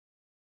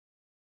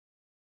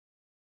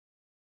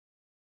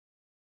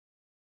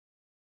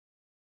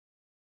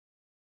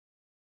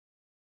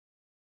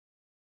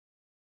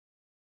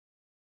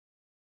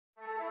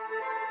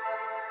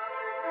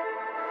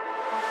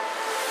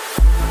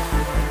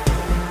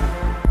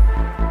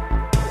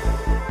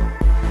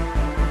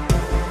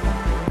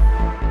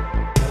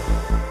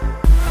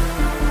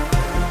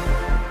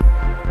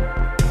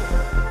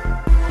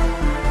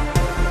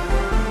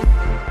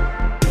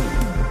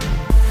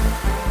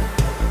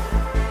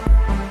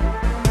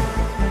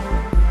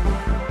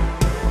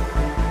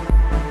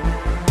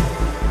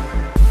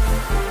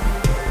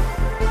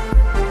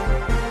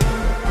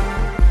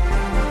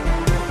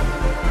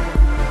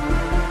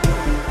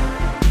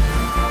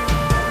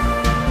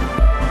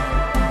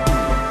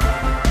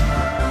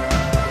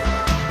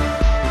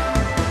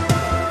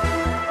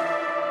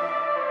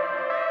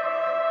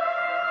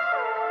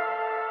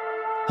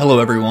Hello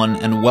everyone,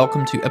 and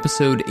welcome to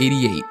episode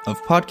 88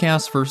 of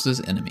Podcasts vs.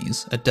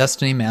 Enemies, a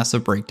Destiny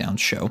Massive Breakdown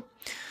show.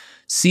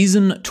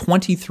 Season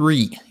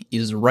 23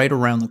 is right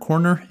around the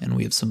corner, and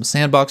we have some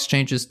Sandbox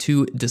changes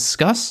to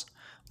discuss.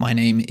 My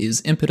name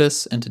is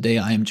Impetus, and today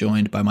I am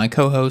joined by my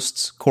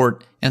co-hosts,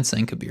 Court and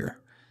Saint Kabr.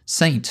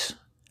 Saint,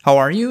 how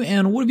are you,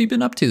 and what have you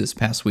been up to this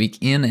past week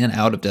in and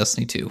out of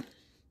Destiny 2?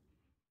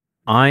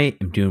 I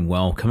am doing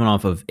well, coming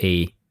off of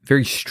a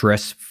very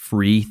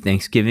stress-free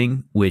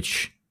Thanksgiving,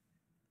 which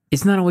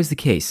is not always the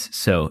case.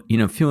 So,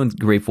 feeling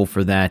grateful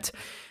for that.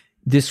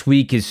 This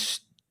week has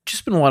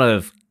just been a lot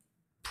of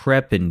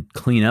prep and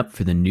clean up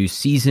for the new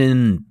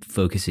season,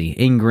 focusing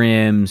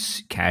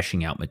engrams,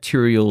 cashing out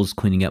materials,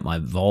 cleaning up my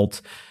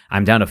vault.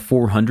 I'm down to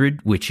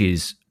 400, which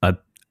is a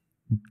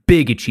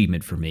big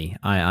achievement for me.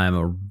 I'm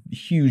a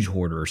huge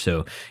hoarder,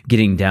 so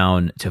getting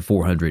down to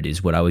 400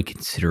 is what I would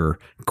consider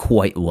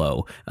quite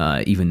low,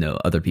 even though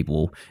other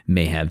people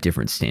may have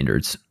different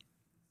standards.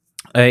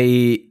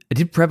 I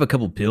did prep a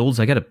couple builds.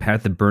 I got a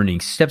Path of Burning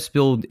Steps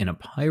build and a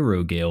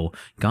Pyrogale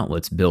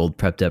Gauntlets build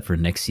prepped up for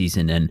next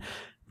season, and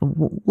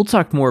we'll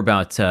talk more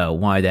about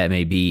why that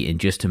may be in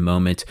just a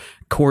moment.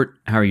 Court,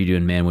 how are you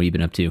doing, man? What have you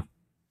been up to?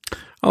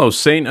 Hello,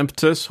 Saint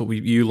Impetus. Hope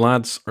you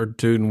lads are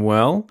doing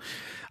well.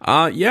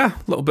 A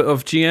little bit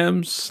of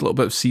GMs, a little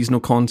bit of seasonal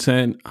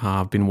content.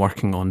 I've been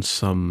working on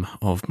some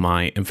of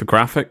my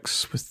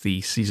infographics with the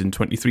Season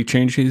 23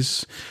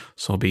 changes,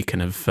 so I'll be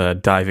kind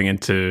of diving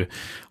into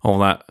all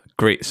that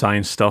great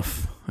science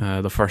stuff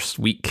the first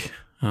week,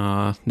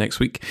 next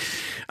week.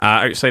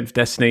 Outside of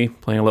Destiny,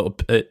 playing a little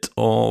bit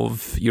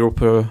of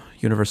Europa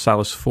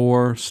Universalis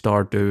 4,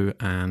 Stardew,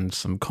 and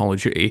some Call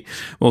of Duty.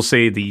 We'll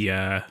say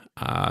the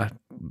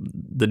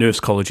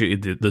newest Call of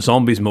Duty, the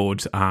zombies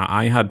mode,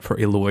 I had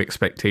pretty low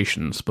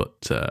expectations,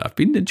 but I've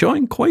been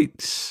enjoying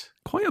quite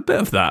a bit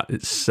of that.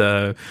 It's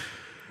a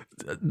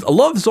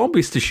lot of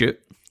zombies to shoot,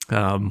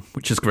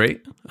 which is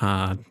great.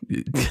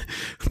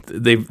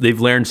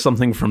 They've learned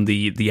something from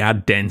the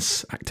ad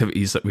dense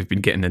activities that we've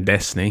been getting in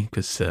Destiny,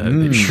 because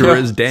it sure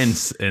is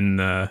dense in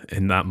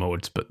that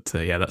mode. But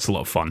that's a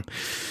lot of fun.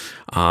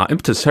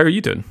 Impetus, how are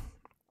you doing?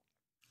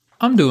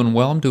 I'm doing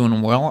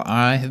well.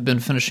 I have been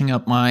finishing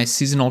up my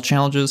seasonal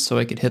challenges so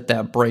I could hit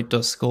that Bright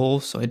Dust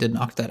goal, so I did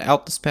knock that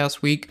out this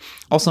past week.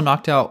 Also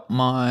knocked out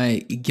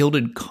my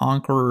Gilded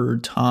Conqueror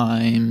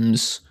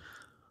times...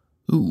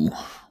 Ooh,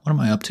 what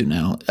am I up to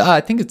now? I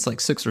think it's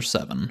like 6 or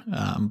 7,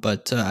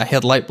 but I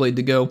had Lightblade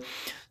to go,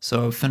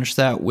 so I finished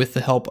that with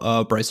the help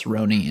of Bryce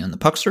Aroni and the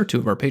Puckster, 2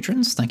 of our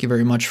patrons. Thank you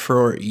very much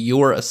for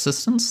your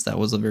assistance. That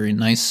was a very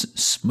nice,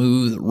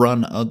 smooth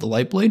run of the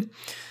Lightblade.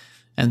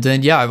 And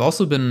then, I've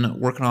also been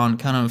working on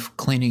kind of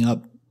cleaning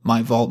up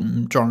my vault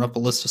and drawing up a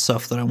list of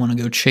stuff that I want to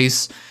go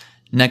chase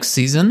next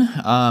season.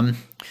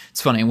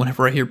 It's funny,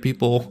 whenever I hear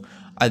people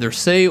either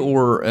say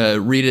or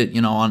read it,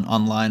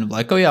 online, of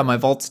like, oh yeah, my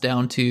vault's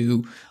down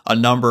to a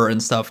number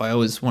and stuff, I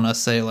always want to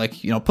say, like,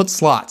 put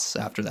slots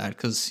after that,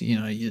 because,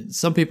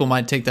 some people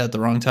might take that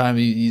the wrong time.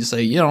 You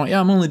say,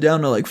 I'm only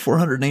down to like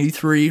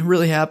 483,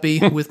 really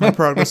happy with my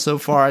progress so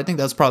far. I think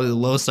that's probably the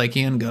lowest I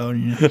can go,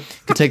 and you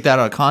can take that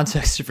out of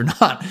context if you're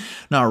not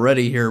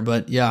ready here,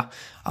 but yeah,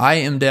 I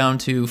am down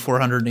to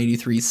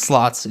 483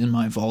 slots in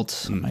my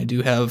vault. I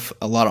do have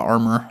a lot of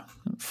armor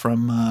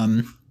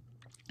from...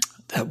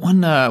 that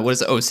one, what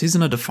is it? Oh,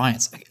 Season of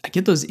Defiance. I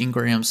get those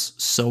engrams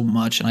so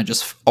much, and I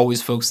just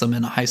always focus them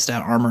in a high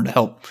stat armor to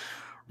help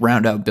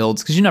round out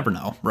builds, because you never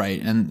know,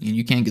 right? And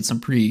you can get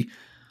some pretty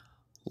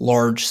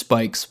large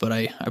spikes, but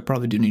I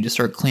probably do need to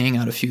start cleaning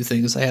out a few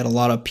things. I had a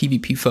lot of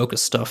PvP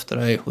focused stuff that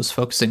I was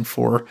focusing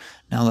for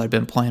now that I've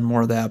been playing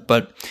more of that,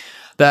 but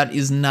that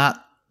is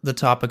not the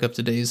topic of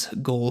today's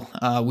goal.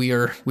 We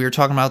are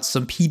talking about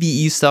some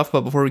PvE stuff,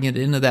 but before we get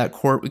into that,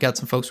 Court, we got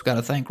some folks we got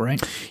to thank,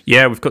 right?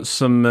 Yeah, we've got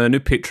some new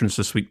patrons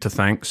this week to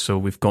thank. So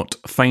we've got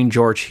Fine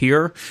George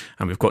here,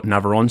 and we've got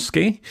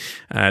Navaronsky.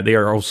 They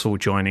are also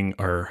joining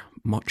our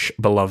much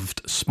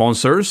beloved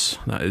sponsors.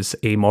 That is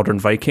A Modern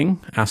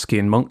Viking,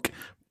 Askian Monk,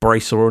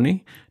 Bryce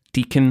Aroni,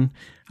 Deacon,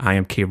 I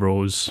am K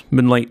Rose,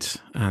 Moonlight,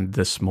 and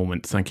This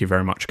Moment. Thank you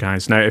very much,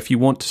 guys. Now, if you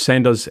want to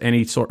send us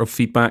any sort of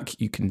feedback,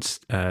 you can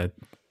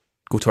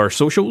go to our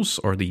socials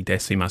or the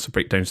Destiny Massive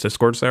Breakdowns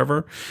Discord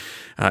server.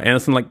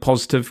 Anything like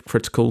positive,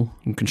 critical,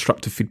 and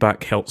constructive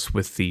feedback helps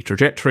with the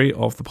trajectory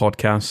of the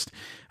podcast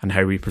and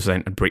how we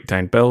present and break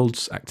down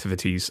builds,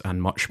 activities,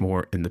 and much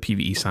more in the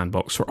PvE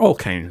sandbox for all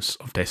kinds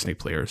of Destiny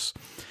players.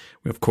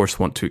 We, of course,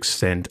 want to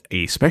extend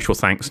a special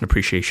thanks and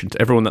appreciation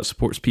to everyone that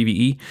supports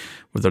PvE,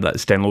 whether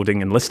that's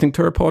downloading and listening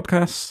to our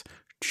podcasts,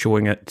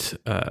 showing it,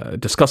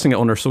 discussing it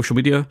on our social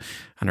media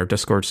and our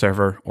Discord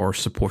server, or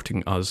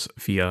supporting us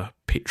via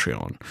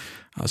Patreon.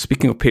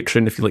 Speaking of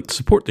Patreon, if you'd like to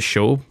support the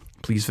show,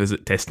 please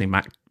visit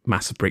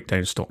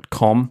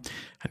DestinyMassiveBreakdowns.com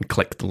and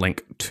click the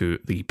link to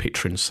the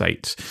Patreon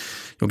site.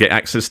 You'll get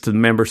access to the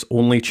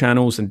members-only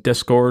channels in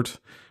Discord,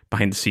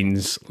 behind the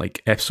scenes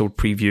like episode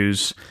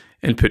previews,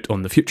 input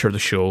on the future of the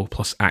show,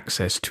 plus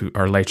access to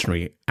our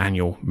legendary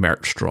annual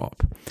merch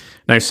drop.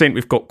 Now, Saint,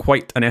 we've got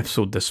quite an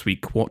episode this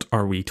week. What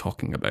are we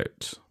talking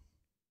about?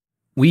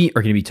 we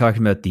are going to be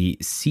talking about the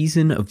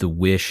Season of the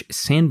Wish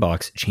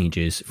Sandbox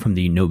changes from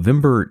the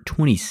November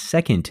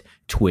 22nd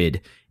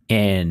TWID.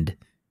 And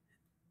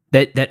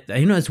that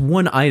it's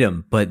one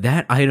item, but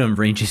that item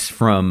ranges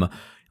from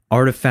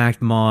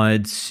artifact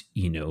mods,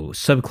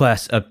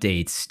 subclass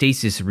updates,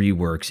 stasis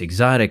reworks,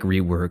 exotic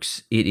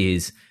reworks. It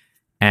is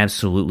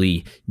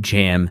absolutely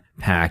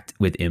jam-packed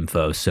with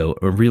info. So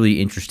a really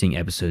interesting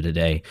episode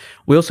today.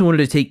 We also wanted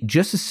to take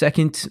just a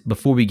second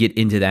before we get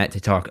into that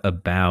to talk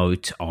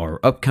about our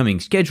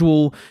upcoming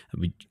schedule,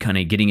 kind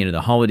of getting into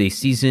the holiday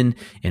season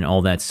and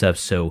all that stuff.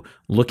 So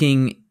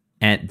looking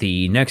at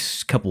the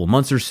next couple of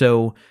months or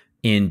so,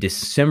 in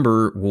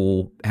December,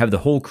 we'll have the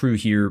whole crew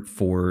here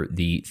for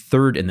the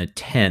 3rd and the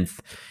 10th,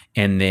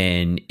 and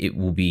then it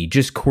will be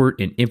just Court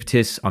and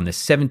Impetus on the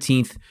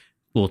 17th.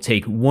 We'll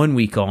take 1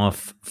 week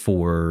off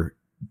for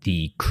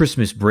the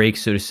Christmas break,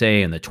 so to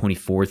say, on the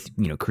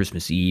 24th,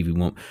 Christmas Eve.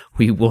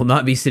 We will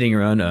not be sitting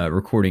around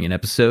recording an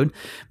episode,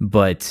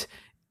 but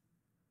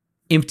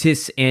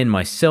Impetus and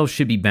myself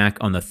should be back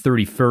on the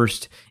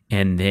 31st,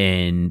 and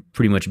then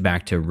pretty much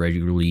back to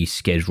regularly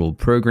scheduled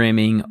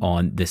programming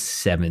on the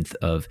 7th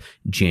of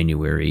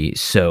January.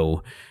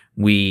 So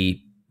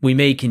we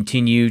may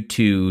continue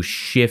to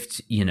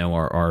shift,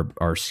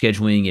 our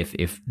scheduling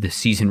if the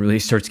season really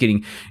starts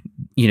getting,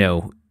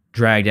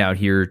 dragged out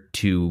here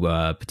to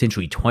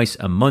potentially twice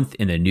a month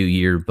in the new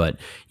year. But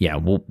yeah,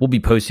 we'll be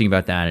posting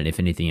about that, and if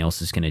anything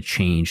else is going to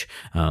change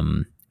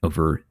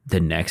over the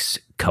next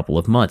couple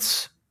of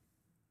months.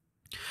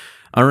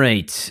 All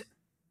right.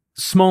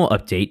 Small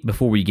update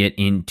before we get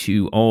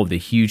into all of the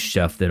huge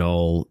stuff that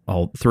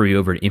I'll throw you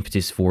over to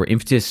Impetus for.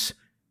 Impetus,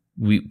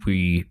 we're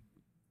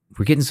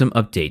getting some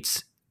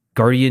updates.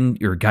 Guardian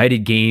or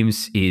Guided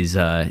Games is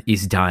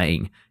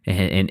dying,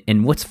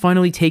 and what's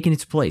finally taken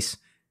its place?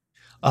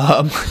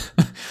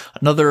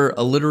 Another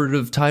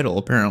alliterative title,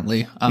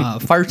 apparently.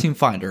 Fireteam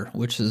Finder,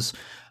 which is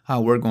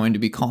how we're going to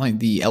be calling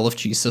the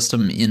LFG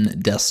system in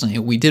Destiny.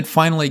 We did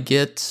finally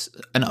get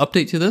an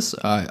update to this.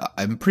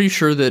 I'm pretty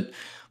sure that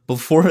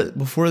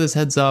before this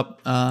heads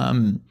up,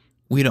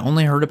 we'd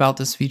only heard about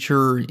this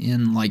feature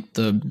in like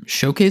the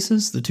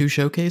showcases, the 2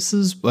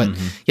 showcases. But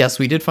yes,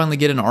 we did finally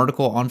get an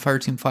article on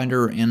Fireteam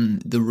Finder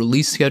and the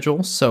release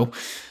schedule. So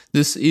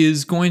this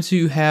is going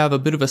to have a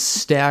bit of a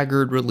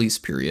staggered release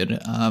period.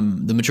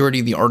 The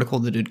majority of the article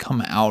that had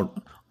come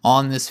out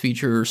on this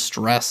feature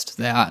stressed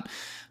that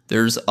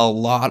there's a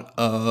lot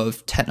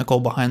of technical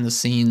behind the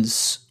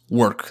scenes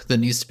work that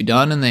needs to be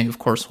done, and they of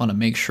course want to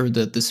make sure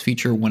that this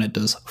feature, when it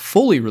does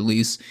fully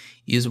release,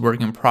 is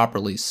working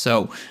properly.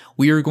 So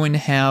we are going to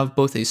have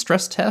both a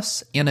stress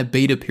test and a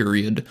beta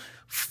period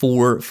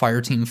for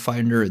Fireteam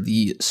Finder.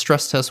 The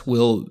stress test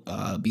will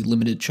be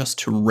limited just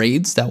to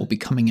raids. That will be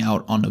coming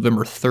out on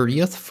November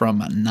 30th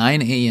from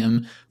 9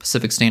 a.m.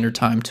 Pacific Standard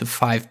Time to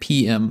 5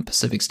 p.m.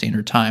 Pacific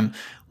Standard Time,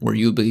 where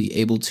you'll be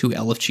able to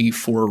LFG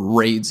for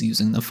raids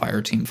using the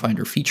Fireteam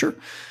Finder feature.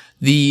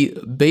 The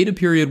beta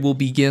period will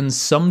begin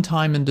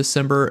sometime in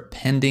December,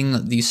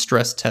 pending the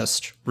stress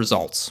test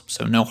results.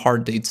 So no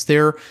hard dates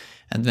there.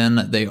 And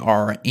then they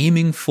are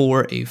aiming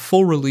for a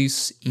full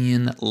release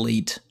in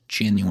late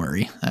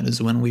January. That is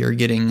when we are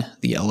getting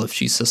the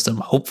LFG system,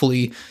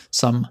 hopefully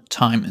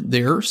sometime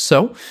there.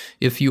 So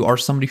if you are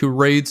somebody who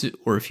raids,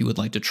 or if you would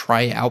like to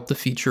try out the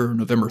feature,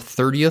 November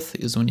 30th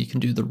is when you can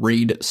do the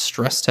raid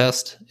stress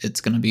test.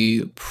 It's going to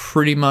be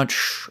pretty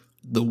much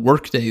the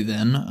workday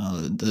then,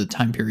 the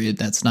time period,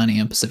 that's 9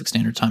 a.m. Pacific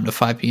Standard Time to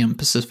 5 p.m.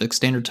 Pacific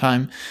Standard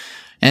Time.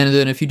 And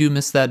then if you do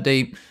miss that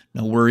date,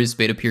 no worries,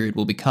 beta period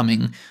will be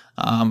coming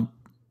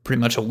pretty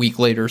much a week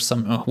later,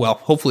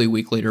 hopefully a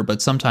week later,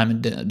 but sometime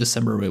in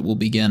December it will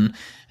begin.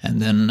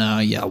 And then,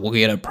 we'll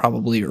get it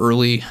probably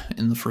early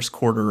in the first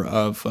quarter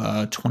of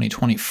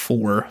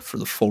 2024 for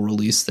the full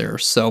release there.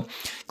 So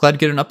glad to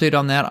get an update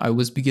on that. I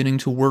was beginning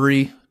to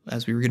worry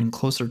as we were getting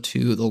closer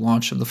to the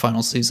launch of the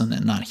final season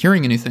and not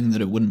hearing anything that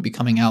it wouldn't be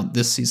coming out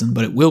this season,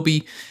 but it will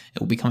be. It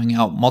will be coming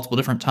out multiple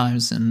different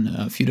times in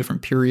a few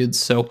different periods.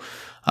 So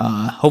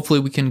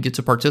hopefully we can get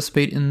to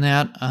participate in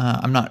that.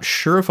 I'm not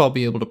sure if I'll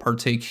be able to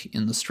partake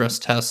in the stress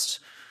test,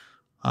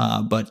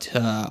 but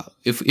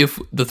if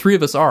the 3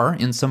 of us are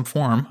in some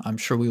form, I'm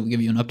sure we will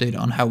give you an update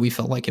on how we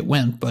felt like it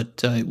went,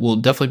 but we'll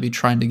definitely be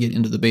trying to get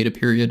into the beta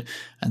period,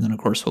 and then of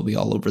course we'll be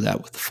all over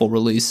that with the full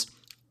release.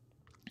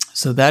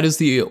 So that is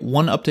the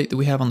one update that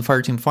we have on the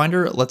Fireteam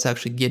Finder. Let's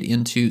actually get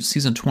into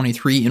Season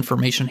 23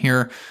 information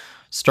here,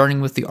 starting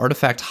with the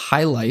artifact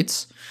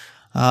highlights.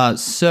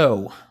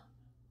 So,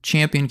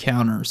 champion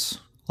counters.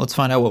 Let's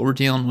find out what we're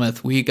dealing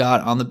with. We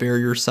got on the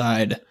barrier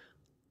side,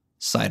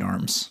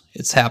 sidearms.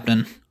 It's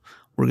happening.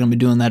 We're going to be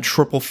doing that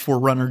triple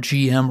Forerunner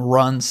GM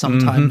run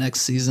sometime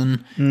next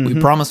season. We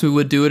promised we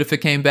would do it if it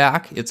came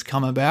back. It's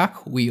coming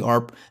back. We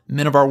are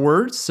men of our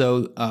words,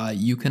 so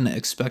you can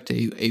expect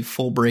a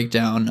full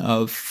breakdown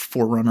of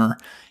Forerunner,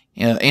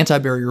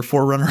 anti-barrier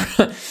Forerunner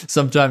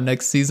sometime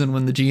next season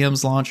when the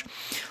GMs launch.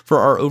 For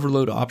our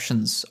overload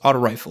options, auto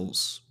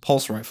rifles,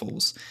 pulse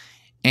rifles,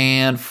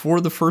 and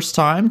for the first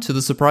time, to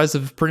the surprise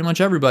of pretty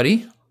much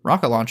everybody,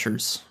 rocket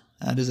launchers.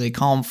 That is a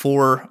Column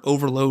 4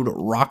 Overload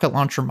rocket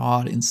launcher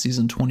mod in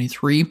Season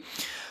 23.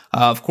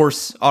 Of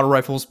course, auto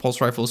rifles,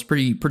 pulse rifles,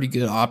 pretty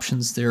good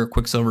options there.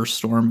 Quicksilver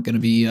Storm going to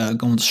be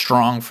going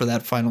strong for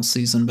that final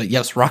season. But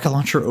yes, rocket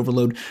launcher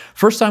Overload.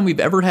 First time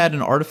we've ever had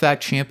an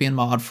artifact champion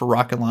mod for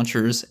rocket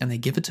launchers, and they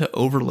give it to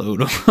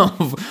Overload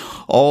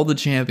of all the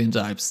champion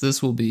types.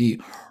 This will be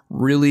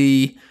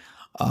really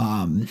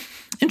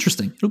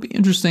interesting. It'll be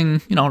interesting,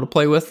 to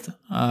play with.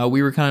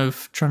 We were kind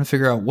of trying to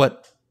figure out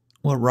what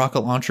rocket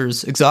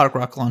launchers, exotic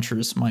rocket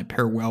launchers, might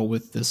pair well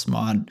with this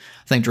mod.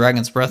 I think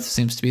Dragon's Breath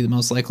seems to be the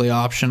most likely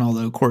option,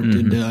 although Court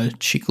did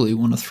cheekily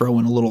want to throw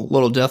in a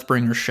little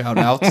Deathbringer shout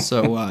out.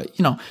 So,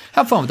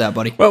 have fun with that,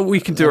 buddy. Well, we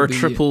can do our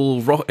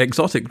triple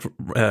exotic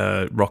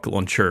rocket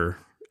launcher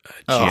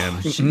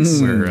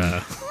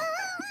GM.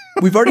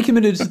 We've already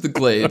committed to the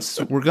Glades.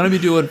 We're going to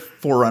be doing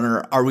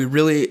Forerunner. Are we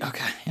really?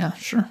 Okay, yeah,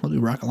 sure. We'll do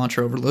rocket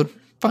launcher Overload.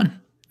 Fine.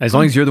 As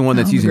long as you're the one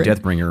that's using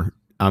Deathbringer,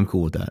 I'm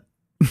cool with that.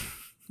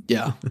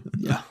 Yeah.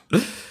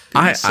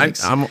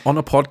 I'm on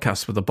a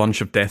podcast with a bunch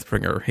of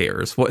Deathbringer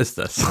haters. What is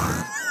this?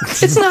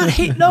 It's not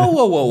hate. No,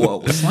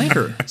 whoa.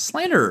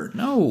 Slander.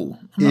 No.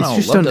 It's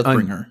just love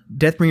Deathbringer.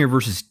 Deathbringer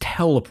versus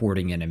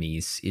teleporting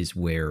enemies is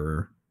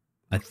where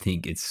I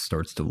think it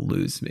starts to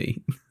lose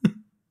me.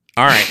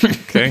 All right.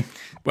 Okay.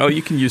 Well,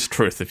 you can use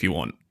truth if you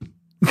want.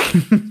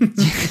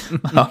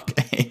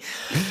 Okay.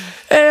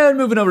 And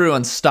moving over to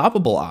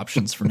unstoppable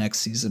options for next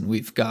season,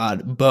 we've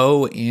got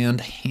bow and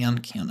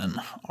hand cannon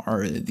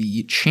are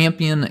the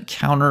champion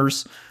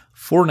counters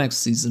for next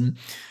season.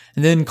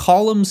 And then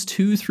columns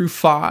 2 through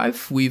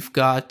 5, we've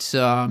got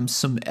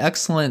some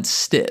excellent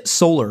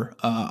solar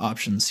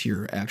options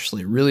here,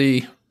 actually.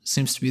 Really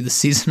seems to be the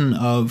season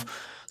of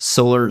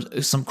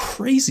solar, some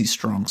crazy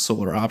strong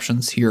solar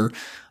options here.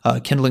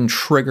 Kindling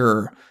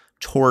Trigger,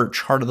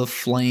 Torch, Heart of the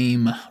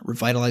Flame,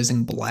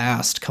 Revitalizing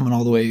Blast, coming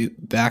all the way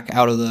back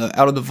out of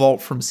the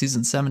vault from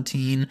Season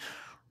 17,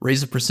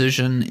 Rays of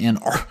Precision, and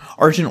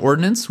Argent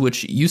Ordnance,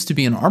 which used to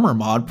be an armor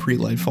mod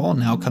pre-Lightfall,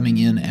 now coming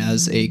in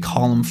as a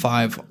Column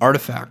 5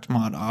 artifact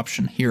mod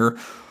option here.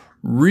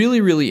 Really,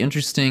 really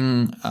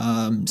interesting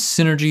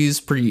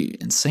synergies, pretty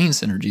insane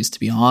synergies, to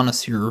be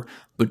honest, here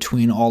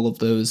between all of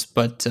those.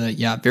 But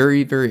yeah,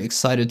 very, very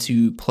excited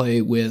to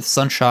play with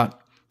Sunshot,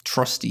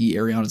 Trusty,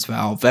 Ariana's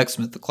Vow,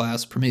 Vexmith the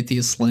class,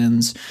 Prometheus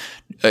Lens.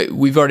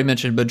 We've already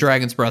mentioned, but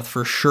Dragon's Breath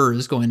for sure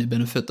is going to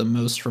benefit the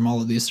most from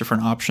all of these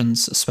different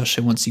options,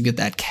 especially once you get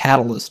that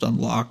catalyst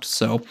unlocked.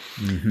 So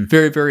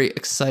very, very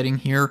exciting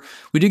here.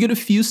 We did get a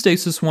few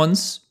stasis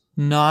ones.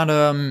 Not,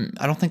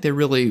 I don't think they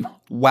really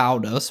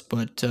wowed us,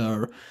 but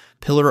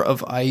Pillar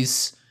of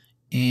Ice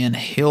and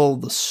Hail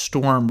the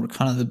Storm were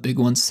kind of the big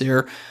ones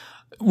there.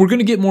 We're going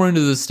to get more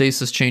into the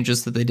stasis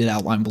changes that they did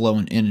outline below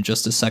in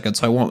just a second,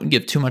 so I won't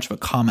give too much of a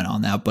comment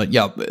on that. But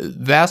yeah,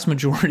 vast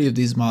majority of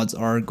these mods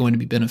are going to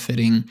be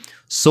benefiting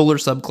solar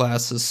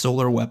subclasses,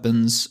 solar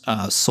weapons,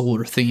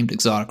 solar-themed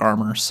exotic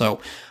armor. So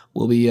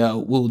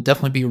we'll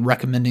definitely be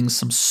recommending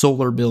some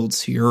solar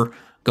builds here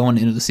going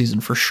into the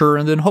season for sure,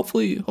 and then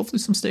hopefully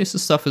some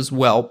stasis stuff as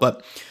well.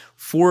 But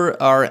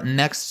for our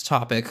next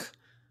topic,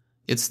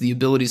 it's the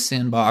ability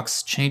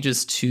sandbox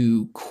changes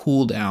to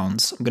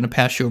cooldowns. I'm going to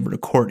pass you over to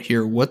Court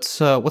here. What's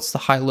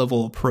the high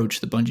level approach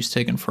that Bungie's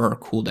taken for our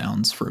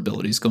cooldowns for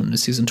abilities going into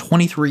season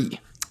 23?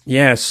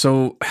 Yeah,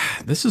 so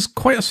this is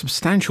quite a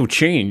substantial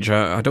change.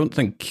 I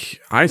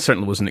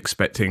certainly wasn't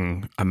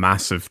expecting a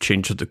massive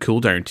change to the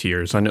cooldown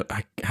tiers. I know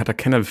I had a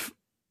kind of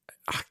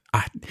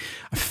I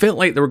felt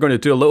like they were going to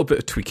do a little bit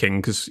of tweaking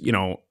because,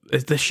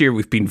 this year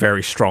we've been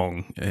very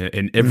strong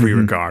in every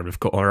regard. We've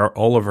got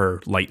all of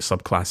our light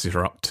subclasses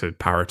are up to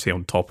parity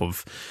on top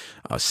of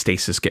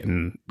Stasis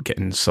getting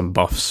some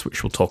buffs,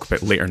 which we'll talk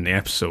about later in the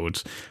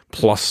episode,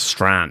 plus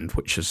Strand,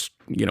 which is,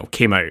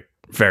 came out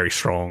very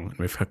strong.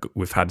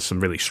 We've had some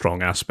really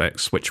strong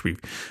aspects, which we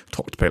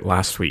talked about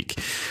last week.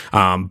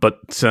 So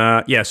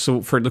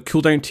for the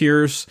cooldown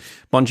tiers,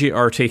 Bungie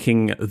are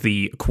taking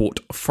the, quote,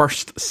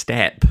 first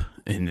step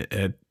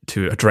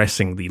to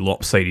addressing the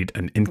lopsided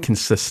and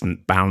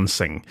inconsistent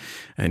balancing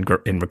in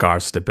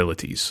regards to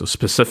abilities. So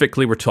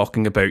specifically, we're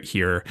talking about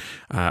here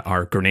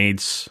our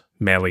grenades,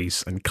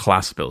 melees, and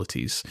class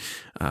abilities.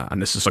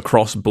 And this is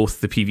across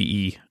both the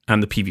PvE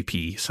and the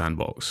PvP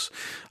sandbox.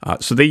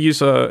 So they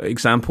use an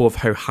example of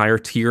how higher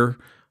tier,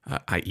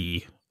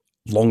 i.e.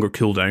 longer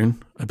cooldown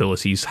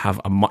abilities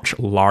have a much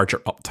larger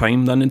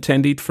uptime than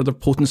intended for their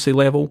potency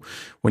level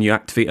when you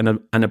activate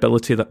an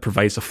ability that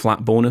provides a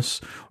flat bonus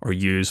or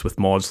use with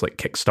mods like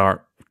Kickstart,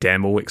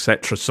 Demo,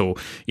 etc. So,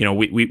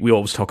 we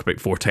always talk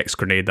about Vortex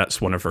Grenade. That's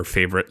one of our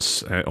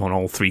favorites on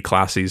all three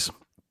classes.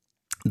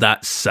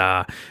 That's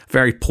a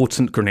very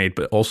potent grenade,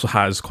 but also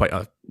has quite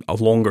a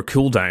longer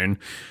cooldown.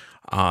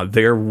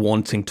 They're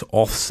wanting to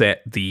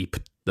offset the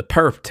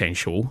power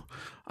potential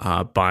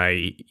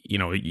by,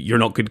 you're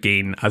not going to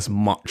gain as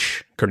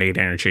much grenade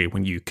energy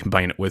when you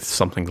combine it with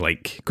something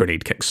like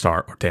Grenade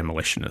Kickstart or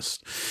Demolitionist.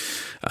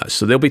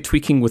 So they'll be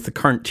tweaking with the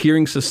current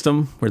tiering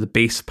system, where the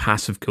base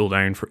passive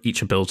cooldown for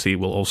each ability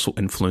will also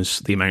influence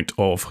the amount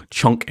of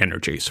chunk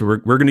energy. So we're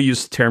going to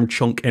use the term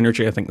chunk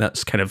energy. I think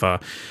that's kind of a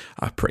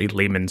pretty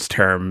layman's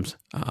term,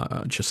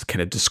 just to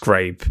kind of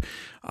describe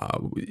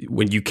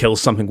when you kill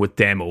something with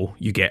demo,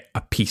 you get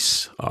a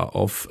piece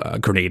of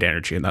grenade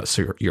energy, and that's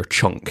your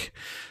chunk.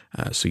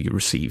 So you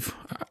receive.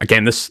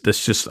 Again, this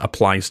just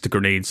applies to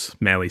grenades,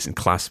 melees, and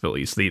class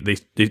abilities. They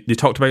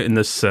talked about in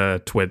this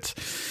twid.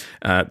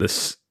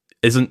 This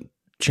isn't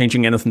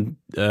changing anything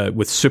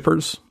with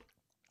supers.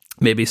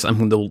 Maybe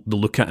something they'll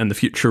look at in the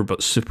future,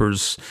 but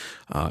supers,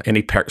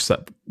 any perks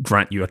that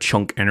grant you a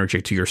chunk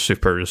energy to your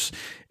supers,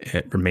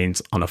 it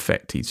remains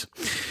unaffected.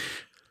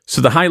 So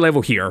the high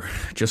level here,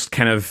 just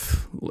kind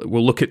of,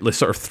 we'll look at the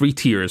sort of three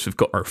tiers. We've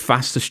got our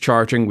fastest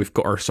charging, we've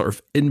got our sort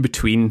of in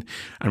between,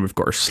 and we've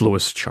got our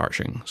slowest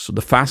charging. So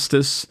the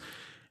fastest,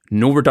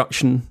 no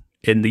reduction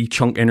in the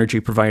chunk energy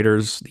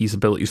providers. These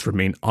abilities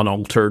remain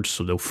unaltered,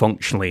 so they'll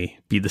functionally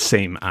be the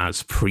same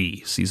as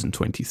pre-Season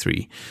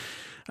 23.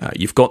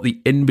 You've got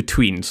the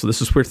in-between, so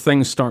this is where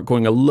things start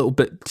going a little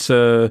bit,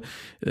 there's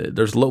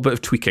a little bit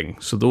of tweaking.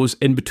 So those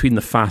in between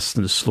the fast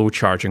and the slow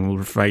charging will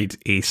provide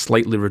a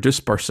slightly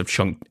reduced burst of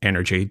chunk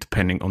energy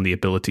depending on the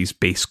ability's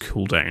base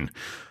cooldown.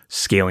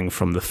 Scaling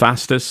from the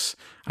fastest,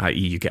 i.e.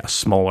 you get a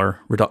smaller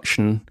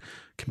reduction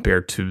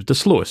compared to the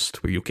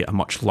slowest, where you'll get a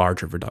much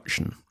larger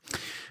reduction.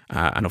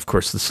 And of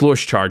course, the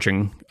slowest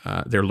charging,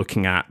 they're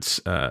looking at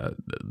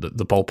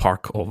the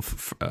ballpark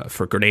of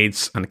for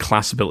grenades and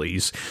class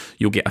abilities.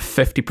 You'll get a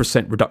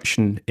 50%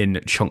 reduction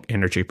in chunk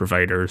energy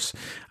providers,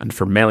 and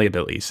for melee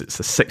abilities, it's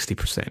a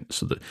 60%.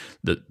 So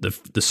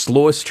the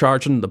slowest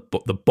charging, the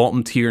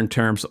bottom tier in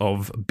terms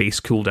of base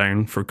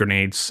cooldown for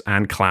grenades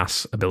and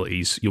class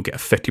abilities, you'll get a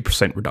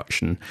 50%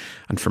 reduction,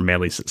 and for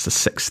melees, it's a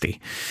 60%.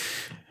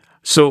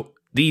 So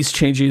these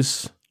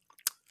changes,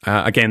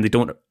 again, they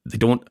don't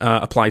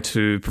apply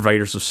to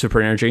providers of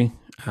super energy.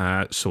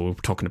 So we're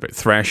talking about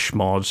Thresh,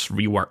 mods,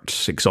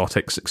 reworked,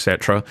 exotics,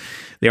 etc.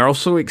 They are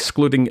also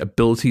excluding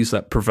abilities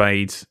that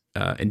provide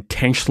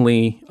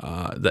intentionally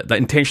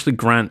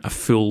grant a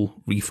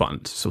full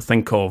refund. So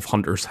think of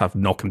hunters have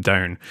knock 'em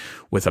down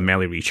with a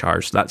melee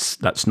recharge.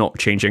 That's not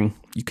changing.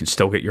 You can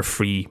still get your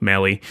free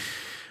melee.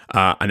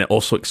 And it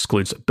also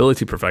excludes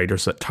ability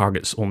providers that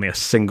targets only a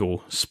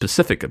single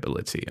specific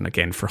ability. And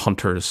again, for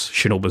hunters,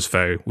 Shinoba's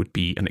Vow would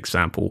be an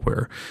example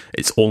where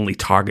it's only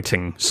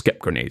targeting skip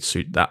grenades.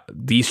 So that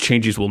these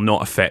changes will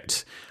not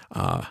affect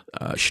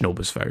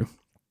Shinoba's Vow.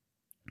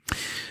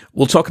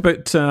 We'll talk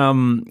about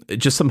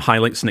just some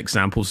highlights and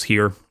examples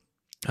here.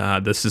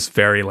 This is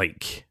very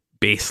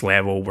base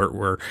level.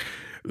 We're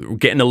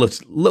getting a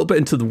little bit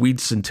into the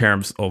weeds in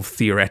terms of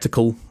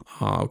theoretical,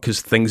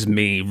 because things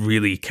may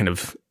really kind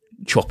of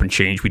chop and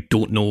change. We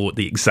don't know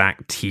the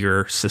exact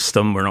tier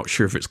system. We're not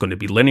sure if it's going to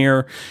be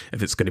linear,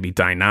 if it's going to be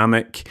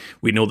dynamic.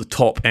 We know the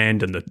top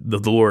end and the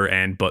lower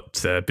end,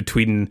 but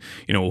between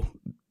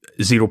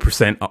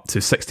 0% up to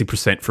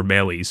 60% for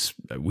melees,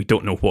 we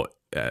don't know what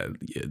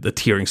the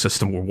tiering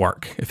system will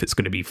work. If it's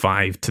going to be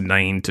 5 to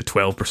 9 to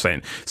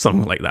 12%,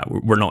 something like that.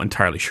 We're not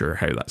entirely sure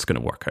how that's going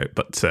to work out,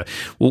 but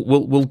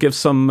we'll give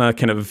some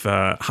kind of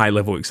high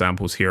level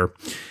examples here.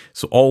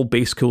 So all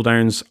base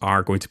cooldowns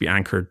are going to be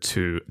anchored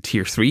to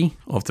tier 3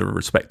 of their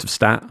respective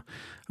stat.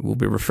 We'll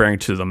be referring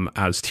to them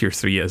as tier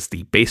 3 as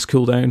the base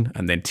cooldown,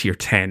 and then tier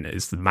 10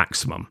 is the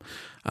maximum.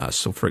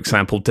 So for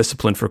example,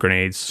 discipline for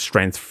grenades,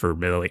 strength for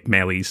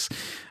melees,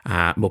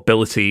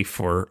 mobility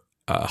for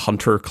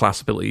hunter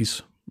class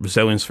abilities,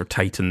 resilience for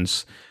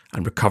titans,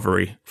 and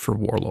recovery for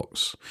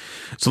warlocks.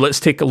 So let's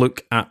take a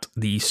look at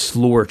the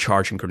slower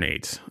charging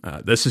grenade.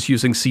 This is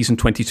using Season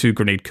 22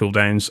 grenade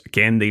cooldowns.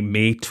 Again, they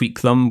may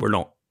tweak them. We're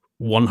not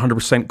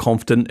 100%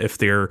 confident if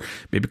they're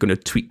maybe going to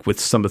tweak with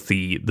some of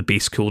the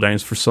base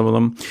cooldowns for some of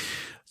them.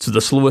 So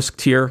the slowest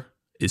tier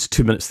is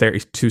 2 minutes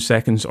 32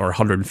 seconds or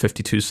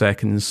 152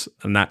 seconds,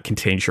 and that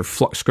contains your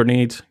flux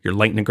grenade, your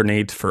lightning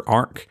grenade for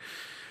arc,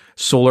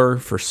 solar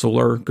for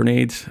solar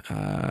grenade,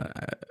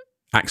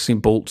 axiom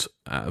bolt,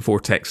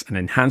 vortex, and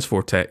enhanced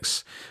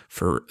vortex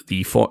for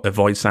the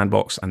void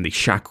sandbox, and the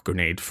shackle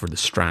grenade for the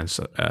strands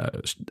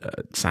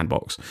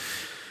sandbox.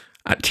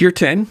 At tier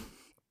 10,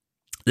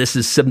 this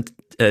is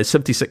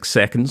 76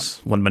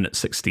 seconds, 1 minute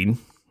 16.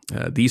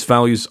 These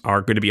values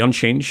are going to be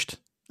unchanged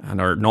and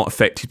are not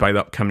affected by the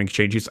upcoming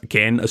changes,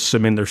 again,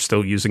 assuming they're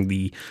still using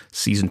the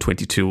Season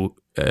 22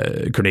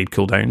 grenade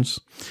cooldowns.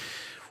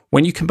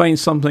 When you combine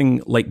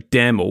something like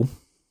Demo,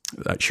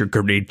 that's your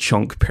grenade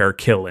chunk per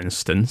kill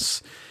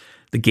instance,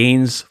 the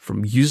gains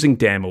from using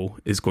Demo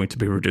is going to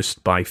be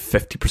reduced by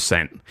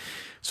 50%.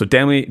 So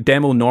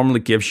Demo normally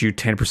gives you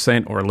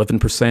 10% or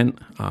 11%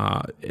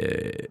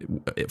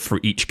 for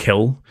each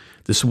kill.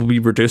 This will be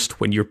reduced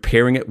when you're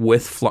pairing it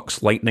with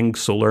Flux, Lightning,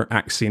 Solar,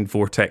 Axion,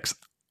 Vortex,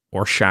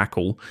 or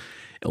Shackle.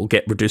 It'll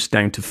get reduced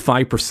down to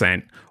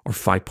 5% or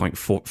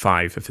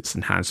 5.45 if it's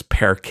enhanced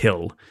per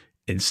kill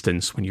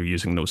instance when you're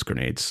using those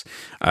grenades.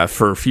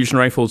 For fusion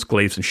rifles,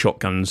 glaives, and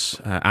shotguns,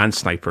 and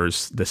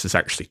snipers, this is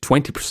actually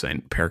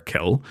 20% per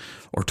kill,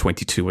 or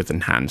 22 with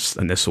enhanced,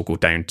 and this will go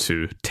down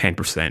to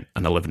 10%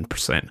 and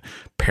 11%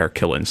 per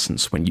kill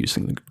instance when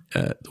using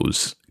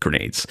those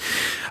grenades.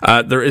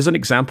 There is an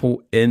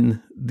example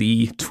in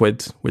the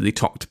TWID where they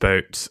talked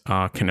about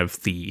kind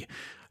of the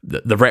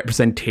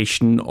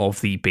representation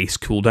of the base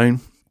cooldown.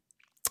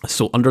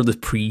 So under the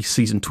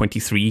pre-season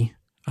 23,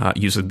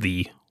 using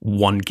the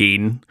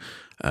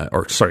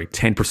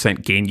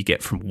 10% gain you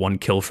get from one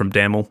kill from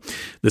demo,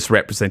 this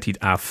represented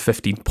a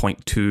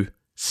 15.2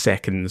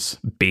 seconds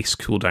base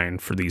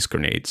cooldown for these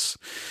grenades.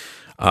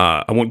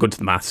 I won't go into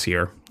the maths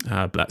here,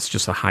 but that's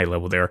just a high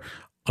level there.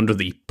 Under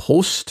the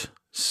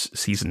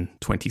post-season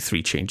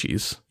 23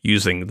 changes,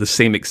 using the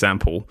same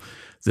example,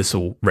 this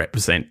will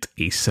represent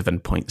a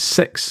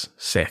 7.6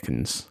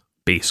 seconds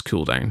base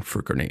cooldown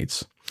for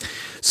grenades.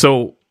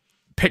 So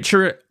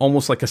picture it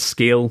almost like a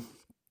scale.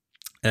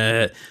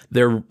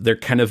 They're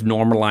kind of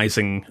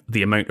normalizing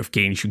the amount of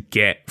gains you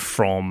get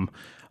from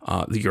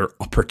your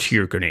upper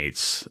tier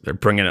grenades. They're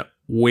bringing it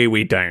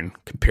way down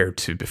compared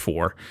to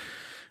before.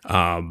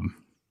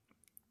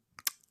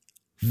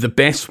 The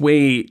best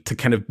way to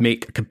kind of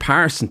make a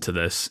comparison to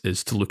this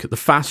is to look at the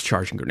fast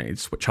charging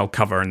grenades, which I'll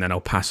cover, and then I'll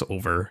pass it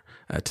over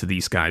to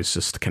these guys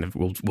just to kind of,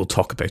 we'll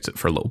talk about it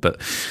for a little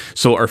bit.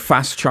 So our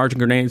fast charging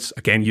grenades,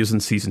 again, using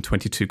season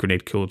 22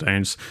 grenade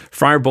cooldowns.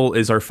 Fireball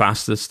is our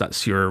fastest.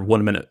 That's your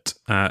 1 minute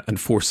and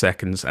 4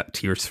 seconds at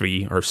tier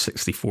 3, or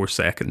 64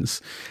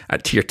 seconds.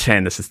 At tier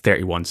 10, this is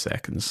 31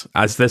 seconds.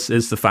 As this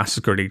is the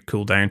fastest grenade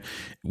cooldown,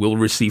 we'll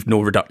receive no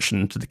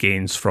reduction to the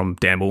gains from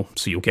demo.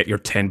 So you'll get your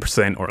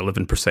 10% or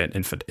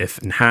 11% if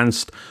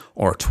enhanced,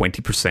 or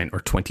 20%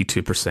 or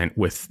 22%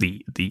 with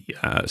the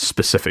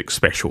specific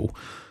special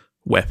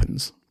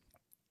weapons.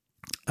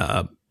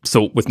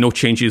 So with no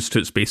changes to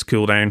its base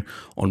cooldown,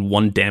 on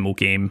one demo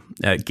gain,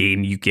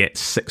 you get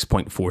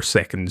 6.4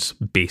 seconds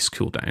base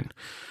cooldown.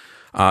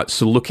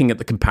 So looking at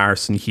the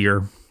comparison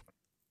here,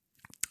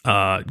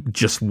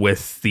 just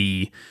with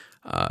the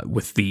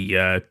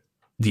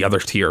other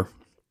tier,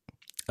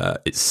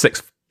 it's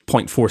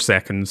 6.4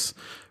 seconds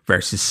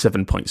versus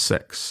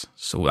 7.6.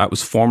 So that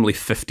was formerly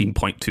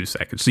 15.2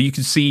 seconds. So you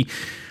can see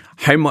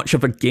how much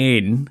of a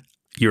gain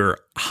your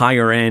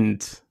higher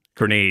end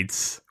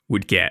grenades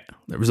would get.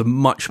 There was a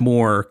much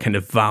more kind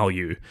of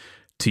value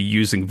to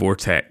using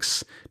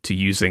Vortex, to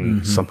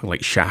using something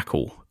like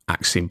Shackle,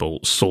 Axiom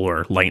Bolt,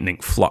 Solar, Lightning,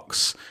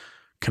 Flux,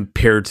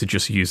 compared to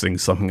just using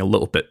something a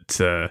little bit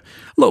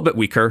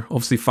weaker.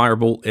 Obviously,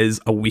 Firebolt is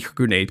a weaker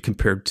grenade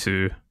compared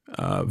to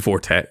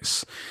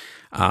Vortex.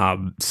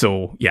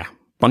 So yeah,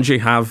 Bungie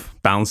have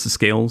balanced the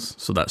scales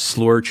so that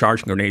slower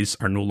charging grenades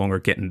are no longer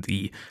getting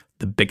the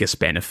biggest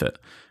benefit.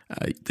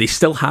 They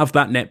still have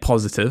that net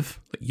positive.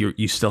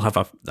 You still have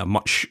a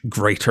much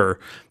greater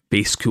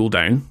base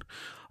cooldown,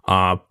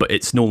 but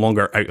it's no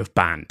longer out of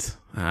band.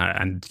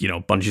 And, you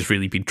know, Bungie's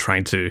really been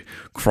trying to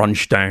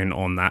crunch down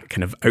on that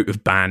kind of out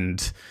of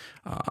band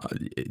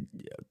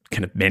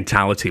kind of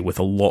mentality with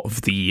a lot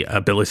of the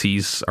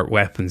abilities or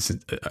weapons.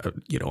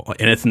 You know,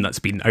 anything that's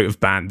been out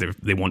of band,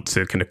 they want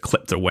to kind of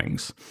clip their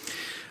wings.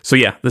 So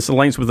yeah, this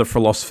aligns with their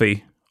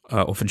philosophy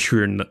of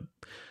ensuring that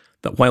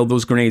while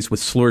those grenades with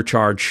slower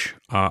charge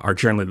are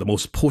generally the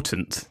most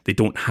potent, they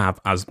don't have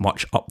as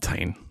much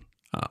uptime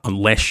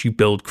unless you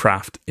build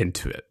craft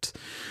into it.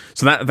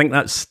 So I think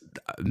that's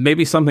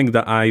maybe something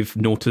that I've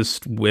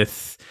noticed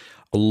with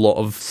a lot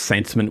of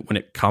sentiment when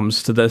it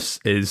comes to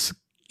this is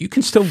you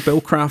can still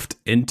build craft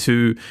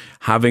into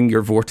having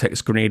your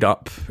Vortex grenade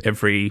up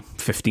every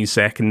 15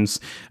 seconds.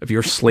 If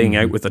you're slaying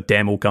out with a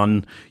demo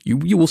gun,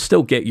 you will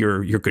still get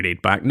your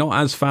grenade back. Not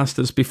as fast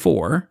as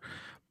before,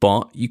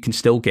 but you can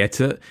still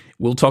get it.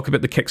 We'll talk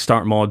about the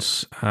Kickstart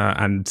mods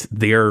and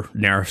their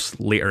nerfs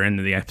later in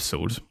the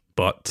episode,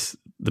 but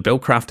the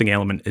build crafting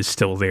element is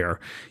still there.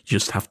 You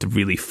just have to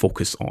really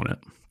focus on it.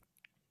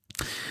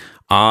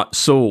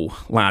 So,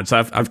 lads,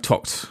 I've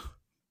talked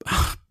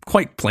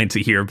quite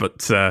plenty here,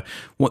 but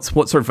what's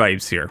our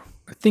vibes here?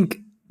 I think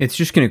it's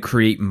just going to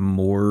create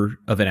more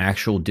of an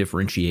actual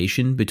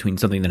differentiation between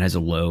something that has a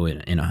low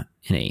and a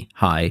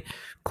high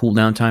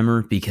cooldown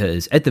timer,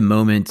 because at the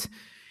moment,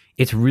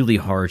 it's really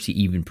hard to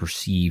even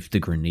perceive the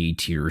grenade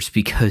tiers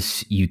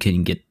because you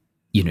can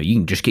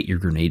just get your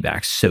grenade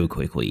back so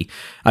quickly.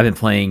 I've been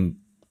playing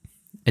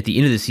at the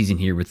end of the season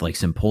here with like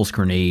some pulse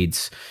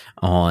grenades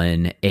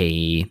on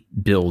a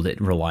build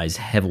that relies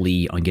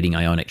heavily on getting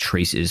ionic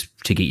traces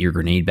to get your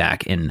grenade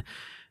back. And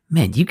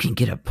man, you can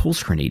get a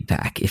pulse grenade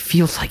back. It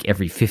feels like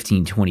every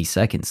 15, 20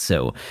 seconds.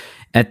 So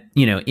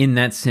in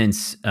that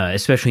sense,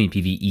 especially in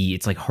PvE,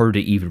 it's like hard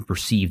to even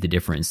perceive the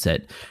difference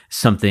that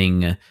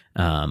something,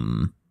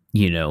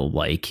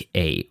 like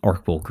a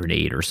arc bolt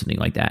grenade or something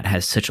like that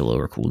has such a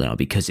lower cooldown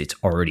because it's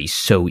already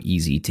so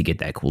easy to get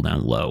that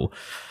cooldown low,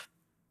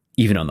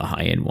 even on the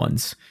high end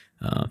ones.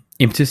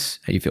 Impetus,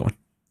 how you feeling?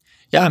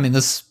 Yeah, I mean,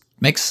 this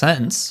Makes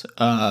sense.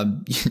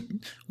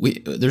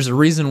 There's a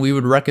reason we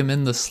would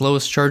recommend the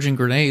slowest charging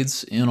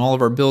grenades in all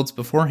of our builds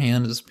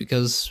beforehand, is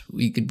because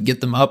we could get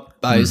them up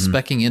by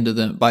speccing into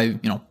them, by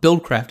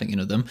build crafting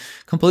into them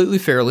completely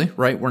fairly,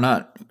 right? We're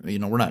not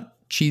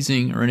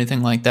cheesing or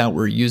anything like that.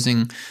 We're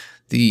using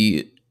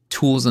the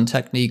tools and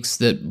techniques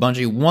that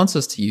Bungie wants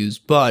us to use,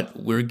 but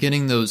we're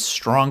getting those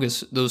strong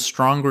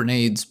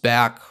grenades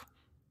back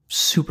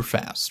super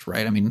fast,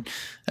 right? I mean,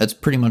 that's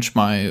pretty much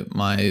my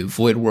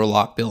Void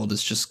Warlock build,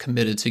 is just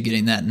committed to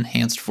getting that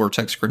enhanced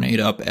Vortex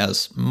grenade up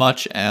as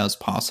much as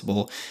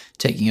possible,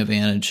 taking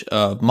advantage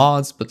of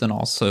mods, but then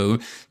also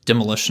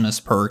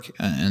Demolitionist perk,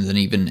 and then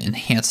even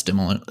enhanced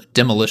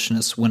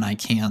Demolitionist when I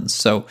can.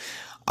 So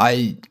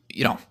I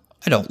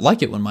don't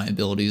like it when my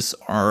abilities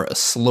are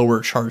slower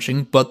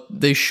charging, but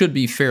they should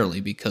be fairly,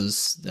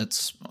 because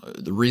that's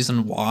the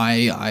reason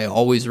why I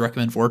always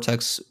recommend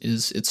Vortex.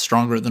 Is it's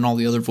stronger than all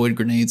the other Void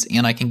grenades,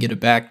 and I can get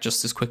it back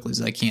just as quickly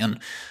as I can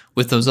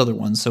with those other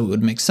ones. So it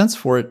would make sense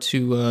for it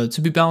to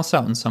be balanced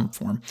out in some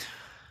form.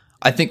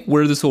 I think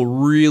where this will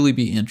really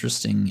be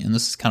interesting, and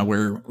this is kind of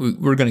where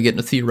we're going to get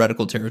into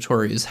theoretical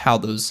territory, is how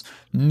those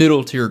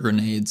middle tier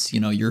grenades,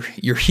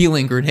 your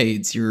healing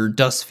grenades, your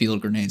dust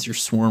field grenades, your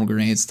swarm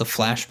grenades, the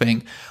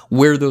flashbang,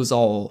 where those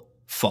all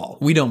fall.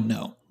 We don't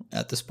know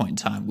at this point in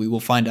time. We will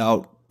find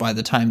out by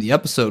the time the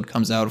episode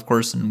comes out, of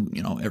course, and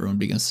everyone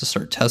begins to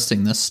start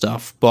testing this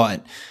stuff.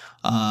 But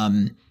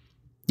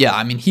yeah,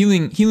 I mean,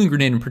 healing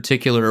grenade in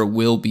particular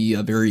will be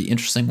a very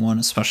interesting one,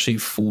 especially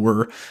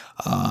for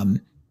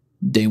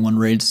day one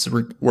raids.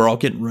 We're all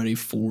getting ready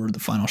for the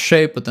final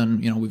shape, but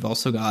then we've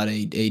also got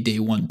a day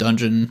one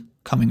dungeon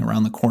coming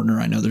around the corner.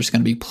 I know there's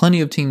going to be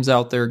plenty of teams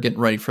out there getting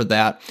ready for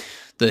that.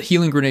 The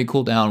healing grenade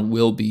cooldown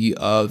will be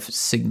of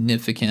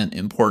significant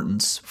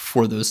importance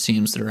for those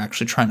teams that are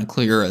actually trying to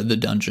clear the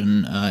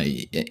dungeon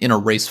in a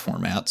race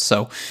format.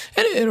 So,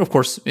 and of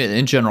course,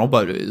 in general,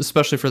 but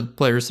especially for the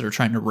players that are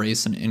trying to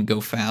race and go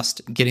fast,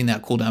 getting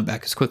that cooldown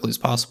back as quickly as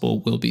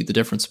possible will be the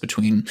difference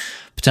between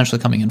potentially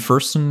coming in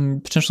first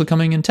and potentially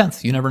coming in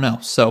 10th. You never know.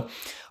 So,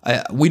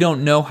 we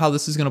don't know how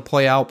this is going to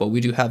play out, but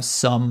we do have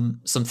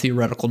some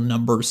theoretical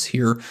numbers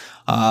here.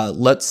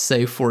 Let's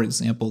say, for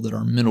example, that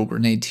our middle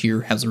grenade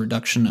tier has a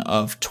reduction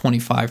of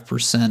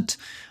 25%.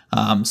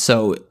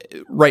 So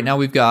right now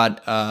we've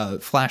got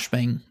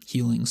Flashbang,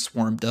 Healing,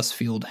 Swarm,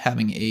 Dustfield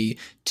having a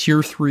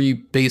tier 3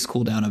 base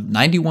cooldown of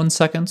 91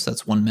 seconds.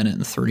 That's 1 minute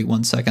and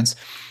 31 seconds.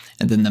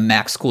 And then the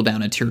max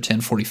cooldown at tier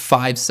 10,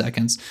 45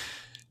 seconds.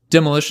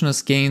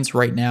 Demolitionist gains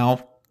right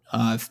now,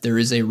 if there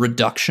is a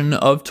reduction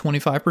of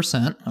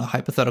 25%, a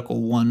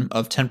hypothetical one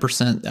of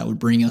 10%, that would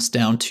bring us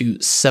down to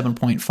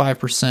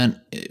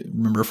 7.5%.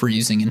 Remember, if we're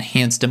using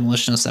enhanced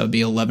demolitionists, that would be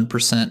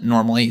 11%,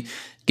 normally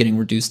getting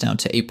reduced down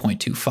to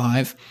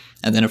 8.25.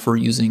 And then if we're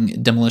using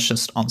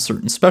demolitionist on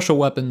certain special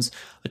weapons,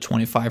 a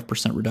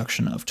 25%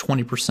 reduction of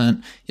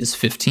 20% is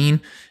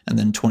 15. And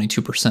then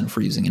 22% if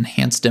we're using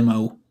enhanced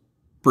demo,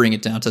 bring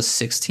it down to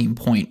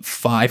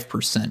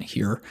 16.5%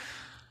 here.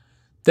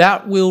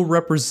 That will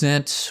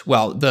represent,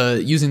 well,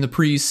 using the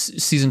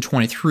pre-season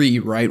 23,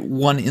 right,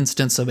 one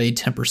instance of a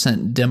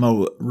 10%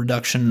 demo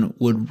reduction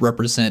would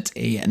represent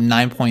a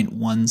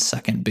 9.1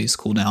 second base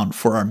cooldown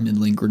for our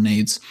middling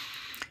grenades.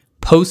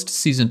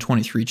 Post-season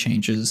 23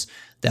 changes,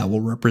 that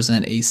will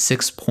represent a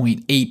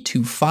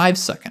 6.825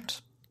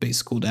 second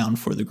base cooldown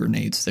for the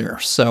grenades there.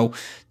 So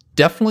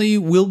definitely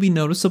will be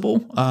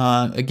noticeable.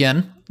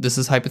 Again, this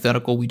is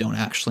hypothetical. We don't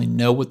actually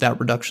know what that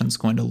reduction is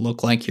going to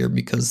look like here,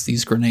 because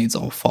these grenades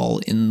all fall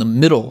in the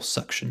middle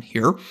section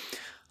here.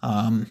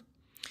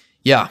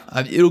 Yeah,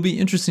 it'll be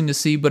interesting to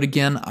see. But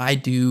again, I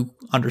do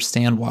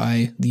understand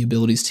why the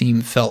abilities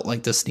team felt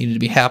like this needed to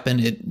be happen.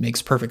 It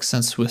makes perfect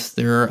sense with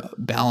their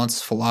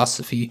balance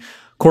philosophy.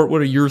 Court,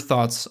 what are your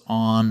thoughts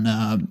on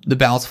the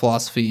balance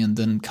philosophy, and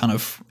then kind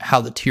of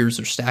how the tiers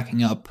are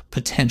stacking up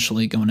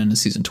potentially going into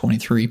season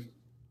 23?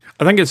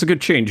 I think it's a good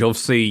change.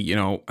 Obviously,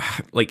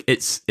 like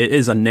it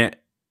is a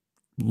net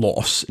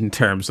loss in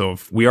terms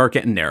of we are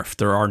getting nerfed.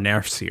 There are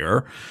nerfs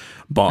here,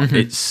 but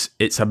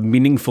it's a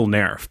meaningful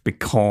nerf,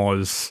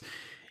 because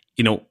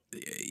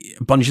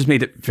Bungie's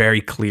made it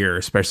very clear,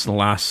 especially in the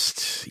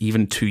last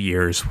even 2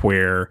 years,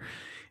 where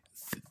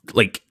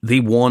like they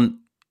want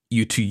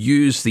you to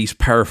use these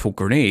powerful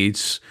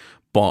grenades,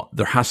 but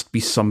there has to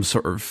be some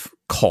sort of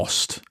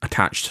cost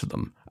attached to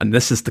them, and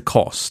this is the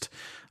cost.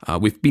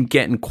 We've been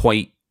getting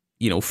quite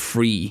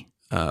free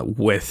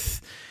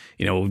with,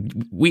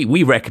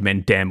 we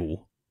recommend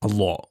demo a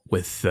lot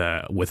with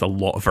a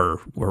lot of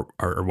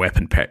our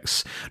weapon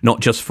picks, not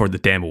just for the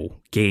demo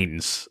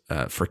gains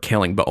for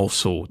killing, but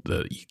also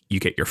you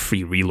get your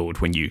free reload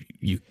when you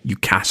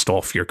cast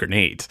off your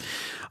grenade.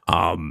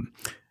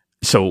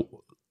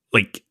 So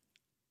like,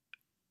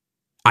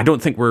 I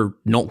don't think we're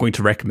not going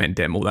to recommend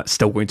demo. That's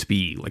still going to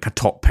be like a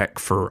top pick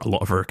for a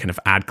lot of our kind of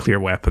add clear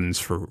weapons,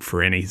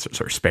 for any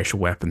sort of special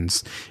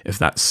weapons, if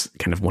that's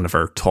kind of one of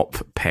our top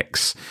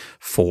picks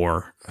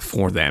for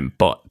them.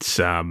 But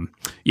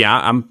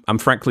Yeah, I'm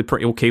frankly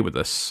pretty okay with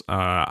this.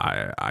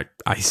 I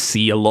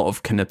see a lot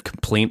of kind of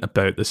complaint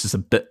about this is a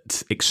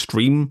bit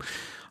extreme,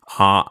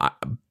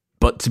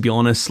 but to be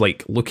honest,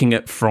 like looking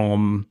at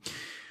from,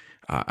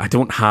 I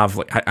don't have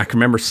like I can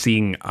remember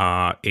seeing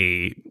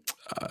it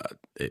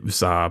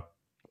was a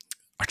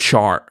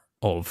chart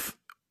of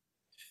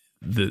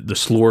the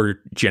slower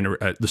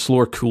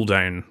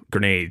cooldown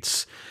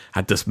grenades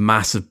had this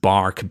massive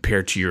bar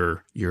compared to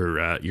your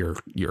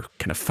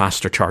kind of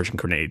faster charging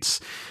grenades,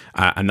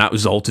 and that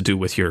was all to do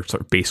with your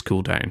sort of base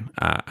cooldown.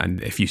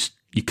 And if you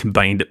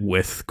combined it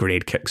with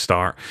grenade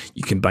kickstart,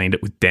 you combined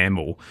it with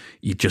demo,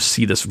 you just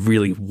see this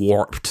really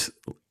warped.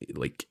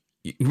 Like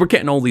we're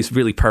getting all these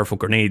really powerful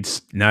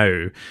grenades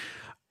now,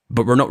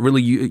 but we're not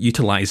really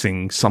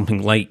utilizing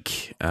something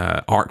like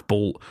Arc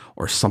Bolt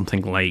or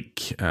something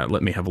like,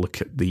 let me have a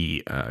look at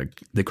the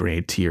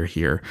grenade tier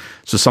here.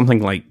 So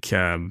something like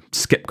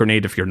Skip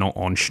Grenade if you're not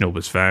on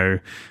Shinobu's Vow.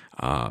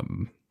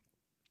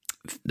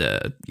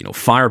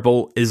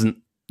 Firebolt isn't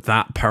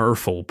that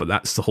powerful, but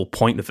that's the whole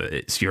point of it.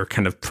 It's your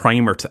kind of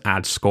primer to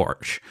add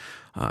Scorch.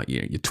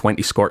 Your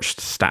 20 Scorch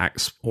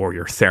stacks or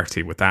your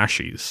 30 with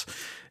Ashes.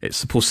 It's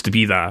supposed to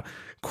be that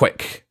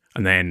quick,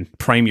 and then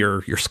prime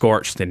your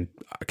Scorch, then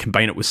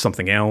combine it with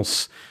something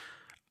else,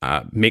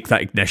 make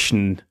that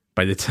ignition.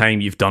 By the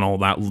time you've done all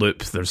that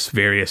loop, there's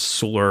various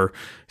solar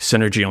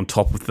synergy on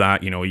top of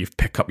that. You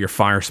pick up your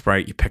fire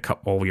sprite, you pick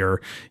up all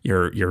your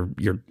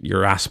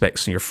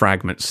aspects and your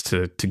fragments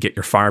to get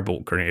your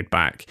firebolt grenade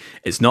back.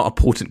 It's not a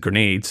potent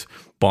grenade,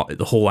 but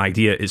the whole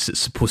idea is it's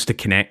supposed to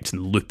connect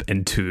and loop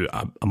into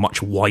a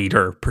much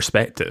wider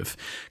perspective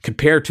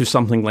compared to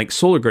something like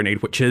solar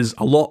grenade, which is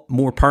a lot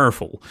more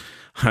powerful.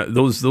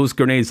 Those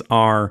grenades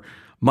are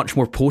much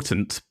more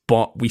potent,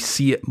 but we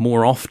see it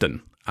more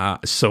often.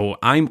 So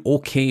I'm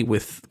okay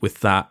with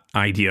that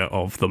idea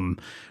of them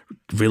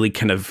really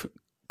kind of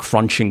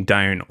crunching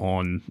down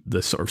on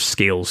the sort of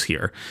scales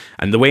here.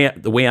 And the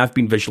way I've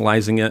been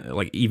visualizing it,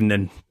 like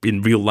even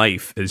in real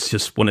life, is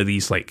just one of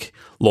these like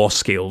law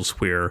scales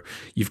where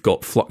you've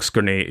got Flux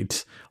Grenade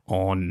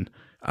on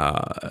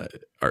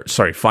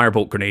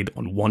Firebolt Grenade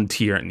on one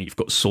tier, and you've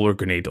got Solar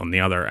Grenade on the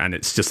other, and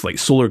it's just like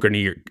Solar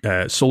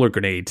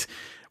Grenade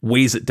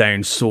weighs it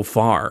down so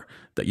far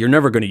that you're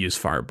never going to use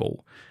Firebolt.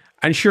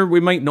 And sure, we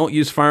might not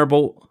use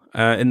Firebolt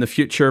in the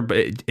future, but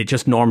it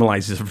just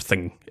normalizes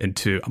everything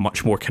into a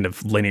much more kind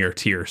of linear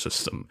tier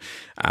system.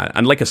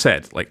 And like I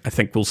said, I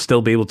think we'll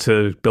still be able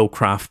to build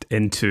craft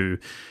into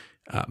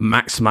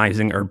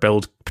maximizing our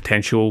build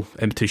potential.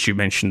 Impetus, you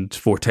mentioned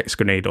Vortex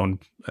Grenade on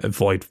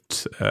Void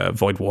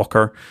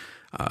Walker.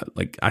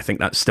 I think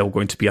that's still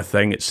going to be a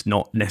thing. It's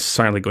not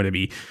necessarily going to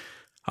be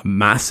a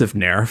massive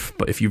nerf,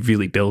 but if you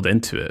really build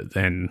into it,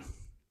 then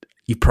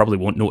you probably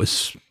won't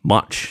notice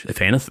much, if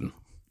anything.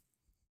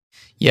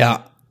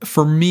 Yeah,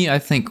 for me, I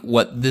think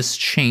what this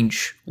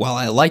change, while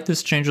I like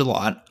this change a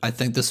lot, I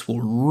think this will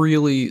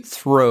really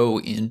throw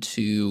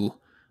into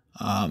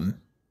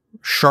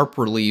sharp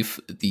relief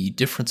the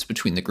difference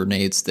between the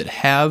grenades that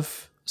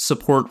have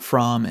support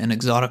from an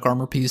exotic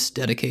armor piece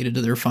dedicated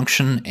to their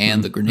function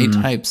and the grenade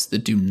types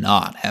that do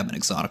not have an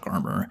exotic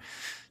armor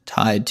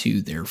tied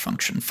to their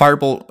function.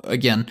 Firebolt,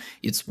 again,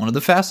 it's one of the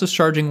fastest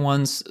charging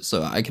ones,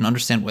 so I can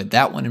understand why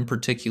that one in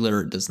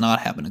particular does not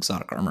have an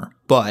exotic armor.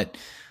 But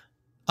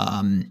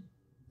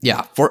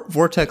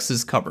Vortex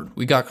is covered.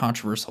 We got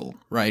Controversial,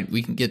 right?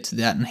 We can get to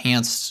that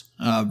enhanced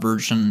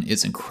version.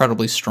 It's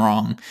incredibly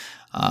strong.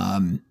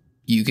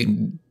 You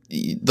can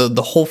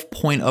the whole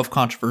point of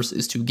Controversy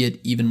is to get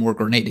even more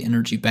grenade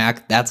energy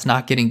back. That's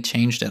not getting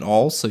changed at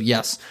all. So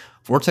yes,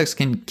 Vortex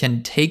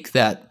can take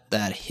that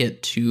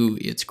hit to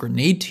its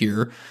grenade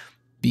tier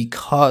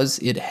because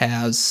it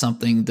has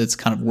something that's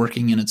kind of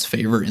working in its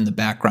favor in the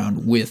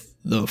background with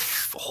the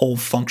whole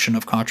function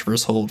of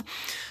Controversy Hold.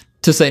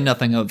 To say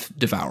nothing of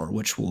Devour,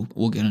 which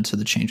we'll get into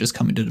the changes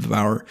coming to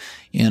Devour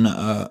in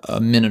a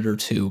minute or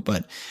two.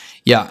 But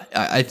yeah,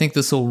 I think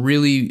this will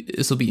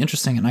be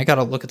interesting. And I got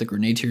to look at the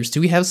grenade tiers. Do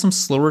we have some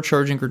slower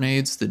charging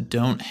grenades that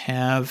don't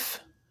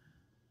have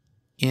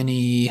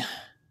any?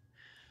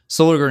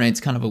 Solar Grenade's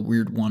kind of a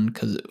weird one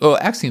because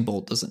Axiom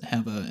Bolt doesn't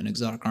have an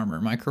exotic armor.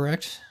 Am I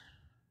correct?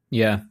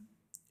 Yeah.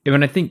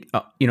 When I think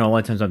a lot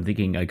of times I'm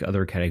thinking like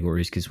other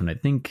categories because when I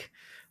think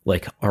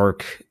like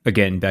Arc,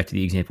 again, back to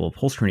the example of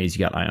pulse grenades, you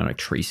got ionic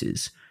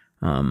traces.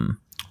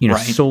 Right.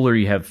 Solar,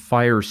 you have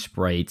fire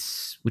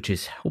sprites, which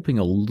is helping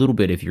a little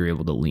bit if you're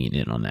able to lean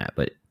in on that,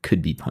 but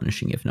could be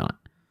punishing if not.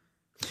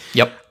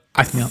 Yep.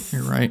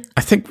 You're right.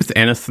 I think with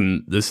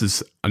anything, this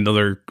is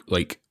another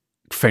like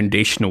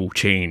foundational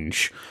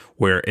change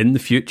where in the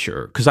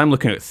future, because I'm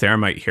looking at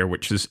Thermite here,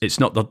 which is, it's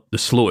not the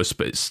slowest,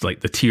 but it's like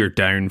the tier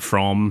down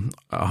from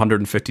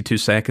 152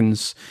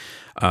 seconds.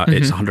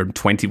 It's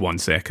 121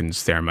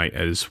 seconds Thermite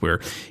is, where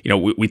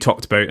we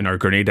talked about in our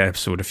grenade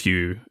episode a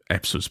few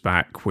episodes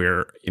back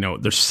where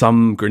there's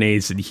some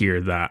grenades in here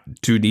that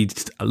do need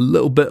a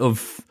little bit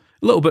of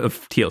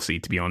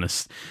TLC, to be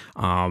honest.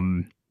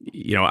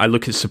 I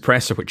look at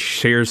Suppressor, which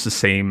shares the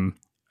same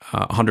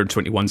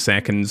 121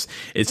 seconds.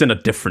 It's in a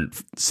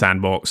different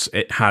sandbox.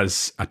 It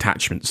has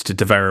attachments to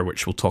Devour,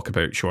 which we'll talk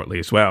about shortly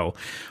as well.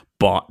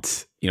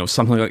 But,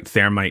 something like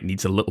Thermite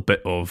needs a little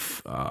bit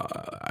of,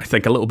 I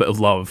think, a little bit of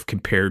love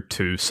compared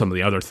to some of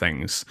the other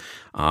things.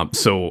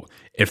 So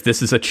if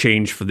this is a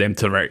change for them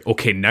to,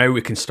 okay, now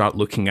we can start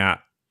looking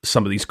at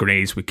some of these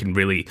grenades, we can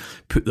really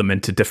put them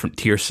into different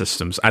tier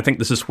systems. I think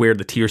this is where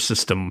the tier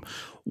system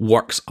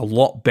works a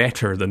lot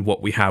better than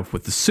what we have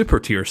with the super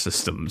tier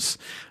systems,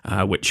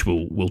 which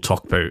we'll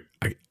talk about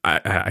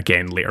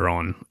again later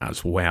on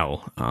as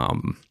well. I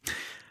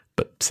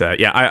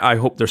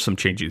hope there's some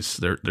changes.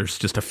 There's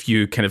just a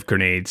few kind of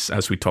grenades,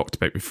 as we talked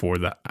about before,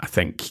 that I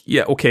think,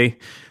 okay,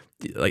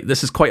 like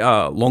this is quite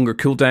a longer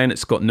cooldown.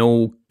 It's got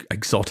no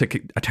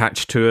exotic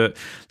attached to it.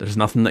 There's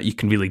nothing that you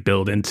can really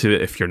build into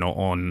it if you're not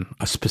on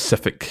a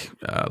specific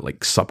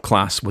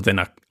subclass within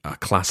a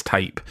class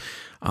type.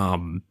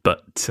 I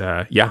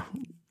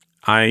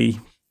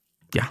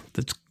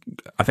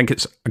think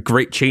it's a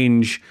great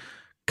change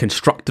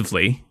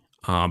constructively.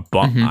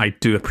 But I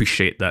do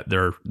appreciate that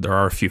there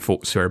are a few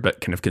folks who are a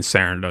bit kind of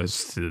concerned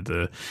as to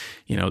the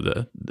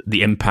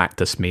impact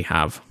this may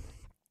have.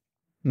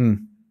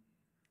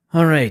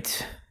 All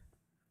right.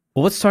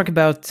 Well, let's talk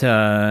about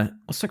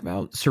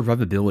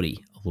survivability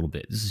a little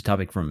bit. This is a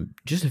topic from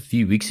just a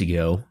few weeks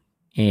ago,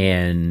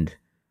 and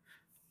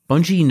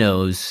Bungie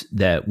knows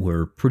that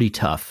we're pretty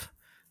tough.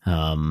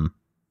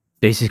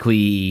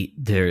 Basically,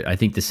 I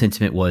think the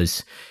sentiment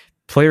was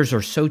players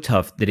are so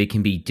tough that it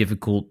can be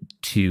difficult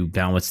to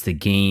balance the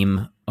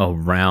game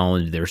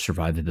around their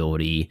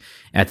survivability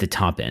at the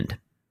top end.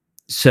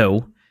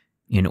 So,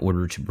 in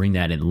order to bring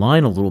that in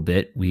line a little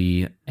bit,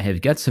 we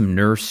have got some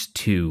nerfs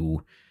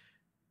to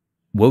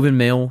Woven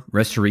Mail,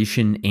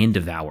 Restoration, and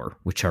Devour,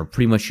 which are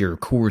pretty much your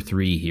core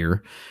three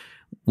here.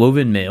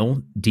 Woven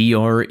Mail,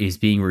 DR is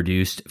being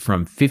reduced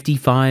from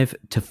 55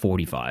 to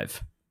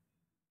 45.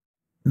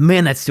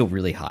 Man, that's still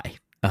really high.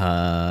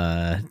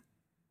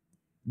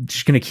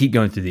 Just going to keep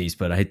going through these,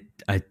 but I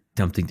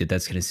don't think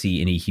that's going to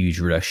see any huge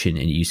reduction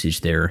in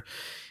usage there.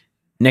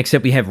 Next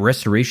up, we have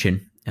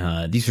Restoration.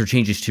 These are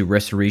changes to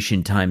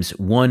Restoration times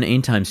 1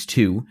 and times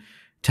 2.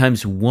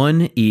 Times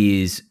 1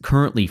 is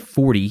currently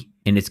 40,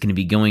 and it's going to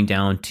be going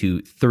down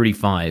to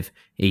 35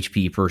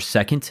 HP per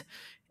second.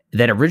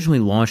 That originally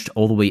launched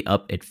all the way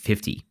up at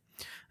 50.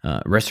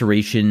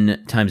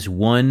 Restoration times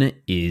 1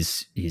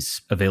 is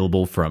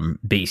available from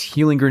base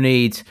healing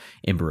grenades,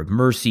 Ember of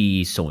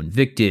Mercy, Soul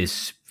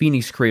Invictus,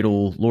 Phoenix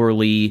Cradle,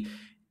 Lorelei,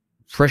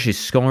 Precious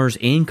Scars,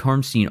 and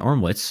Karmstein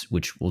Armlets,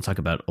 which we'll talk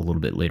about a little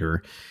bit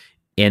later.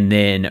 And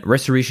then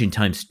Restoration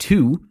times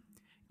 2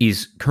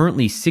 is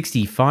currently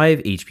 65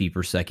 HP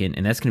per second,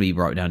 and that's going to be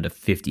brought down to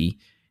 50.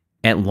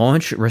 At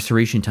launch,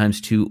 Restoration times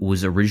 2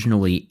 was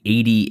originally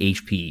 80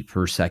 HP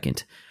per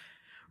second.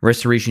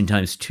 Restoration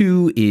times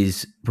 2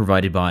 is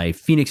provided by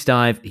Phoenix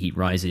Dive, Heat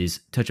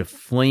Rises, Touch of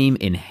Flame,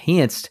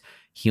 Enhanced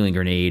Healing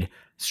Grenade,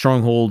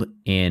 Stronghold,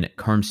 and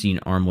Karmstein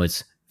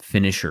Armlets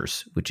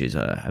Finishers, which is,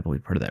 I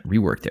believe, part of that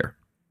rework there.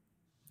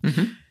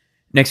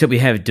 Next up, we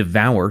have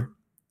Devour.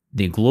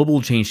 The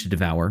global change to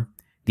Devour.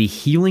 The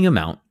healing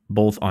amount,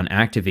 both on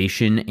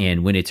activation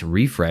and when it's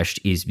refreshed,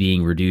 is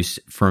being reduced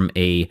from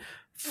a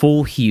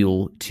full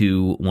heal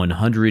to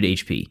 100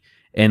 HP,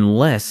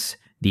 unless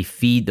the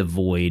Feed the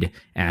Void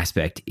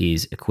aspect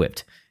is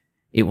equipped.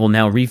 It will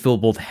now refill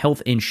both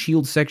health and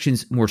shield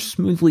sections more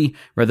smoothly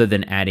rather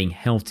than adding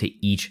health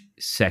to each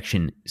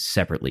section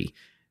separately.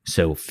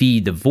 So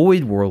Feed the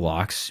Void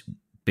Warlocks,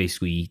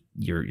 basically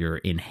your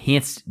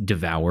enhanced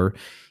Devour,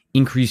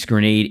 increase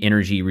grenade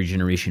energy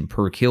regeneration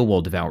per kill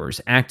while Devour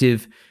is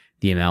active.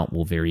 The amount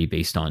will vary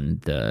based on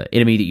the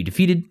enemy that you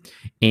defeated,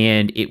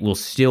 and it will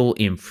still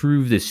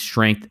improve the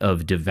strength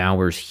of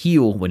Devour's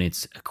heal when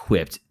it's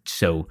equipped.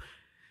 So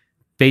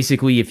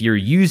basically, if you're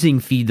using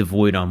Feed the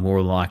Void on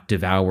Warlock,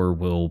 Devour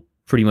will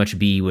pretty much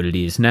be what it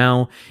is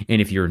now.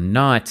 And if you're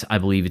not, I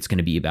believe it's going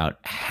to be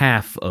about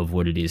half of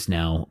what it is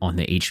now on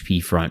the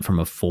HP front from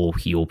a full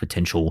heal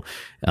potential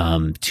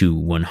to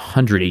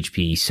 100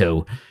 HP.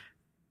 So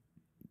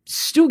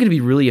still going to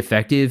be really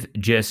effective.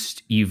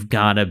 Just you've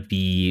got to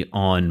be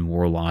on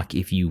Warlock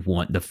if you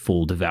want the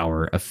full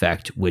Devour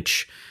effect,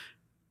 which,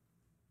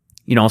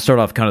 I'll start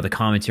off kind of the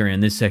commentary on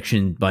this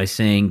section by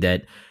saying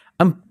that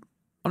I'm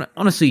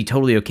honestly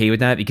totally okay with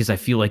that, because I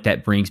feel like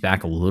that brings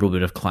back a little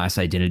bit of class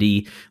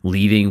identity,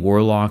 leaving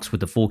Warlocks with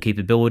the full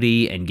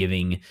capability and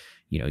giving,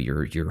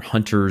 your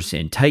Hunters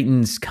and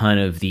Titans kind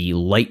of the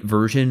light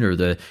version, or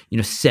the,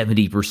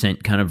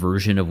 70% kind of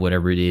version of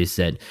whatever it is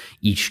that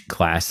each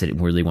class that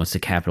it really wants to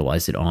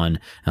capitalize it on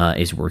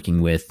is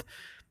working with.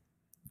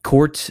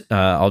 Court,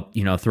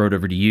 I'll throw it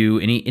over to you.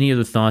 Any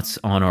other thoughts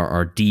on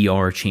our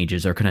DR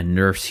changes, our kind of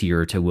nerfs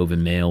here to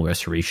Woven Mail,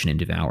 Restoration, and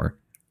Devour?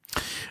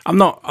 I'm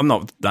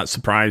not that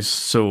surprised.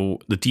 So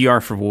the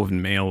DR for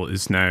Woven Mail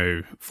is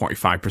now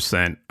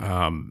 45%.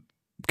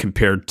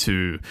 compared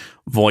to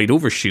Void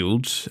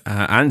Overshield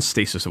and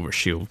Stasis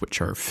Overshield,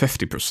 which are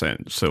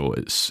 50%. So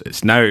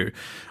it's now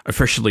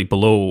officially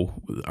below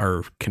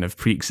our kind of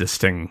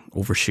pre-existing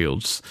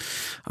Overshields.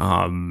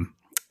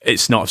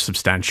 It's not a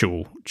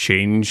substantial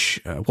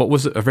change. What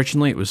was it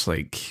originally? It was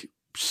like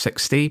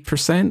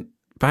 60%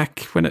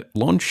 back when it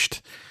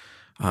launched.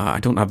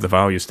 I don't have the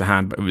values to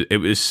hand, but it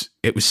was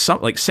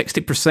something like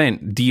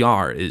 60%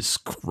 DR is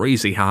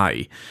crazy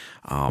high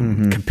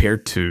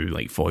compared to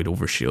like Void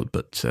Overshield,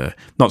 but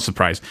not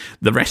surprised.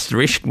 The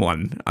Restoration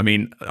one, I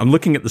mean, I'm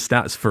looking at the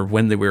stats for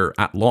when they were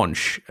at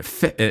launch,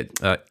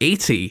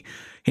 80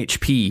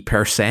 HP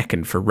per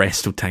second for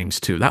Resto times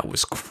 2. That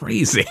was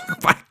crazy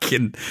back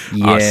in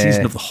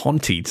Season of the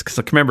Haunted, because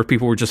I can remember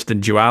people were just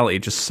in Duality,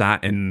 just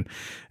sat in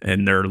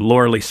their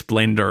Loreley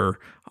Splendor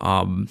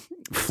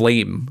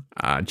flame,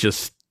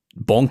 just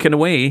bonking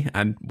away,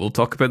 and we'll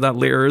talk about that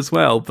later as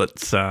well.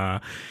 But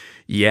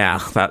yeah,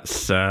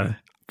 that's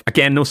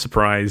again, no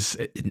surprise.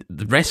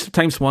 The Resto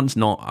times 1's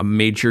not a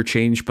major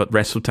change, but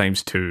Resto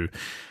times 2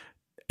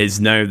 is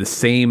now the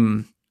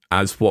same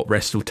as what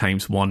Resto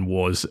times 1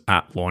 was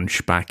at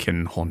launch back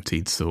in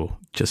Haunted, so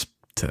just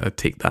to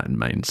take that in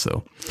mind.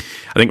 So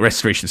I think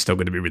Restoration is still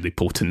going to be really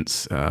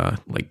potent.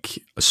 Like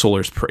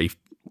Solar's pretty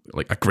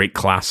like a great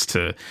class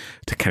to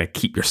kind of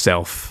keep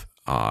yourself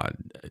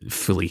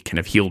fully kind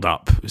of healed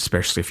up,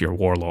 especially if you're a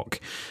Warlock,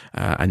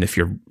 and if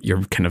you're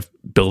kind of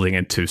building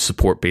into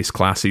support-based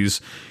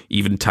classes.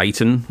 Even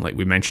Titan, like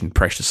we mentioned,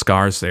 Precious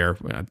Scars there,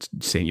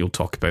 saying you'll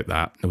talk about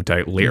that no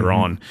doubt later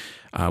on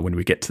when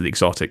we get to the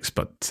exotics.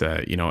 But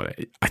you know,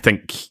 I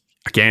think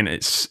again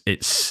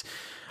it's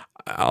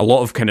a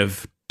lot of kind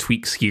of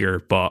tweaks here,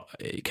 but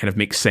it kind of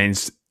makes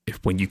sense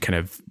when you kind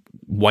of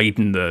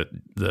widen the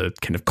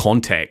kind of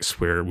context,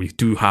 where we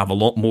do have a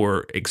lot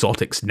more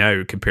exotics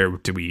now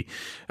compared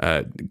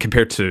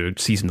to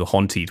Season of the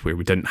Haunted, where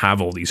we didn't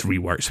have all these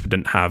reworks, we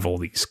didn't have all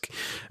these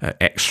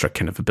extra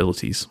kind of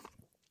abilities.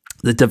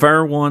 The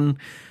Devour one,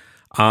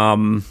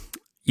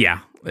 yeah,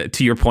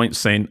 to your point,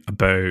 Saint,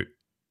 about,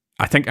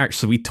 I think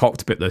actually we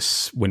talked about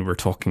this when we were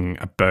talking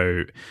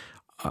about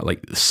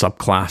like the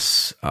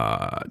subclass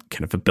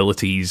kind of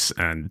abilities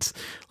and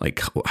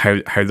like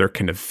how they're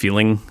kind of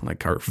feeling,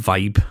 like our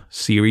vibe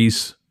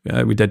series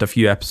we did a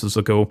few episodes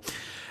ago,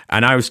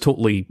 and I was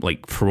totally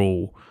like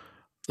pro,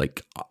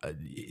 like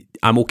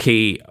I'm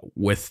okay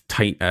with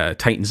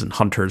Titans and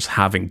Hunters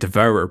having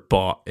Devour,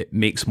 but it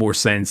makes more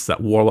sense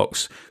that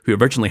Warlocks, who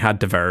originally had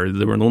Devour,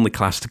 they were the only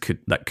class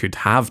that could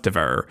have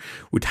Devour,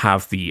 would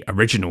have the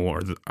original,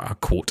 or the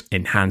quote,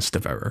 enhanced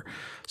Devour.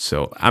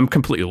 So I'm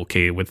completely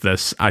okay with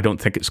this. I don't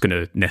think it's going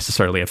to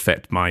necessarily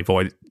affect my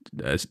Void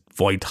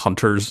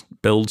Hunters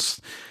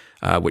builds,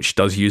 which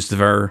does use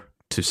Devour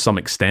to some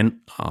extent.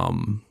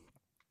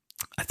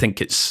 I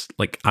think it's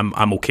like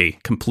I'm okay,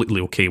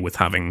 completely okay with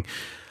having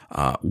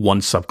one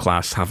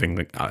subclass having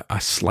like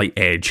a slight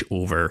edge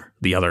over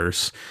the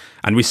others.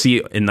 And we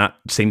see in that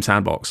same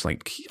sandbox,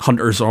 like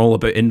Hunters are all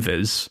about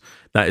invis.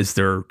 That is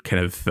their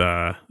kind of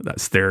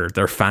that's their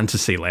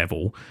fantasy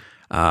level.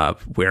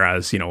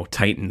 Whereas, you know,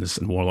 Titans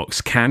and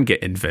Warlocks can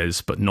get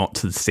invis, but not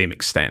to the same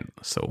extent.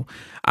 So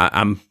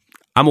I'm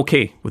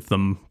okay with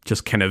them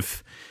just kind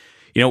of,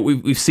 you know,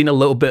 we've seen a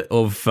little bit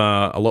of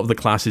a lot of the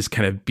classes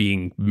kind of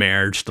being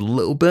merged a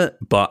little bit,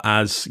 but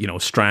as, you know,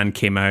 Strand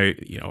came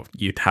out, you know,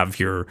 you'd have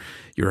your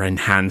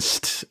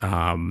enhanced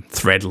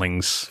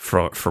threadlings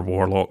for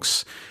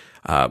Warlocks.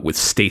 With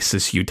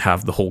Stasis, you'd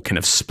have the whole kind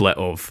of split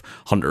of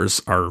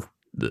Hunters are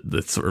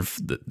the sort of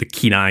the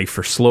keen eye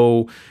for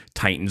slow,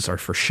 Titans are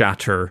for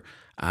shatter,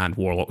 and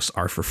Warlocks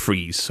are for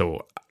freeze.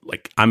 So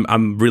like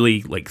I'm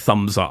really like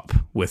thumbs up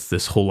with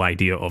this whole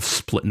idea of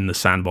splitting the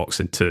sandbox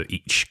into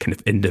each kind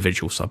of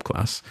individual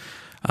subclass.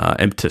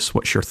 Impetus,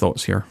 what's your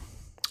thoughts here?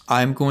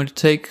 I'm going to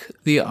take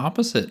the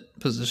opposite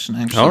position,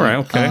 actually. All right,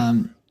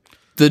 okay.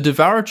 The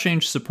Devour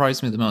change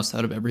surprised me the most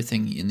out of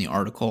everything in the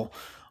article.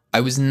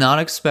 I was not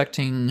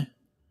expecting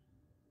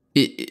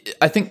it.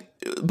 I think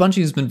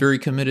Bungie's been very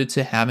committed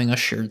to having a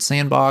shared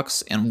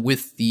sandbox, and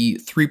with the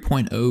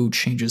 3.0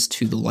 changes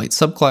to the light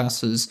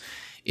subclasses,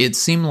 it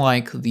seemed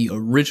like the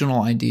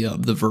original idea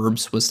of the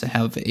verbs was to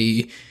have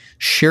a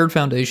shared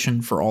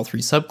foundation for all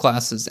three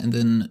subclasses, and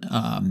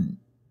then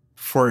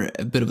for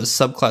a bit of a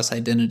subclass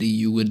identity,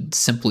 you would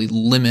simply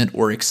limit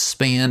or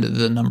expand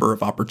the number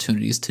of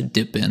opportunities to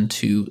dip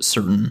into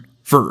certain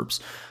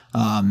verbs.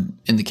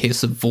 In the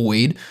case of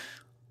Void,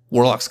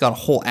 Warlock's got a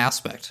whole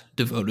aspect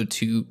devoted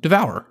to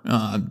Devour.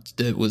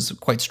 It was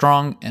quite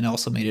strong and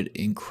also made it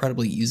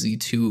incredibly easy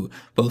to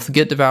both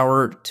get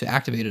Devour, to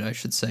activate it, I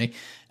should say,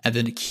 and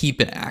then to keep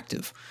it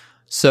active.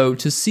 So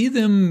to see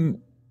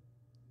them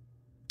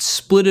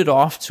split it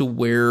off to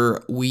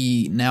where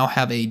we now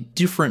have a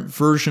different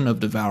version of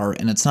Devour,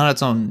 and it's not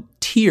its own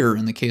tier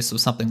in the case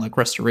of something like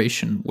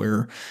Restoration,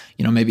 where,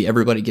 you know, maybe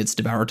everybody gets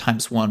Devour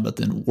 ×1, but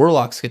then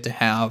Warlocks get to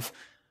have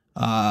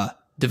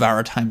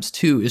Devour times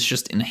 2 is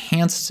just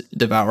enhanced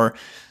Devour,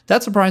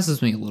 that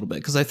surprises me a little bit,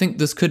 because I think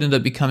this could end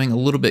up becoming a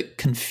little bit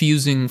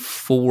confusing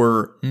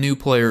for new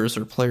players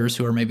or players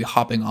who are maybe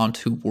hopping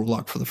onto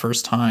Warlock for the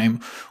first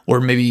time,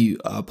 or maybe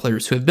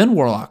players who have been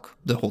Warlock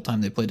the whole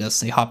time they played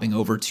Destiny, hopping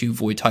over to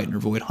Void Titan or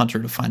Void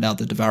Hunter to find out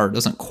that Devour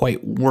doesn't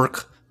quite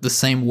work the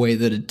same way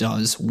that it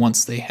does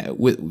once they have,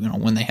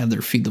 when they have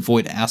their Feed the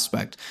Void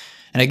aspect.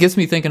 And it gets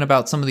me thinking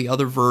about some of the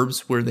other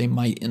verbs where they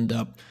might end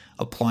up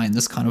applying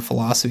this kind of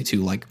philosophy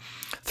to, like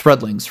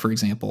Threadlings, for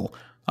example.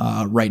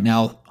 Right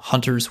now,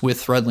 hunters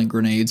with Threadling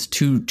grenades,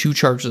 two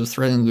charges of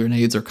Threadling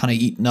grenades are kind of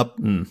eating up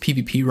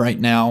PvP right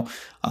now.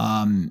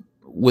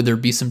 Would there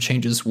be some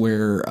changes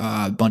where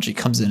Bungie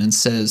comes in and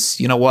says,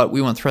 you know what,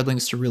 we want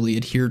Threadlings to really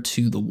adhere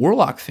to the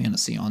Warlock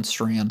fantasy on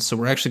Strand, so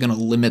we're actually going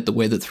to limit the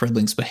way that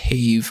Threadlings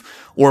behave,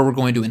 or we're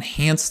going to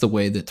enhance the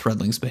way that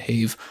Threadlings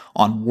behave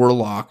on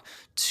Warlock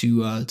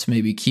to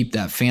maybe keep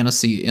that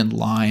fantasy in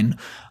line.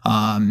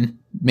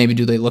 Maybe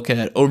do they look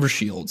at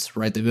overshields,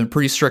 right? They've been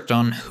pretty strict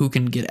on who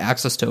can get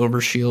access to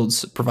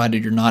overshields,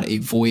 provided you're not a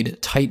Void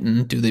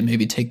Titan. Do they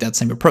maybe take that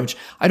same approach?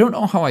 I don't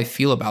know how I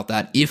feel about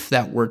that if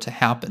that were to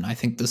happen. I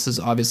think this is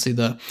obviously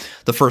the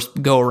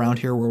first go around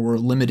here where we're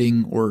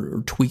limiting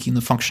or tweaking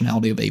the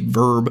functionality of a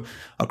verb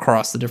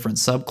across the different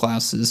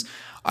subclasses.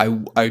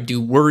 I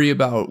do worry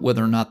about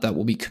whether or not that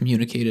will be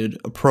communicated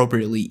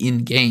appropriately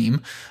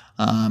in-game.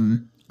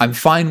 I'm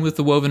fine with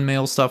the Woven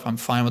Mail stuff. I'm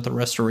fine with the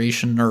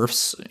Restoration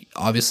nerfs.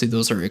 Obviously,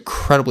 those are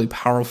incredibly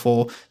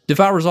powerful.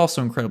 Devour is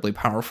also incredibly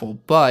powerful,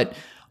 but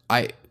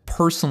I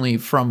personally,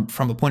 from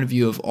a point of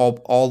view of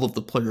all of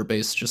the player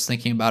base, just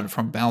thinking about it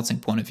from a balancing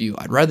point of view,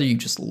 I'd rather you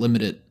just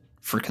limit it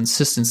for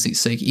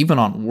consistency's sake, even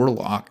on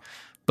Warlock,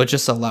 but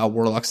just allow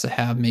Warlocks to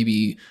have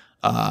maybe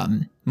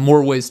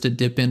more ways to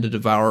dip into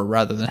Devour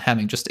rather than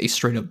having just a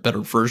straight up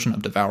better version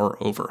of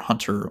Devour over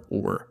Hunter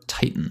or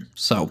Titan.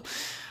 So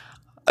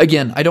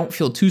again, I don't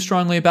feel too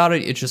strongly about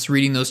it. It's just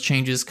reading those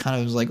changes kind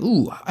of was like,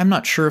 ooh, I'm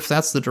not sure if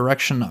that's the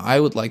direction I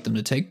would like them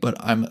to take, but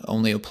I'm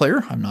only a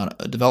player. I'm not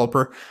a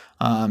developer.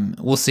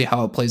 We'll see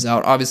how it plays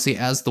out. Obviously,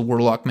 as the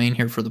Warlock main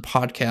here for the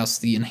podcast,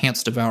 the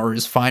Enhanced Devour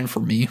is fine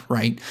for me,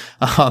 right?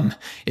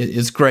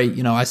 It's great.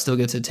 You know, I still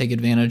get to take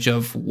advantage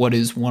of what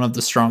is one of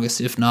the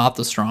strongest, if not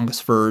the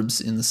strongest verbs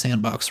in the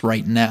sandbox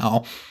right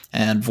now.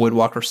 And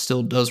Voidwalker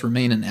still does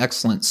remain an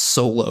excellent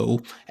solo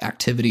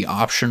activity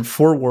option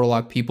for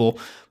Warlock people.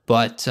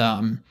 But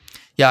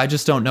yeah, I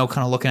just don't know,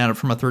 kind of looking at it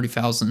from a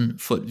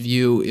 30,000 foot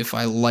view, if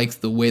I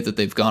like the way that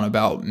they've gone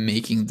about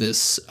making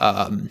this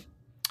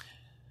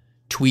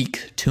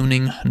tweak,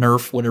 tuning,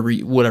 nerf,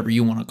 whatever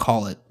you want to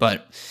call it.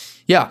 But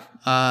yeah,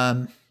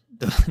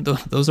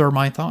 those are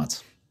my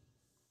thoughts.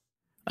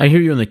 I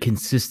hear you on the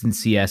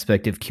consistency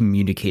aspect of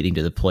communicating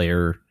to the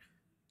player,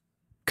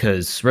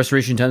 because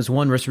Restoration times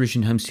 1,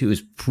 Restoration times 2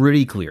 is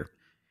pretty clear.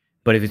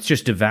 But if it's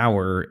just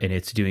Devour and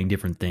it's doing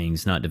different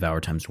things, not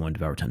Devour times 1,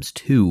 Devour times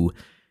 2,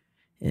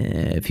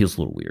 it feels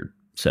a little weird.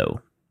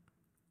 So,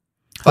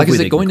 like, is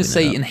it going to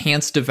say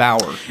Enhanced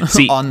Devour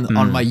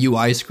on my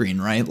UI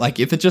screen, right? Like,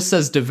 if it just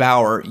says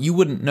Devour, you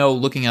wouldn't know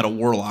looking at a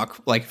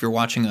Warlock, like if you're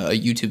watching a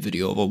YouTube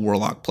video of a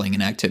Warlock playing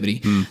an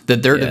activity,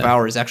 that their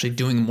Devour is actually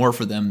doing more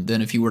for them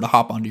than if you were to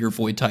hop onto your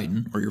Void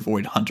Titan or your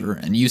Void Hunter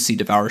and you see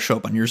Devour show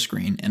up on your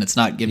screen and it's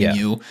not giving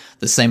you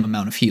the same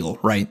amount of heal,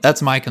 right?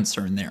 That's my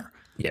concern there.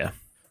 Yeah.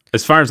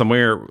 As far as I'm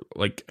aware,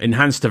 like,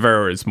 Enhanced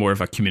Devour is more of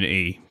a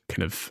community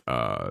kind of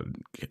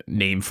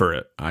name for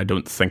it. I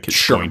don't think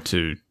it's going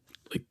to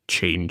like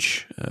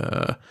change.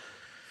 But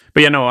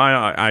yeah, no,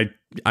 I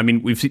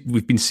mean,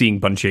 we've been seeing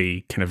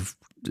Bungie kind of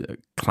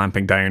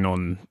clamping down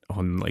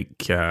on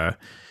like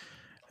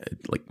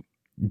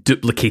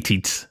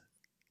duplicated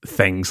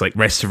things. Like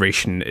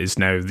Restoration is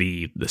now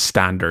the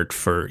standard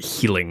for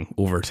healing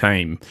over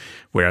time,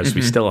 whereas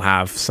we still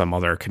have some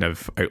other kind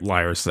of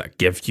outliers that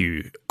give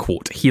you,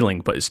 quote,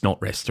 healing, but it's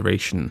not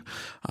Restoration.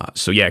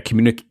 So yeah,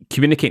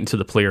 communicating to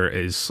the player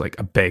is like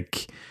a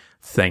big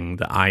thing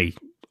that I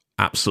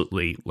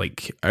absolutely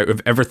like. Out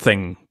of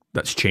everything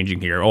that's changing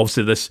here,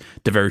 obviously this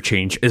Devour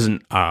change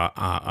isn't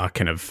a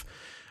kind of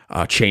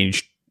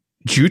change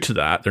due to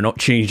that. They're not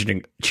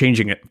changing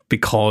it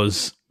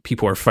because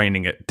people are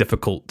finding it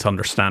difficult to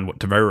understand what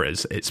Devour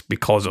is. It's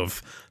because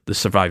of the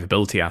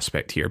survivability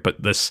aspect here.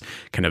 But this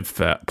kind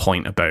of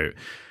point about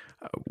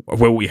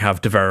will we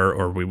have Devour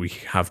or will we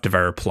have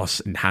Devour plus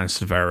Enhanced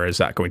Devour, is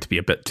that going to be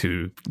a bit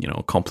too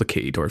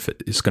complicated, or if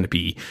it is going to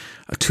be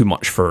too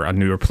much for a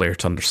newer player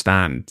to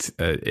understand,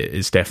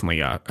 is definitely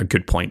a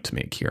good point to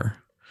make here.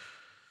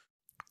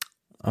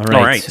 All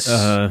right.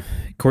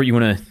 Court, you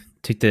want to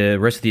take the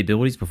rest of the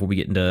abilities before we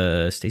get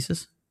into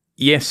stasis?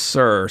 Yes,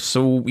 sir.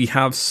 So we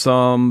have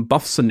some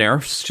buffs and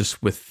nerfs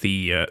just with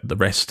the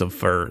rest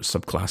of our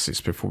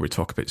subclasses before we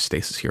talk about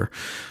stasis here.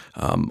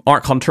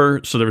 Arc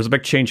Hunter, so there was a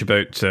big change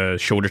about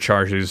shoulder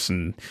charges,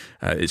 and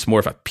it's more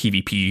of a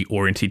PvP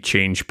oriented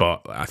change,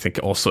 but I think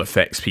it also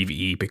affects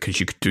PvE because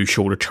you could do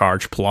shoulder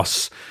charge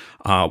plus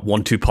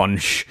 1-2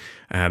 punch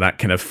that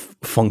kind of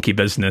funky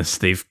business.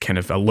 They've kind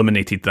of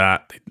eliminated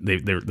that.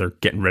 They're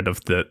getting rid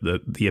of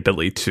the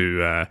ability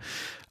to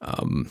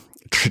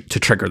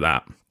trigger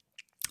that.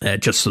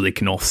 Just so they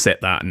can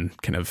offset that and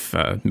kind of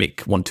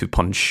make 1-2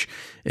 Punch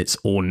its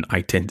own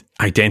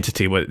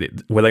identity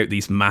without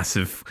these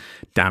massive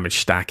damage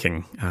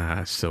stacking.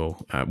 So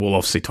we'll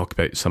obviously talk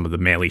about some of the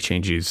melee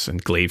changes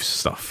and glaive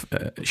stuff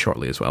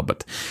shortly as well.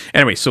 But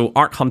anyway, so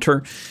Arc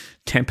Hunter,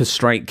 Tempest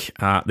Strike,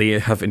 they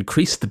have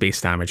increased the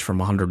base damage from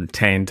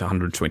 110 to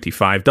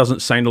 125.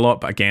 Doesn't sound a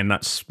lot, but again,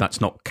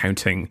 that's not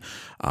counting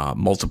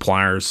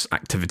multipliers,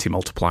 activity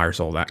multipliers,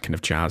 all that kind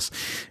of jazz.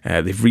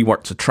 They've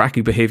reworked the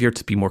tracking behavior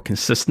to be more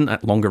consistent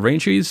at longer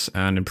ranges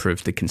and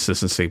improved the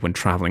consistency when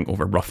traveling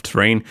over rough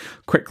terrain.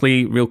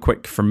 Real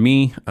quick for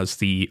me, as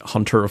the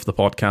hunter of the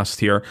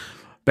podcast here,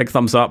 big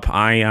thumbs up.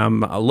 I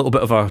am a little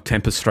bit of a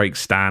Tempest Strike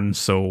stan,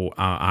 so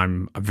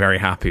I'm very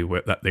happy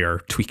with that they are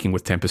tweaking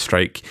with Tempest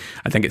Strike.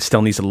 I think it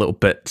still needs a little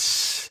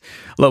bit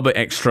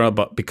extra,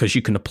 but because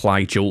you can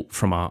apply Jolt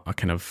from a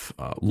kind of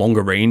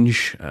longer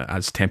range,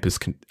 as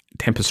Tempest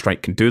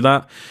Strike can do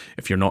that.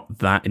 If you're not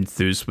that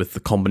enthused with the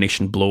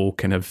combination blow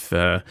kind of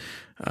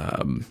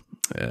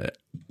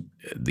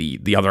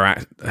the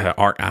other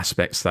art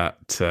aspects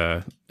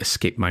that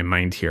escape my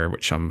mind here,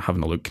 which I'm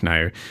having a look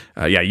now.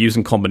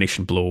 Using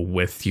combination blow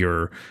with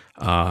your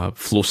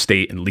flow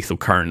state and lethal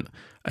current.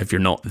 If you're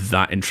not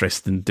that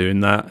interested in doing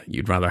that,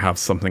 you'd rather have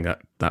something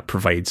that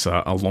provides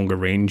a longer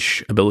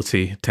range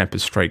ability.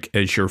 Tempest Strike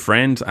is your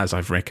friend, as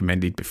I've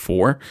recommended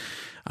before.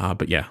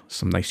 But yeah,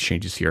 some nice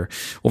changes here.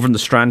 Over in the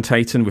Strand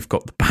Titan, we've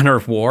got the Banner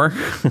of War.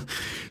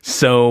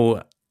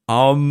 So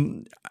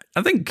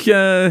I think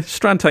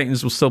Strand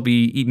Titans will still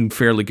be eating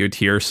fairly good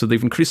here. So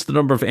they've increased the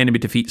number of enemy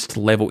defeats to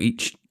level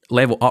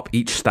up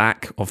each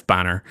stack of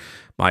Banner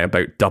by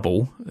about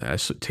double.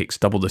 So it takes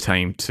double the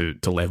time to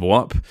level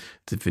up.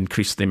 They've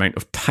increased the amount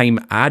of time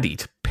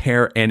added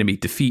per enemy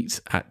defeat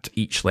at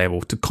each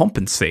level to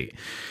compensate.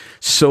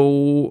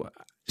 So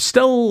it's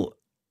still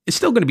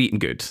going to be eating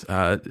good.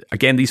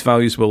 Again, these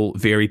values will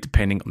vary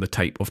depending on the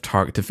type of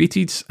target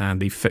defeated,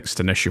 and they fixed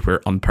an issue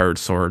where unpowered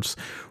swords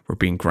were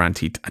being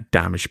granted a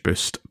damage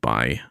boost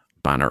by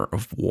Banner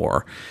of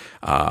War.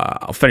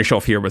 I'll finish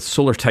off here with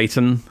Solar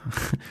Titan.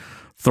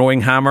 Throwing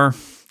Hammer.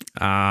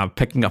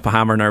 Picking up a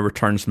hammer now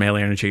returns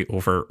melee energy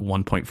over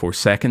 1.4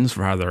 seconds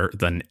rather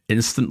than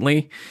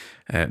instantly.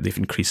 They've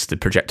increased the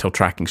projectile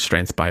tracking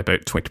strength by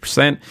about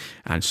 20%,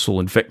 and Soul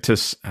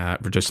Invictus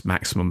reduced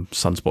maximum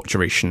sunspot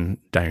duration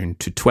down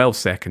to 12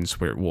 seconds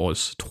where it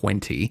was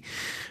 20.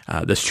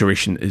 This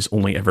duration is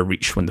only ever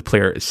reached when the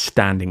player is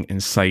standing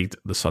inside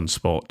the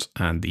sunspot,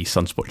 and the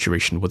sunspot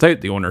duration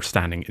without the owner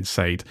standing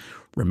inside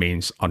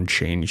remains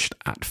unchanged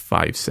at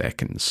 5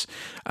 seconds.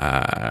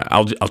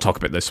 I'll talk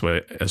about this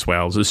as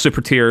well. So the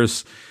super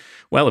tiers,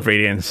 Well of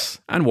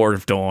Radiance and Ward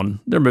of Dawn,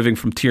 they're moving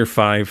from tier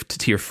 5 to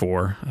tier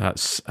 4.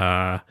 That's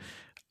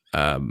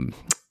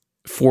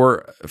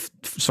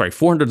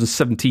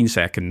 417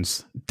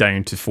 seconds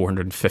down to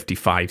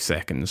 455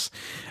 seconds.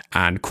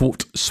 And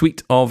quote,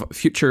 suite of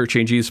future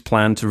changes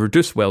plan to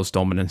reduce Well's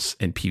dominance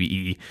in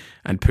PvE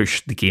and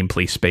push the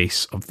gameplay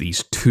space of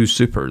these two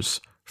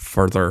supers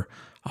further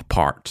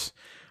apart.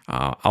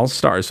 I'll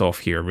start us off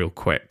here real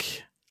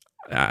quick.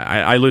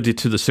 I alluded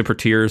to the super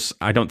tiers.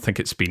 I don't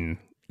think it's been,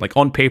 like,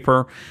 on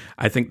paper,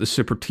 I think the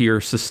super tier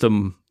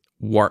system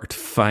worked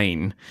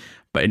fine.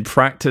 But in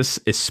practice,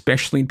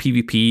 especially in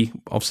PvP,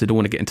 obviously don't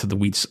want to get into the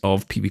weeds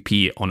of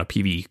PvP on a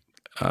PvE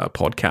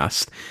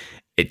podcast.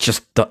 It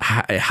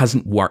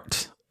hasn't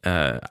worked,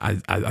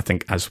 I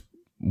think, as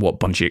what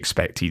Bungie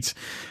expected.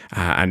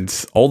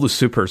 And all the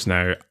supers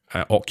now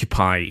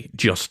occupy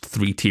just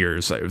 3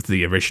 tiers out of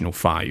the original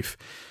 5.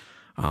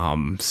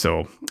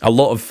 So a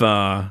lot of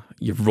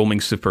your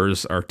roaming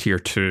supers are tier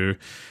 2,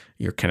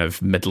 your kind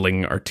of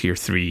middling are tier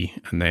 3,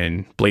 and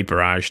then Blade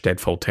Barrage,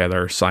 Deadfall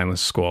Tether, Silence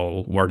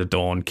Squall, Word of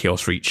Dawn,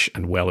 Chaos Reach,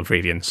 and Well of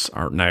Radiance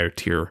are now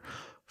tier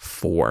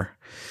 4.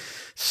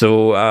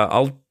 So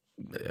I'll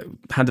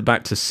hand it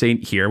back to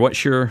Saint here.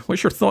 What's your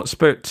thoughts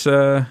about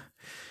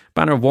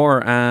Banner of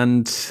War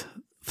and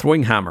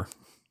Throwing Hammer?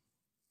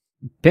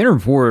 Banner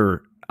of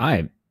War,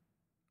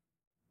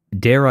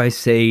 dare I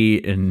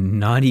say,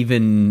 not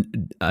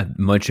even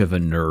much of a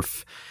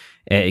nerf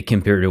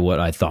compared to what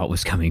I thought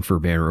was coming for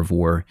Banner of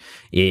War.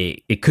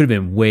 It could have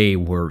been way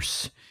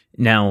worse.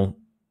 Now,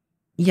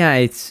 yeah,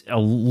 it's a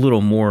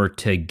little more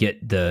to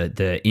get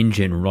the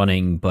engine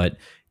running, but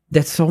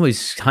that's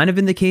always kind of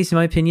been the case, in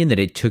my opinion, that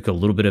it took a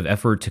little bit of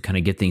effort to kind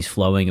of get things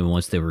flowing, and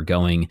once they were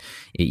going,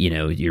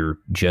 you're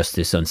just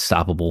this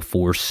unstoppable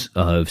force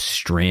of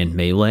strand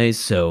melees.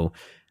 So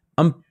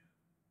I'm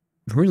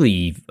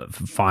really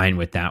fine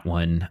with that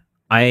one.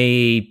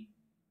 I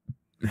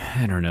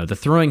don't know. The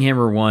Throwing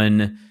Hammer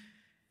one,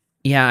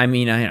 yeah, I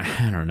mean,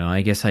 I don't know.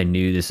 I guess I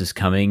knew this is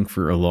coming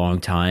for a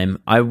long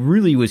time. I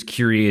really was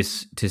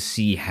curious to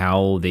see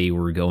how they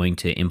were going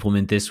to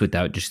implement this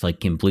without just like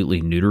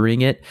completely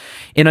neutering it.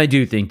 And I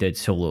do think that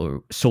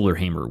Solar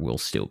Hammer will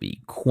still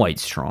be quite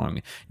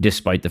strong,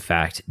 despite the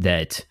fact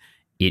that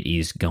it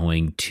is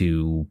going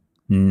to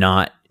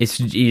not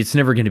it's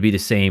never going to be the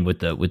same with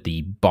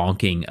the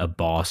bonking a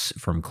boss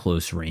from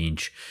close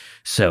range.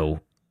 So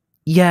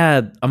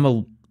yeah, I'm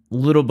a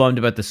little bummed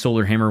about the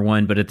solar hammer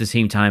one, but at the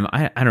same time,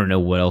 I don't know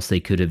what else they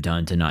could have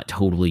done to not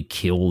totally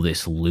kill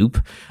this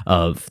loop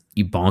of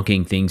you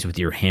bonking things with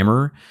your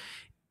hammer.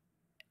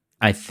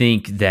 I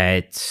think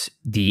that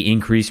the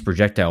increased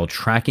projectile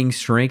tracking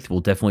strength will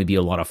definitely be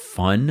a lot of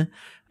fun.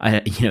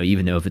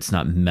 Even though if it's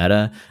not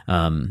meta,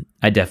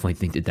 I definitely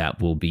think that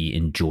will be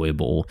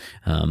enjoyable.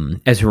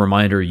 As a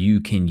reminder,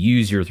 you can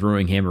use your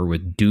throwing hammer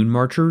with Dune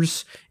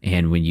Marchers,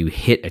 and when you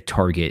hit a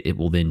target, it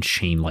will then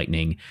chain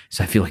lightning.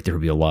 So I feel like there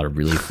will be a lot of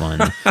really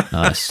fun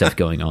stuff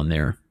going on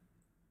there.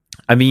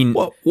 I mean,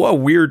 what a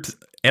weird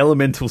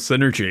elemental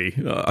synergy.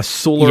 A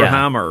solar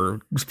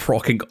hammer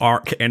proccing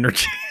arc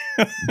energy.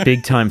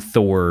 Big time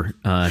Thor,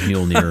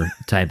 Mjolnir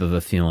type of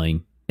a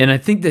feeling. And I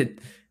think that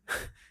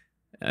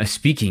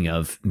speaking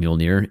of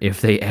Mjolnir,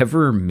 if they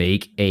ever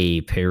make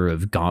a pair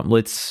of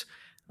gauntlets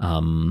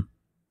that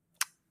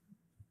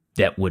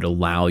would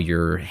allow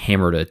your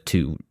hammer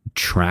to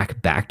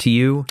track back to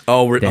you,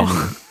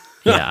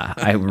 yeah,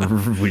 I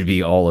would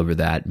be all over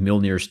that.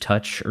 Mjolnir's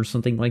Touch or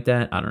something like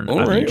that. I don't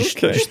know.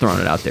 Just throwing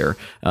it out there.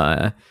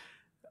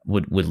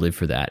 Would live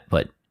for that.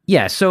 But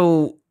yeah,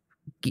 so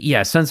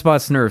yeah,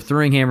 Sunspot's nerfed,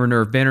 Throwing Hammer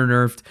nerfed, Banner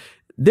nerfed.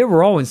 They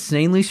were all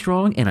insanely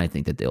strong, and I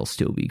think that they'll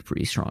still be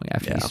pretty strong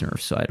after these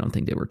nerfs, so I don't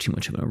think they were too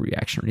much of a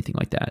reaction or anything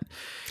like that.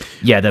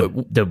 Yeah,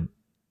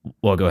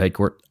 well, go ahead,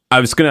 Court. I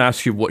was going to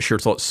ask you, what's your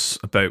thoughts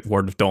about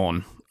Word of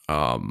Dawn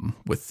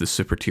with the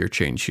super tier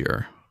change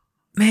here?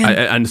 Man.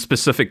 And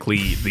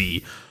specifically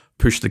the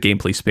push the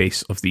gameplay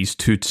space of these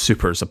two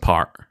supers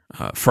apart,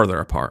 further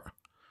apart.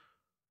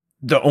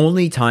 The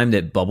only time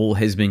that Bubble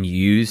has been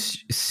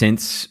used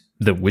since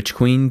the Witch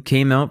Queen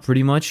came out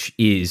pretty much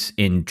is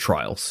in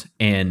Trials,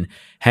 and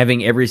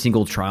having every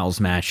single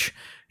Trials match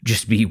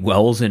just be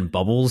wells and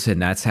bubbles,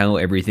 and that's how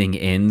everything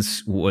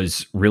ends,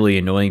 was really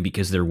annoying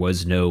because there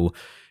was no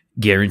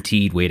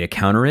guaranteed way to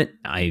counter it.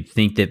 I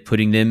think that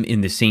putting them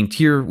in the same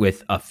tier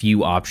with a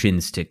few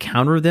options to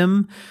counter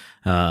them,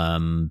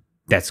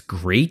 that's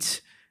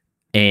great.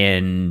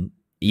 And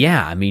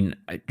yeah, I mean,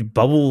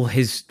 Bubble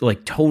has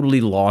like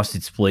totally lost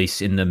its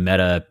place in the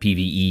meta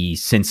PvE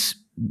since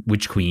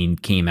Witch Queen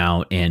came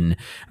out, and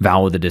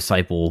Vow of the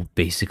Disciple,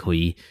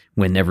 basically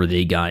whenever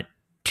they got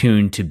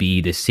tuned to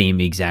be the same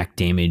exact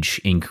damage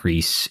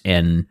increase.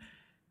 And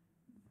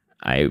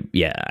I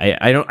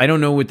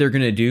don't know what they're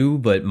gonna do,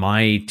 but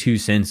my 2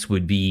 cents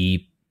would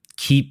be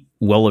keep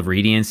Well of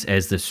Radiance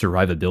as the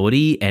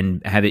survivability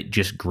and have it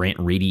just grant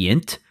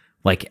Radiant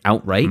like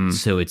outright,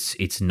 so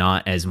it's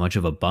not as much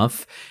of a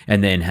buff,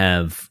 and then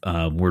have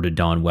Word of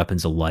Dawn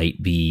Weapons of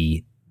Light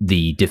be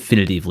the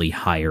definitively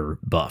higher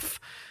buff.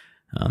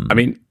 I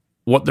mean,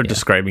 what they're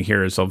describing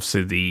here is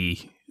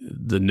obviously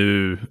the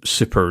new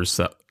supers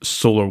that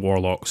Solar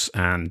Warlocks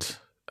and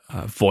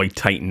Void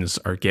Titans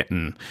are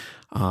getting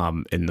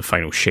in the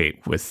final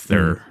shape with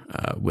their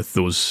with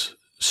those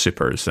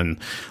supers,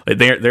 and like,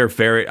 they're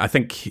very. I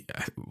think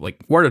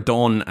like Word of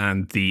Dawn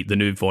and the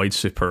new Void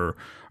super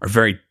are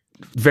very,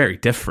 very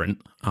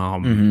different.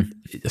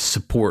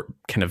 Support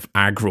kind of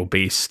aggro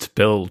based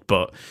build,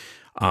 but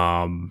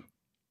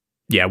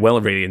Well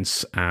of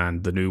Radiance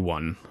and the new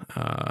one.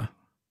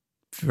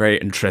 Very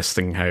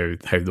interesting how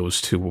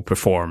those two will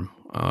perform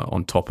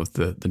on top of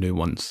the new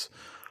ones.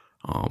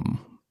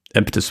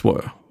 Impetus,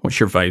 what's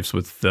your vibes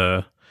with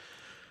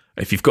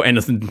if you've got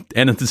anything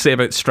to say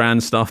about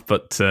Strand stuff,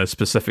 but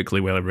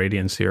specifically Well of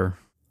Radiance here?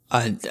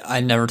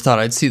 I never thought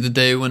I'd see the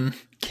day when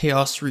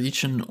Chaos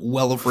Reach and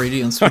Well of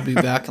Radiance would be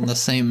back in the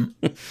same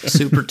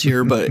super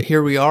tier, but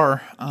here we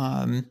are.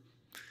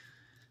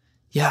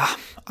 Yeah,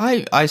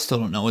 I still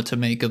don't know what to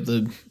make of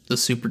the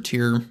super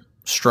tier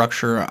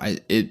structure.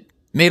 It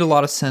made a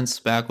lot of sense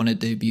back when it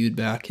debuted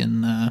back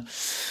in,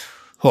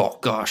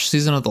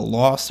 Season of the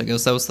Lost. I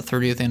guess that was the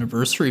 30th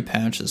anniversary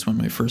patch is when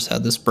we first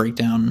had this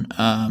breakdown.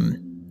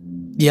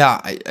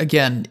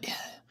 Again,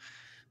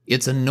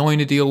 it's annoying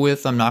to deal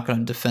with. I'm not going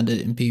to defend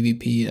it in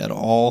PvP at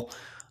all.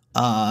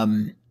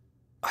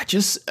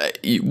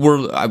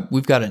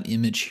 We've got an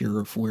image here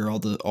of where all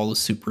the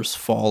supers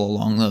fall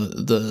along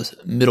the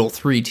middle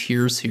 3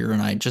 tiers here,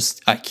 and I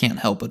can't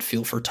help but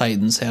feel for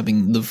Titans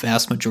having the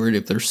vast majority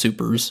of their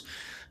supers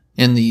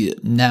in the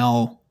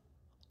now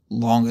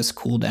longest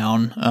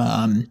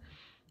cooldown.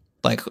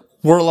 Like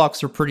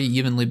Warlocks are pretty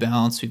evenly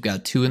balanced. We've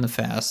got 2 in the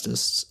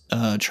fastest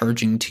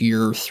charging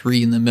tier,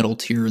 3 in the middle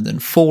tier, and then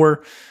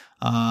 4.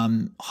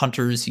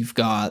 Hunters, you've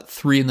got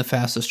 3 in the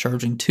fastest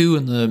charging, 2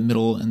 in the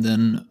middle, and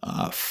then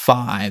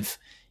 5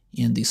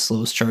 in the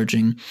slowest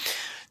charging.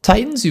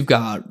 Titans, you've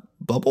got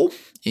Bubble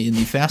in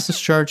the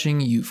fastest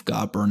charging, you've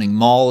got Burning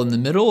Maul in the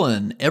middle,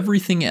 and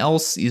everything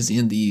else is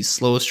in the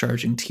slowest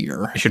charging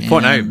tier. I should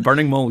point out,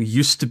 Burning Maul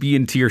used to be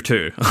in tier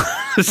 2.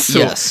 So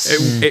yes.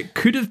 It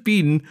could have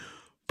been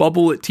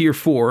Bubble at tier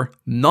 4,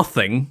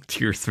 nothing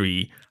tier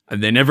 3,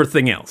 and then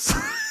everything else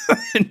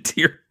in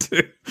tier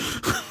 2.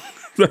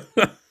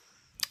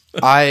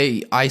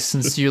 I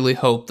sincerely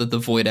hope that the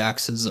Void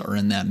Axes are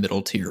in that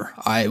middle tier.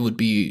 I would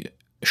be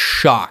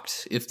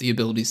shocked if the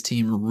abilities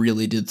team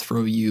really did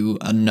throw you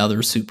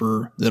another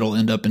super that'll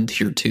end up in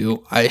tier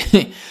 2.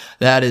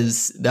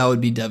 That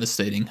would be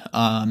devastating.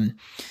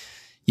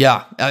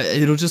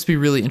 It'll just be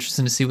really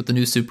interesting to see what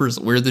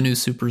where the new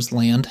supers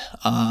land.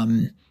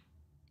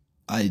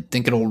 I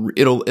think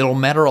it'll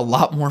matter a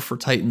lot more for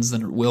Titans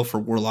than it will for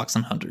Warlocks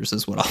and Hunters,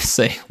 is what I'll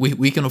say.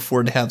 We can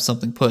afford to have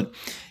something put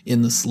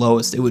in the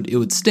slowest. It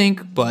would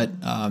stink, but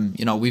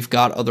we've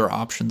got other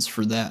options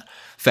for that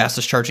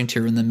fastest charging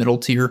tier in the middle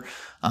tier.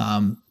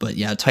 But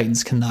yeah,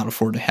 Titans cannot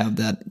afford to have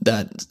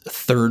that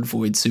third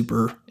Void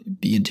super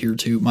be in tier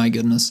 2. My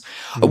goodness.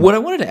 What I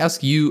wanted to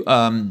ask you,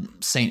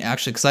 Saint,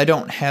 actually, because I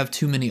don't have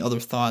too many other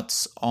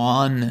thoughts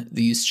on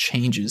these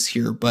changes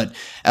here, but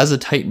as a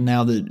Titan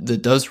now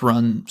that does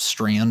run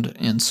Strand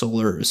and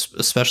Solar,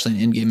 especially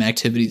in in-game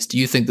activities, do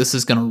you think this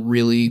is going to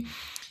really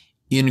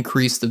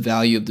increase the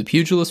value of the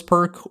Pugilist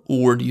perk,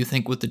 or do you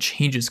think with the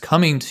changes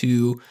coming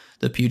to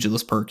the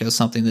Pugilist perk as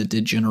something that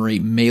did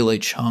generate melee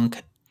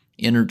chunk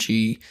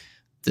energy,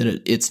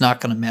 that it's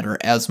not going to matter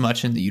as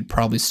much, and that you'd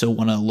probably still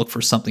want to look for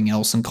something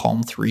else in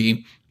Column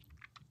 3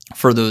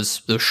 for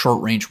those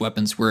short range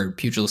weapons where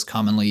Pugilist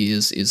commonly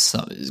is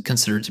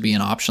considered to be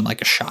an option,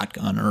 like a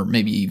shotgun or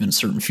maybe even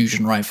certain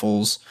fusion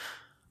rifles?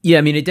 Yeah,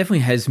 I mean, it definitely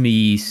has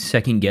me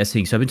second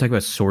guessing. So I've been talking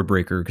about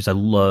Swordbreaker because I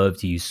love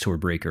to use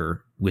Swordbreaker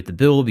with the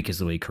build because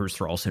the way Curse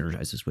for All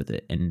synergizes with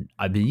it. And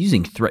I've been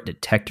using Threat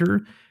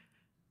Detector.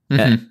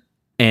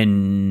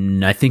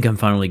 And I think I'm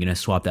finally going to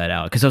swap that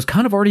out because I was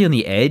kind of already on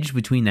the edge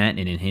between that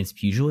and Enhanced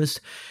Pugilist.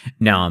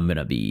 Now I'm going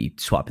to be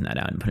swapping that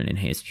out and putting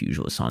Enhanced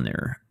Pugilist on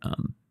there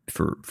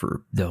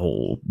for the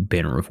whole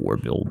Banner of War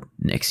build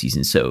next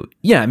season. So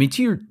yeah, I mean,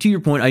 to your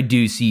point, I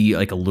do see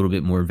like a little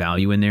bit more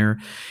value in there,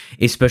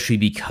 especially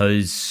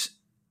because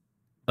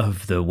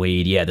of the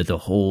way, that the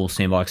whole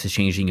sandbox is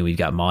changing and we've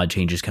got mod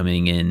changes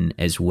coming in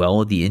as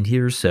well at the end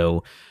here.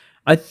 So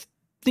I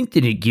think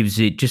that it gives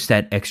it just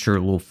that extra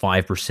little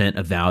 5%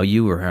 of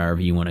value, or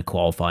however you want to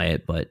qualify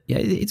it. But yeah,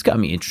 it's got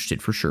me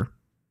interested for sure.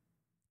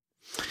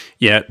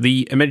 Yeah,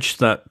 the image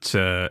that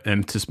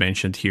Impetus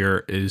mentioned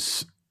here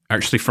is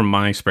actually from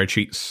my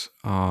spreadsheets.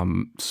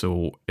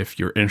 So if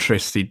you're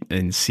interested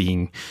in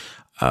seeing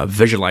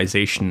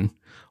visualization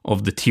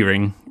of the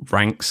tiering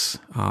ranks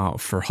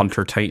for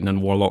Hunter, Titan,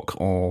 and Warlock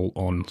all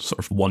on sort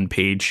of one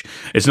page,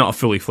 it's not a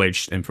fully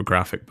fledged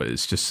infographic, but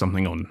it's just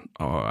something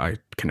I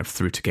kind of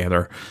threw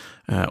together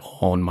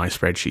on my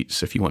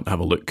spreadsheets if you want to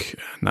have a look,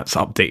 and that's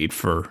updated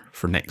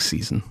for next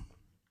season.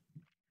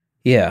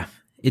 Yeah,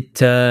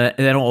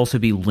 that'll also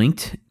be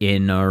linked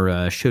in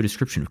our show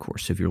description, of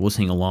course. So if you're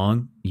listening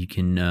along, you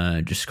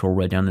can just scroll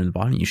right down to the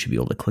bottom. You should be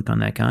able to click on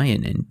that guy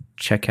and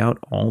check out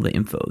all the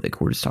info that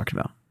Cord has talked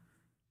about.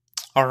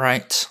 All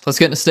right, let's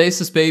get into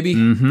stasis, baby.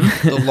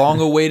 The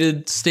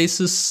long-awaited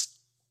stasis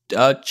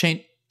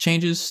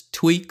changes,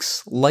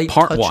 tweaks, light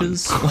part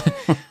touches.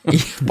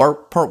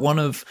 Part 1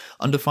 of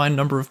undefined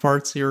number of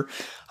parts here.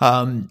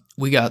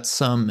 We got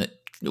some.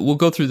 We'll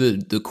go through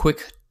the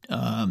quick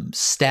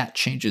stat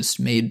changes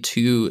made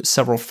to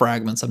several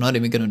fragments. I'm not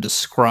even going to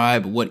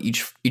describe what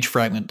each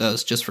fragment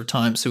does just for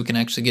time, so we can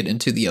actually get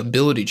into the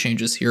ability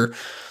changes here.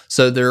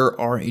 So there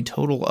are a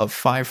total of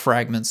 5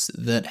 fragments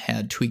that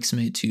had tweaks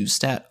made to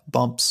stat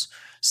bumps,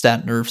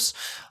 stat nerfs.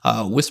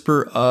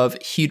 Whisper of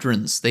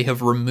Hedrons, they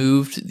have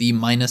removed the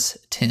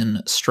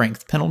 -10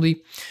 strength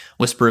penalty.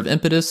 Whisper of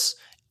Impetus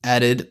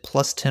added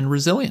 +10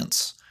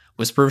 resilience.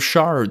 Whisper of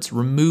Shards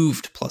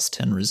removed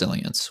 +10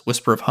 resilience.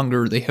 Whisper of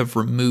Hunger, they have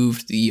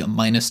removed the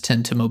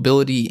 -10 to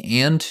mobility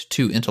and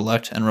to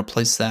intellect and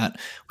replaced that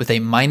with a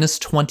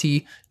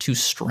 -20 to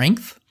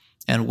strength.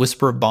 And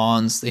Whisper of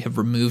Bonds, they have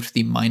removed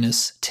the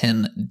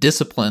 -10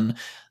 discipline.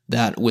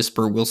 That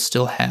Whisper will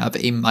still have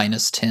a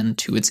 -10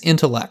 to its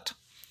intellect.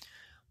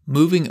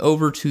 Moving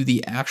over to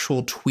the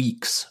actual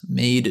tweaks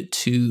made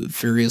to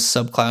various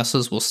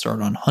subclasses, we'll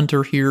start on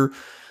Hunter here.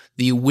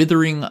 The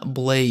Withering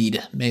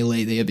Blade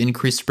melee, they have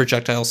increased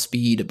projectile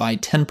speed by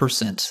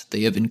 10%.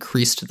 They have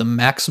increased the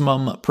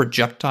maximum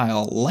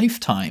projectile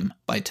lifetime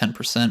by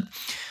 10%.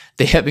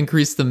 They have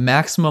increased the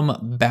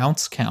maximum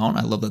bounce count.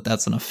 I love that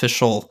that's an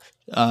official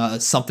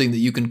something that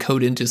you can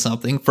code into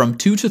something, from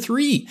 2 to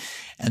 3.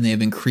 And they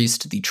have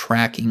increased the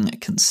tracking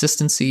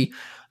consistency.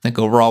 I think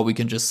overall we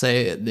can just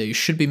say they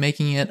should be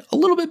making it a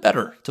little bit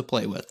better to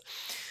play with.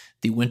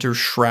 The Winter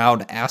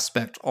Shroud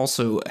aspect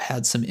also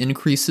had some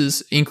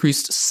increases.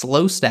 Increased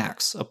slow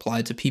stacks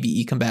applied to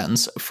PvE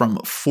combatants from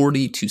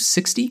 40 to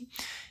 60.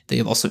 They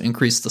have also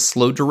increased the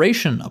slow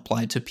duration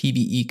applied to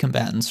PvE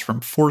combatants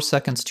from 4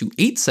 seconds to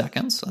 8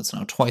 seconds. That's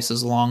now twice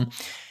as long.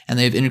 And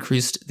they've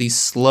increased the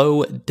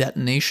slow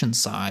detonation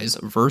size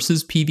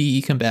versus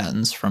PvE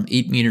combatants from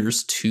 8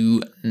 meters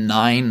to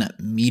 9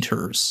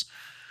 meters.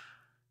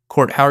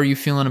 Court, how are you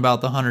feeling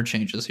about the Hunter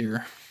changes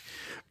here?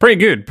 Pretty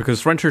good,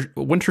 because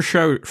Winter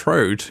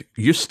Shroud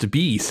used to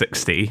be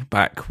 60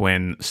 back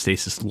when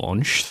Stasis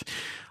launched.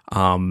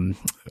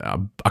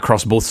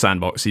 across both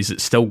sandboxes.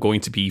 It's still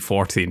going to be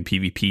 40 in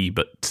PvP,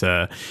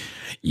 but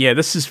yeah,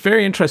 this is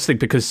very interesting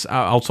because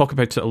I'll talk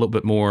about it a little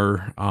bit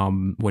more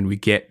when we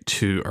get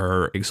to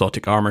our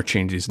exotic armor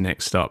changes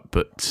next up.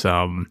 But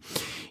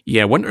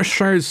yeah, Winter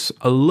Shroud's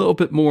a little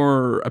bit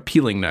more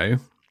appealing now.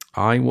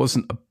 I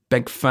wasn't a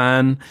big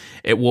fan.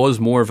 It was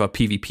more of a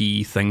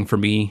PvP thing for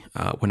me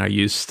when I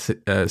used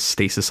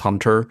Stasis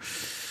Hunter,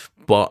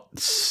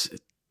 but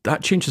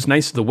that change is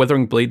nice. The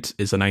Withering Blade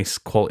is a nice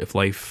quality of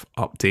life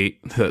update.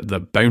 The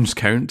bounce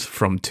count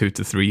from 2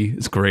 to 3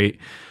 is great.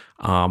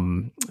 I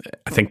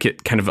think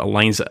it kind of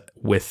aligns it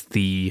with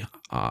the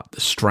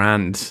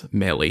Strand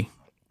melee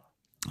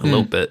a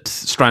little bit.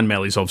 Strand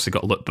melee's obviously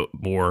got a little bit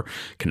more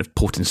kind of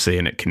potency,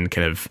 and it can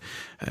kind of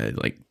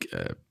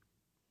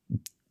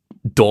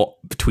dot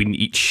between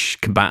each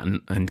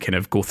combatant and kind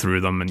of go through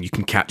them, and you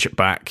can catch it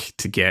back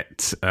to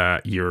get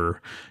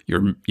your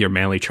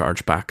melee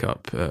charge back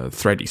up.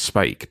 Thready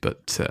Spike,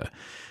 but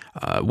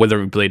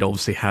Withering Blade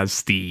obviously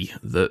has the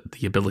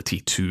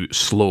ability to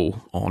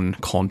slow on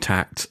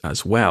contact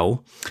as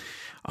well.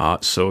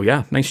 So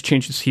yeah, nice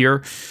changes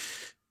here.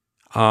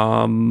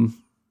 Yeah.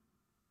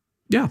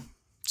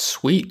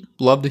 Sweet.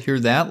 Love to hear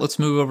that. Let's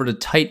move over to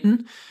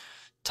Titan.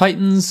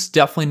 Titans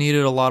definitely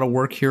needed a lot of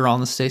work here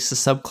on the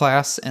Stasis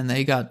subclass, and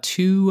they got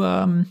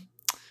 2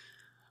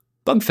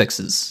 bug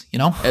fixes. You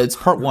know, it's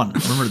part 1.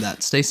 Remember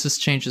that. Stasis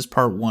changes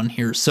part 1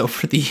 here. So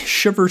for the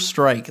Shiver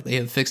Strike, they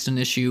have fixed an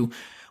issue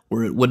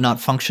where it would not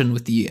function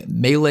with the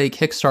melee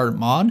kickstart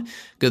mod.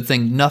 Good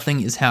thing nothing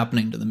is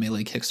happening to the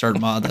melee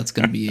kickstart mod. That's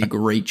going to be a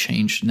great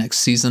change next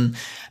season.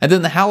 And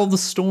then the Howl of the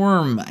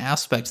Storm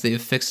aspect, they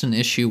have fixed an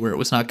issue where it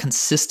was not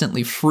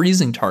consistently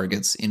freezing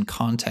targets in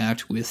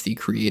contact with the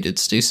created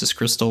stasis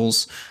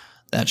crystals.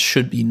 That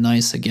should be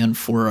nice again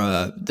for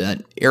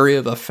that area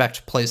of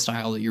effect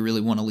playstyle that you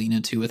really want to lean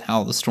into with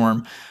Howl of the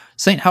Storm.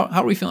 Saint, how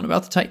are we feeling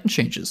about the Titan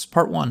changes?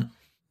 Part 1.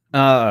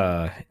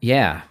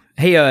 Yeah.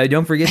 Hey,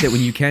 don't forget that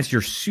when you cast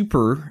your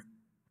super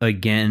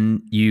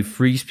again, you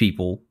freeze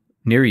people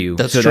near you.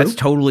 That's so true. That's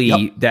totally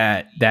Yep.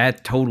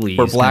 that totally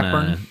We're is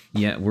Blackburn.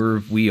 Yeah,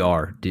 we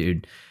are,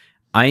 dude.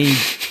 I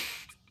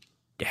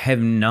have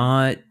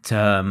not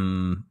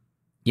haven't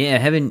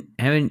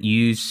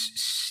used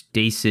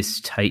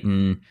Stasis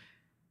Titan.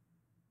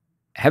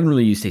 Haven't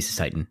really used Stasis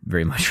Titan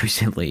very much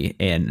recently,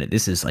 and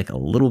this is like a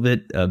little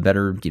bit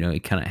better, you know,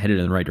 it kind of headed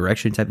in the right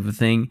direction type of a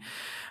thing.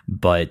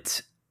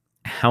 But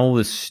Howl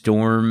the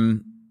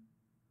Storm,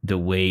 the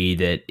way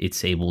that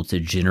it's able to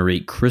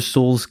generate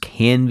crystals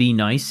can be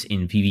nice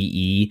in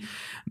PvE,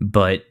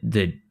 but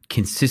the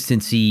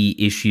consistency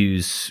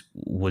issues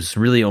was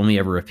really only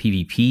ever a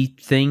PvP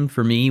thing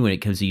for me when it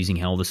comes to using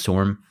Howl the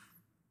Storm.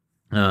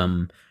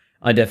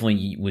 I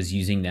definitely was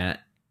using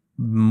that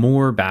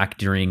more back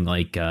during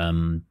like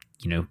kind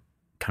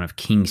of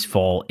King's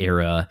Fall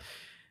era,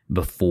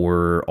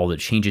 before all the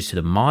changes to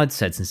the mod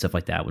sets and stuff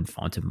like that, when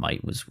Font of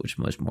Might was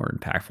much more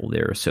impactful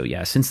there. So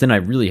yeah, since then I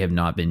really have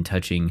not been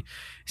touching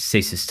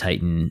Stasis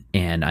Titan,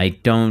 and I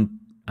don't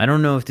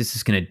know if this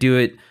is going to do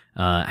it.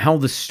 Howl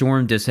the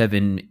Storm does have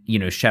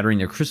Shattering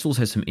Their Crystals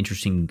has some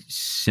interesting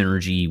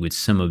synergy with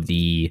some of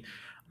the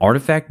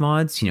artifact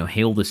mods.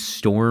 Hail the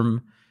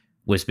Storm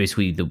was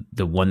basically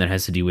the one that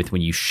has to do with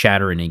when you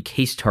shatter an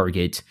encased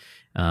target,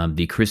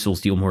 the crystals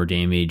deal more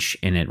damage,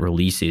 and it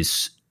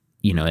releases,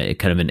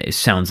 it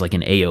sounds like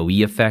an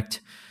AoE effect.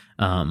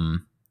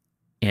 And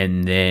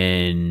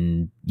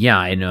then, yeah,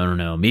 I don't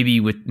know.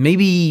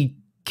 Maybe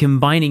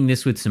combining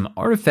this with some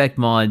artifact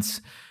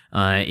mods,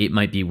 it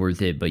might be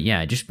worth it. But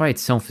yeah, just by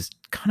itself is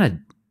kind of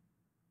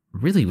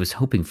really was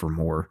hoping for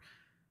more.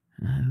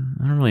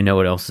 I don't really know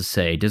what else to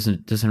say.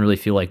 Doesn't really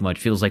feel like much.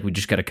 Feels like we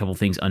just got a couple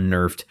things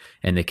unnerfed,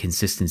 and the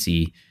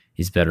consistency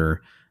is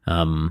better.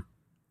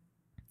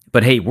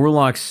 But hey,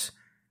 Warlock's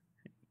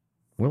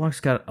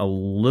got a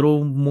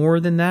little more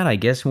than that, I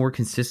guess, more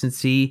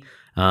consistency,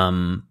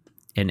 and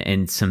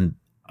some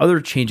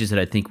other changes that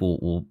I think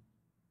will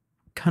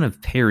kind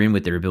of pair in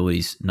with their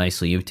abilities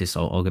nicely. Impetus,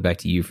 I'll go back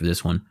to you for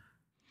this one.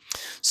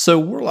 So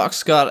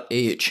Warlock's got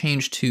a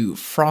change to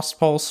Frost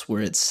Pulse,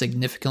 where it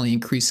significantly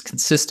increased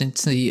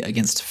consistency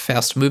against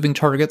fast-moving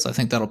targets. I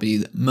think that'll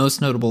be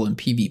most notable in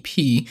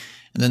PvP.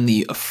 And then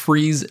the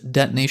freeze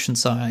detonation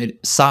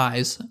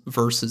size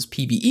versus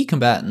PvE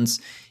combatants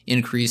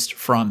increased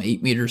from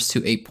 8 meters to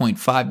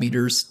 8.5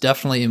 meters.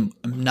 Definitely am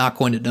not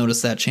going to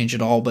notice that change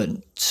at all, but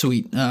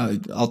sweet,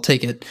 I'll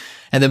take it.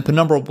 And then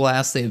Penumbral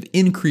Blast, they have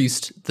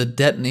increased the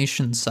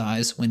detonation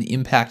size when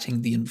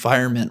impacting the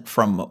environment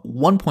from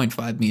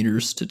 1.5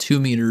 meters to 2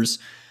 meters.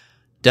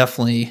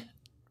 Definitely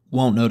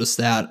won't notice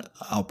that.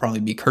 I'll probably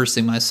be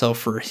cursing myself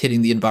for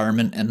hitting the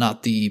environment and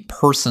not the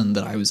person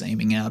that I was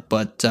aiming at,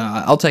 but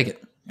I'll take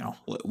it.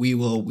 We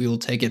will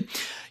take it.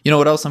 You know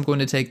what else I'm going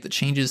to take? The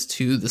changes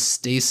to the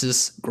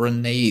stasis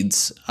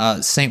grenades.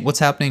 Saint, what's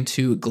happening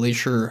to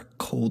Glacier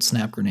Cold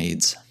Snap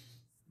grenades?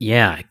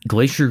 Yeah,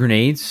 Glacier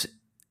grenades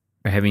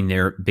are having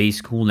their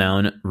base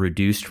cooldown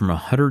reduced from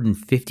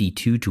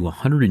 152 to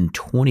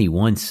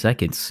 121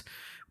 seconds,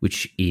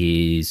 which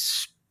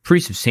is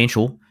pretty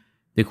substantial.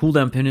 The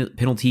cooldown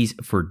penalties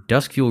for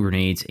Dusk Fuel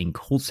grenades and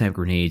Cold Snap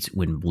grenades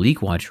when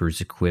Bleak Watcher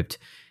is equipped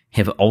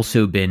have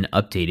also been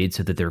updated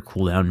so that their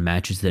cooldown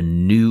matches the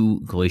new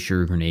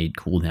Glacier grenade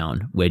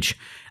cooldown, which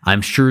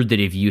I'm sure that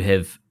if you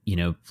have,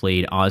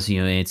 played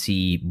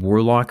Ozymancy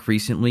Warlock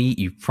recently,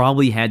 you've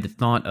probably had the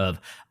thought of,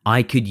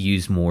 I could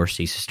use more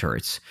stasis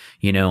turrets.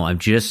 I'm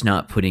just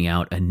not putting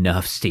out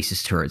enough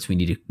stasis turrets. We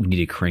need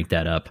to crank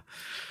that up.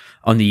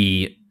 On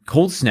the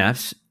Cold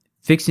Snaps,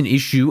 fix an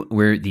issue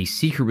where the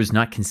Seeker was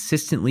not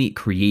consistently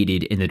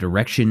created in the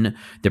direction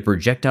the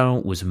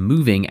projectile was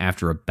moving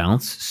after a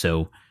bounce,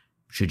 so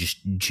should just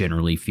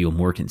generally feel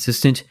more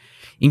consistent.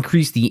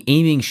 Increase the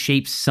aiming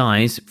shape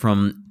size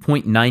from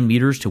 0.9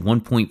 meters to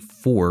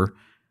 1.4,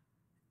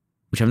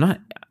 which I'm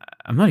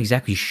not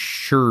exactly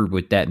sure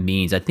what that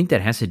means. I think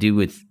that has to do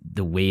with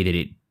the way that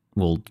it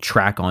will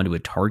track onto a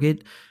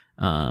target.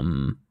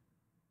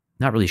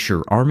 Not really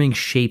sure. Arming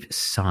shape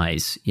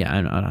size. Yeah,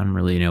 I don't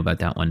really know about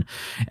that one.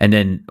 And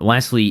then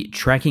lastly,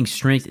 tracking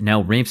strength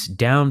now ramps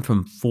down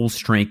from full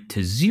strength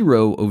to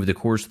 0 over the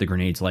course of the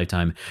grenade's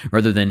lifetime,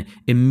 rather than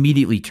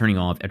immediately turning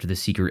off after the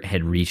Seeker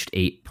had reached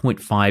a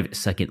 0.5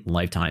 second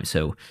lifetime.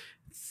 So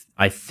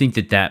I think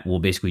that will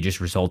basically just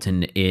result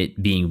in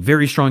it being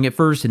very strong at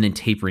first and then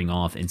tapering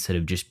off instead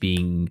of just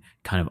being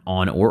kind of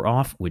on or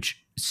off,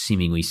 which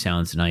seemingly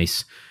sounds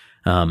nice.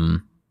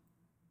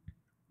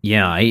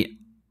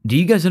 Do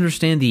you guys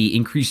understand the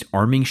increased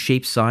arming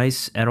shape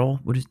size at all?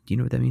 Do you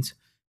know what that means?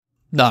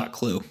 Not a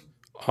clue.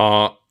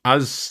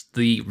 As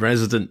the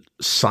resident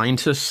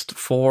scientist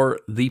for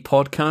the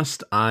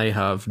podcast, I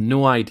have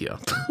no idea.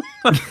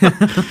 I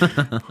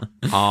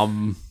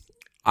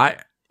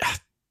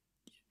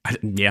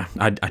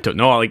don't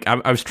know. Like,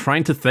 I was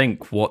trying to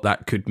think what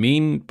that could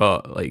mean,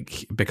 but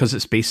like, because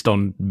it's based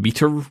on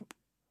meter,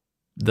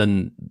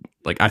 then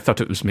like I thought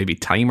it was maybe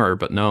timer,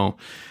 but no.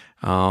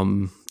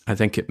 I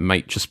think it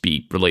might just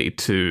be related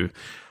to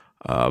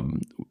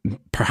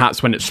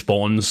perhaps when it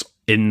spawns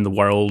in the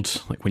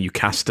world, like when you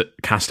cast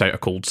out a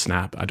Cold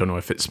Snap. I don't know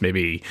if it's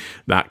maybe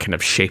that kind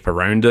of shape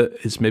around it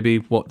is maybe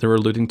what they're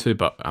alluding to,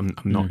 but I'm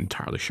not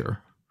entirely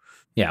sure.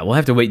 Yeah, we'll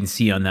have to wait and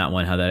see on that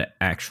one, how that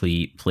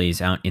actually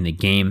plays out in the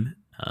game.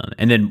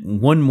 And then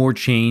one more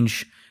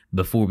change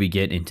before we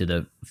get into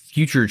the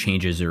future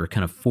changes, or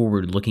kind of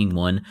forward-looking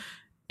one.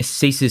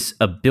 Stasis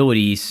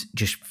abilities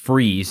just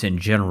freeze in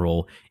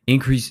general,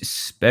 increase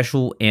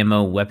special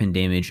ammo weapon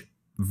damage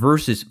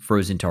versus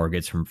frozen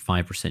targets from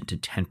 5% to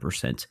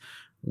 10%,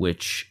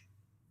 which,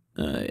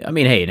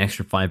 an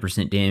extra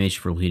 5% damage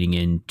for leading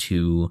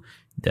into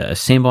the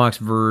Sandbox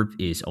verb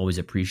is always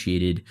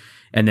appreciated.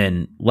 And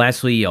then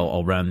lastly,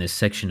 I'll round this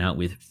section out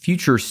with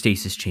future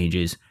stasis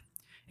changes.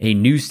 A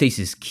new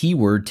stasis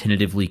keyword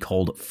tentatively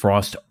called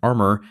Frost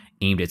Armor,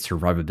 aimed at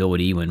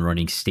survivability when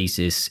running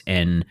stasis,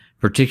 and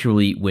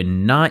particularly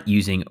when not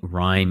using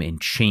Rime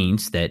and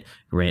Chains that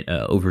grant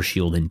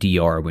Overshield and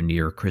DR when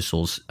near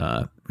crystals,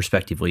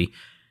 respectively.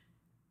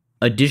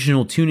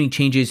 Additional tuning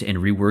changes and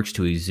reworks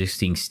to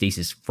existing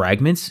stasis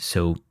fragments,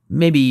 so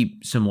maybe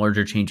some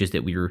larger changes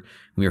that we are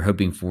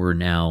hoping for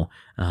now.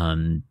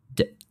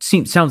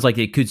 Sounds like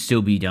it could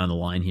still be down the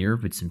line here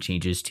with some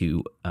changes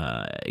to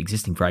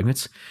existing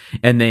fragments.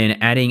 And then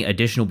adding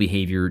additional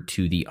behavior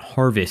to the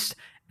harvest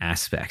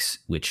aspects,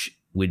 which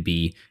would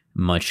be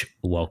much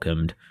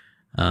welcomed.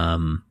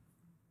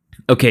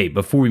 Okay,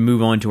 before we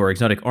move on to our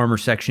exotic armor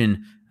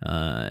section,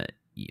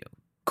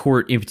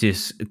 Court,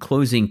 Impetus,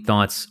 closing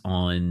thoughts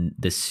on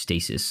the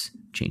stasis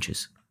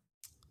changes.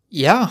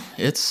 Yeah,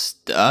 it's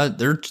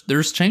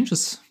there's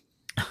changes.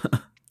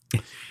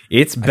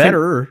 It's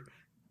better.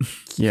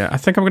 I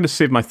think I'm going to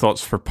save my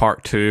thoughts for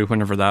part 2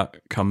 whenever that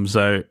comes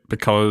out,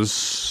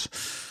 because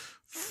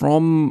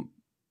from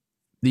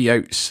the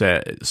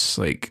outset, it's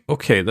like,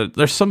 okay,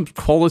 there's some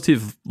quality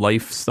of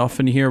life stuff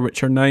in here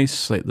which are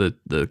nice, like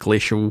the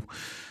glacier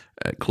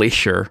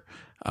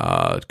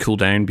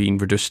cooldown being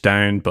reduced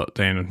down, but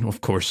then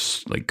of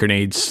course, like,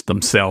 grenades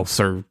themselves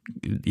are,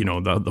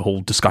 the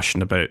whole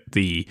discussion about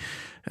the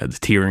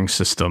tiering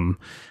system.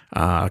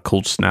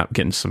 Cold Snap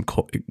getting some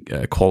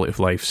quality of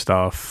life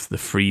stuff, the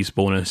freeze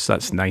bonus,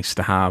 that's nice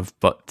to have,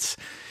 but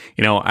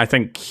I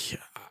think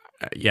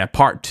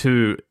part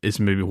 2 is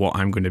maybe what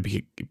I'm going to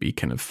be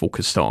kind of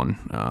focused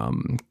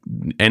on.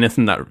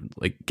 Anything that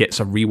like gets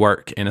a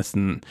rework,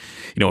 anything,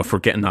 if we're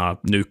getting a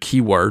new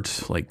keyword,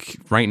 like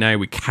right now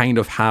we kind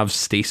of have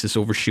stasis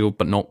overshield,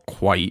 but not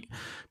quite,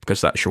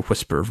 because that's your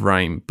Whisper of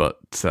Rime. But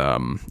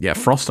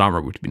Frost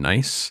Armor would be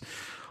nice.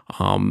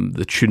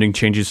 The tuning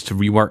changes to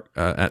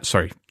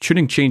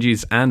tuning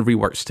changes and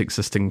reworks to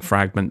existing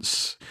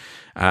fragments.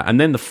 And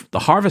then the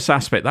harvest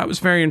aspect, that was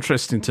very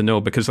interesting to know,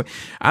 because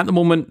at the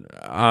moment,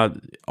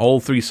 all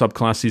 3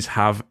 subclasses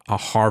have a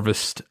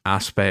harvest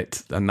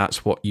aspect, and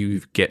that's what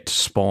you get to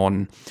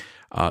spawn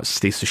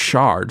stasis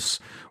shards.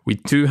 We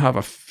do have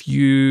a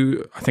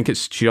few, I think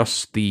it's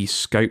just the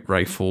scout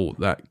rifle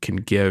that can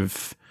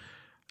give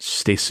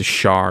stasis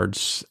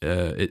shards.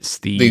 It's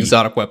the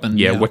exotic weapon.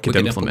 Wicked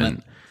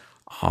Implement.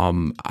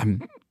 I'm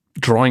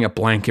drawing a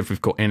blank if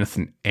we've got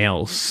anything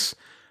else.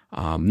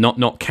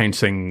 Not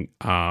counting.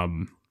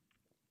 I'm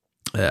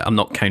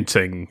not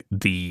counting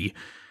the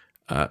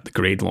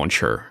grade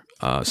launcher.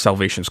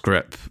 Salvation's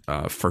Grip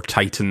for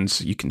Titans,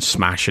 you can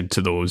smash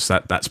into those.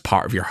 That's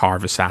part of your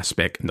harvest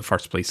aspect in the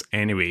first place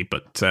anyway.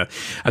 But I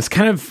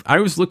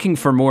was looking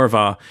for more of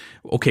a,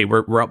 okay,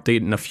 we're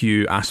updating a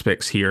few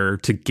aspects here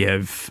to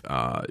give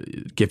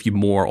you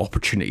more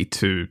opportunity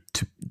to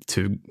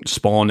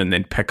spawn and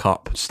then pick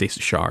up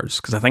stasis shards,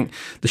 because I think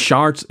the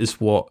shards is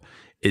what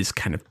is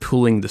kind of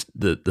pulling the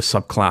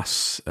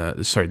subclass,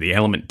 the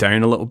element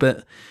down a little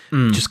bit,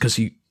 just because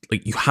you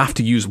have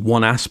to use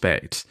one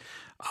aspect.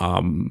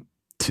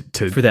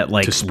 For that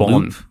like to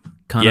spawn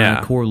kind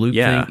of core loop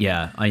thing.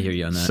 Yeah, I hear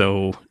you on that.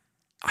 So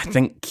I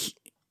think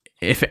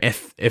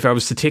if I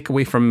was to take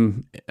away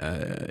from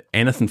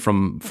anything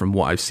from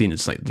what I've seen,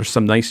 it's like there's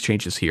some nice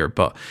changes here,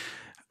 but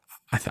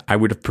I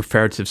would have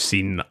preferred to have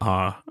seen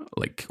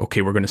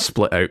okay, we're going to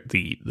split out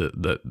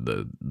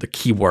the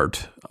keyword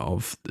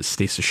of the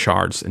stasis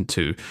shards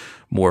into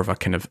more of a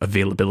kind of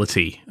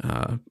availability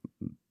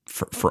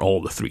for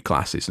all the three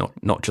classes,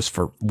 not just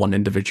for one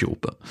individual,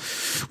 but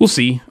we'll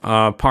see.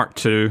 Part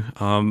 2.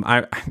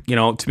 To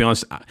be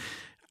honest,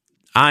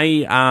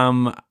 I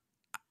am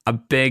a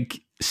big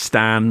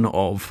stan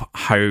of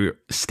how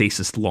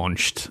Stasis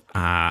launched.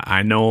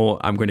 I know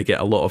I'm going to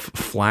get a lot of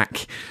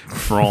flack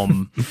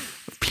from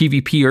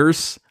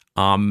PvPers.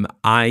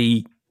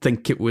 I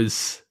think it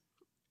was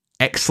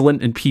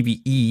excellent in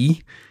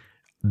PvE.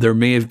 There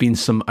may have been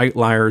some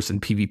outliers in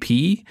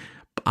PvP,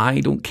 but I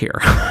don't care.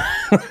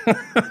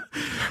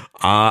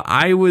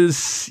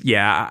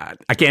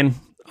 Again,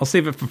 I'll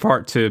save it for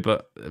part 2,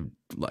 but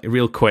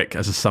real quick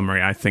as a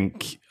summary, I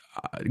think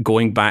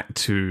going back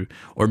to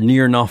or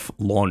near enough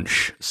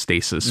launch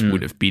Stasis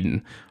would have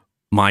been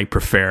my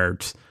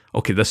preferred,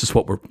 okay, this is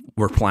what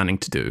we're planning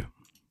to do.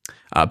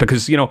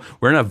 Because,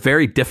 we're in a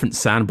very different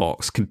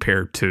sandbox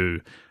compared to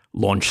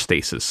launch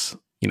Stasis,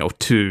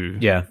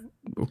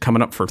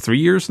 coming up for 3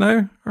 years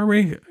now, are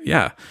we?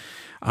 Yeah.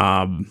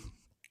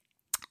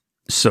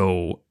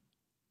 So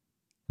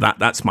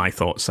that's my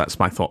thoughts. That's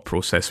my thought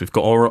process. We've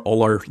got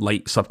all our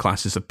light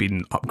subclasses have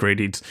been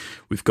upgraded.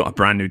 We've got a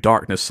brand new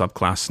darkness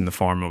subclass in the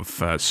form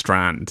of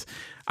Strand.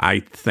 I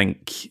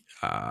think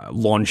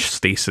launch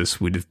Stasis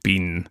would have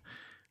been,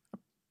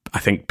 I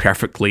think,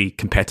 perfectly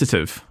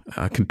competitive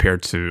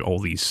compared to all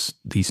these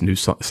new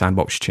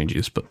sandbox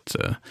changes. But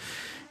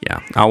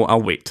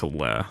I'll wait till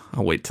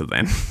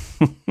then.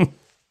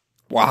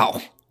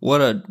 Wow. What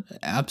an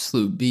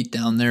absolute beat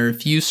down there.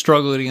 If you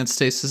struggled against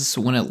Stasis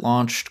when it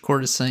launched,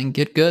 Court is saying,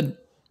 get good.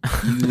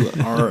 You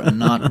are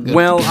not good.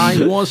 Well,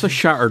 I was a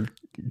shattered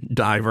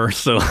diver,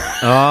 so...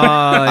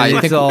 I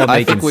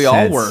think we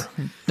all were.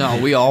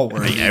 No, we all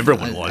were.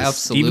 Everyone was.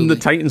 Absolutely. Even the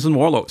Titans and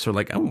Warlocks are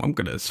like, oh, I'm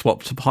going to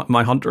swap to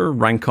my Hunter,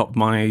 rank up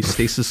my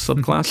Stasis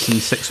subclass in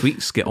 6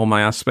 weeks, get all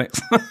my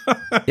aspects.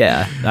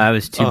 Yeah, I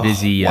was too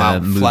busy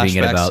moving Flashbacks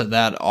at about to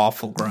that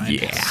awful grind.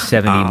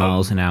 70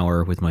 miles an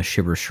hour with my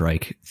Shiver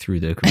Strike through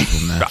the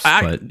crucial maps, but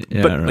I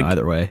don't know,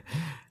 either way.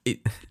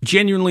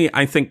 Genuinely,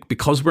 I think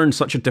because we're in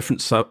such a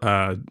different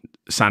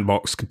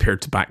sandbox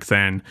compared to back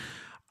then,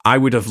 I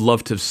would have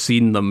loved to have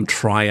seen them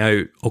try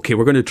out, okay,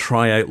 we're going to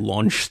try out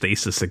launch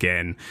Stasis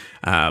again.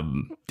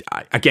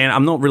 Again,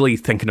 I'm not really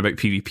thinking about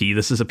PvP.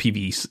 This is a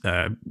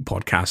PvE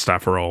podcast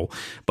after all.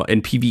 But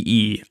in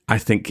PvE, I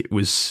think it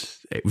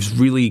was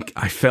really,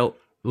 I felt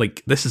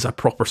like this is a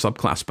proper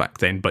subclass back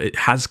then, but it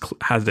has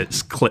had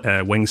its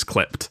wings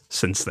clipped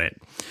since then.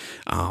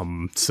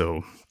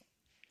 So,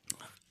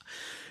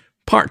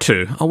 part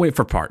 2. I'll wait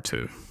for part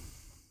 2.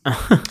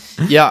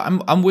 Yeah,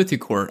 I'm with you,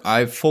 Court.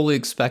 I fully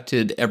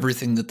expected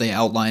everything that they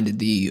outlined in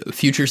the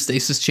future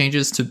Stasis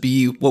changes to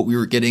be what we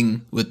were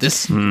getting with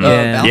this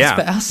bounce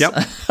pass.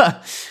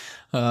 Yep.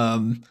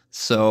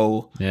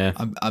 So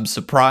I'm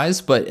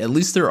surprised, but at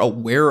least they're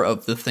aware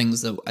of the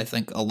things that I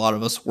think a lot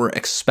of us were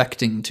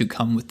expecting to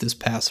come with this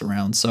pass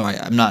around. So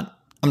I'm not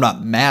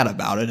mad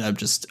about it. I'm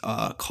just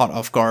caught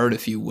off guard,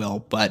 if you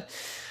will. But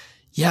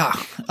yeah,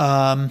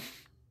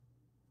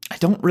 I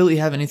don't really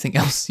have anything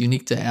else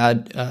unique to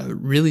add.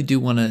 Really do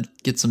want to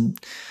get some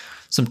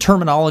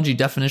terminology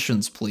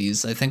definitions,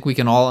 please. I think we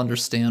can all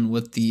understand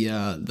what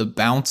the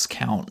bounce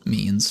count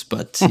means,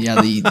 but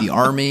yeah, the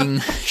arming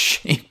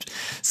shape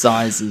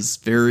size is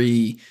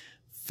very,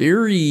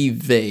 very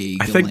vague.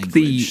 I think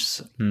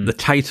the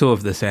title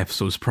of this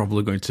episode is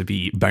probably going to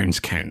be Bounce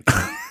Count.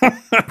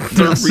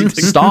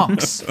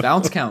 Stonks.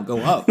 Bounce count go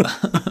up.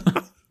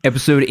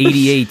 Episode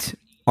 88,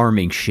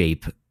 Arming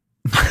Shape.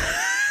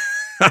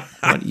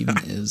 What even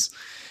is?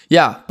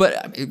 Yeah,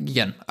 but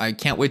again, I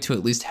can't wait to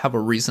at least have a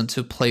reason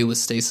to play with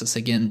Stasis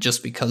again,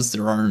 just because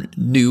there are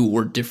new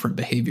or different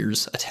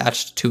behaviors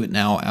attached to it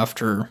now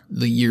after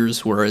the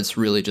years where it's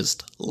really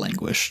just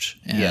languished.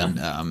 And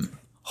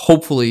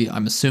hopefully,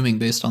 I'm assuming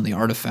based on the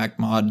artifact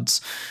mods,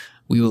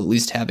 we will at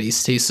least have a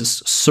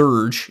Stasis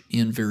surge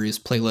in various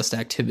playlist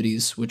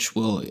activities, which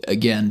will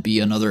again be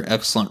another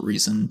excellent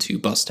reason to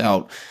bust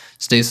out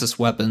Stasis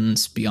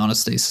weapons, be on a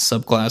Stasis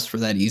subclass for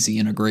that easy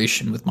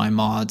integration with my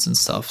mods and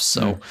stuff.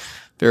 So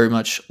very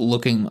much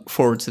looking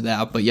forward to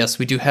that. But yes,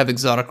 we do have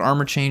exotic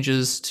armor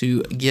changes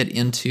to get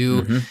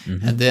into.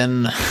 And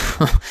then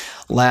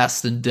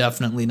last and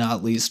definitely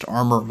not least,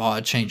 armor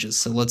mod changes.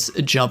 So let's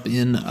jump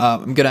in.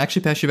 I'm going to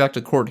actually pass you back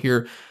to Court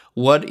here.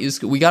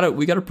 We got a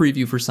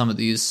preview for some of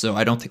these, so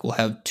I don't think we'll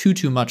have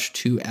too much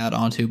to add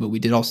on to, but we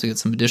did also get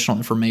some additional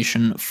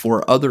information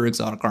for other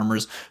exotic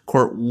armors.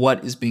 Court,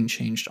 what is being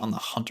changed on the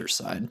hunter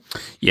side?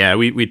 Yeah,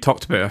 we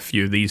talked about a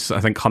few of these.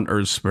 I think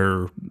hunters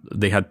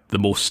they had the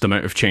most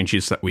amount of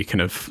changes that we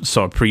kind of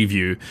saw a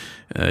preview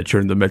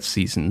during the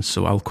mid-season,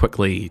 so I'll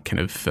quickly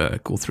kind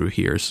of go through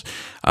here.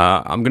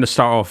 I'm going to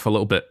start off a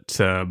little bit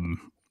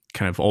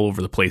kind of all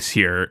over the place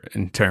here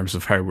in terms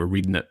of how we're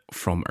reading it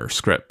from our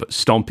script. But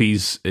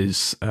Stompies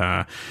is,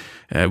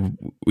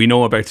 we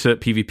know about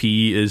it.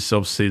 PvP is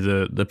obviously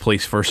the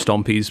place for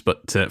Stompies,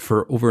 but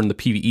for over on the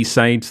PvE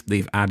side,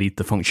 they've added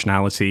the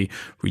functionality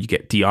where you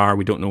get DR,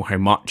 we don't know how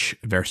much,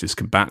 versus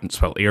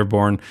combatants while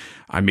airborne.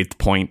 I made the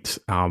point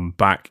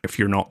back, if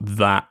you're not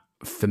that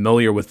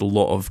familiar with a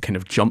lot of kind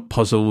of jump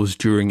puzzles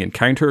during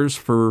encounters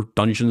for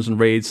dungeons and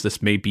raids,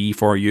 this may be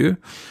for you.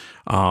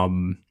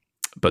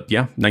 But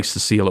yeah, nice to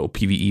see a little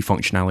PvE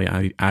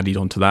functionality added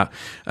onto that.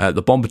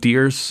 The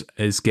Bombardiers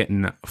is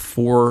getting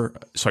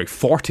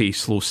 40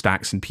 slow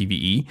stacks in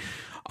PvE.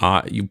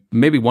 You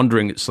may be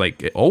wondering, it's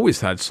like it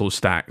always had slow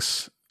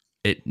stacks.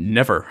 It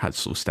never had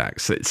slow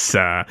stacks. It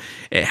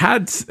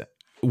had,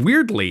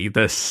 weirdly,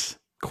 this,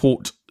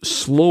 quote,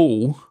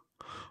 slow,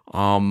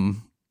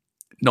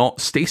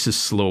 not stasis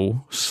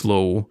slow.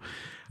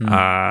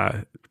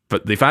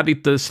 But they've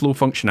added the slow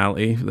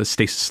functionality, the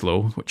stasis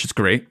slow, which is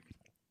great.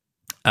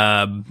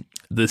 The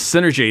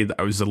synergy that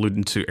I was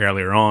alluding to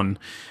earlier on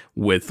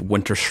with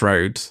Winter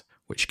Shroud,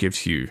 which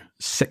gives you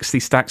 60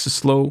 stacks of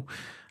slow,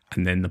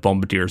 and then the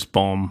Bombardier's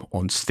Bomb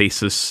on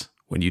stasis,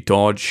 when you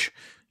dodge,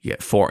 you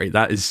get 40.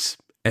 That is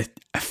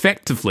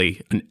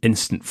effectively an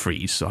instant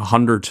freeze. So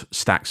 100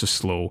 stacks of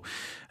slow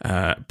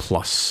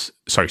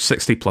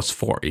 60 plus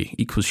 40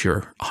 equals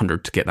your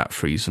 100 to get that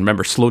freeze. And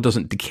remember, slow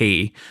doesn't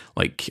decay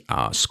like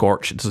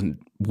Scorch. It doesn't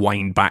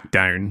wind back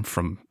down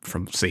from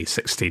say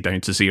 60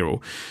 down to 0.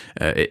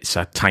 It's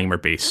a timer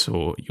base,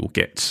 so you'll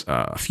get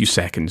a few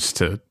seconds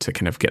to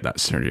kind of get that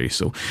synergy.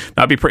 So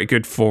that'd be pretty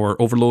good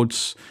for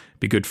overloads.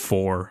 Be good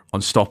for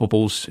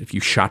unstoppables if you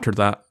shatter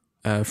that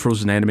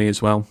frozen enemy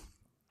as well.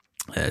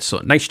 So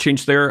nice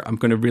change there. I'm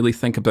going to really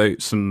think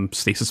about some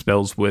stasis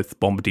spells with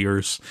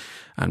Bombardiers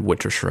and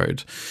Winter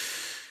Shroud.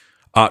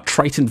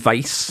 Triton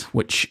Vice,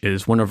 which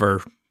is one of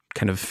our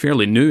kind of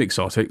fairly new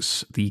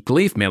exotics. The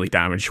glaive melee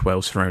damage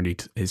while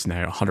surrounded is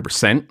now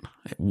 100%.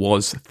 It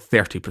was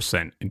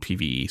 30% in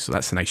PvE, so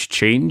that's a nice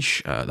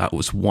change. That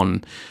was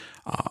one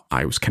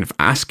I was kind of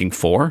asking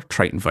for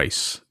Triton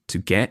Vice to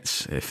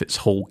get. If its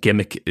whole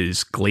gimmick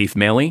is glaive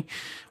melee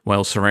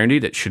while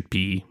surrounded, it should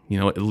be,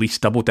 at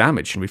least double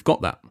damage, and we've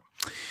got that.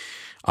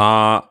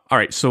 All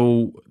right,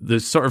 so the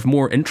sort of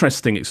more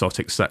interesting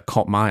exotics that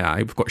caught my eye,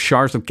 we've got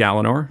Shards of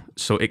Galanor.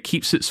 So it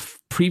keeps its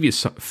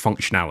previous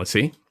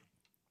functionality,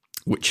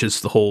 which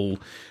is the whole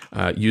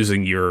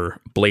using your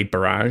Blade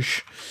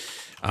Barrage.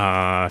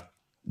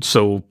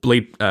 So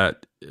Blade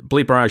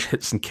Barrage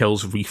hits and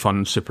kills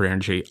refund super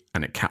energy,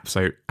 and it caps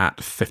out at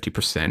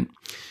 50%.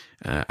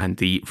 And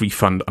the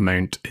refund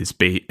amount is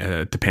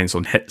depends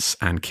on hits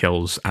and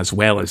kills as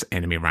well as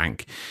enemy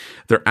rank.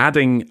 They're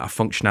adding a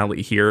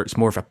functionality here. It's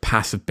more of a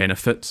passive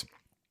benefit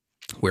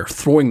where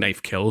throwing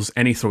knife kills,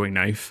 any throwing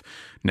knife,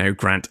 now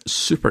grant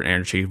super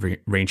energy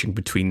ranging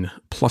between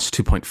plus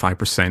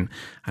 2.5%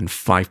 and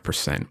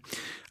 5%.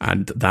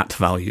 And that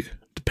value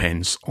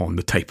depends on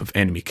the type of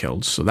enemy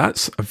killed. So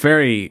that's a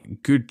very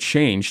good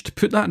change. To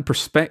put that in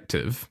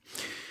perspective,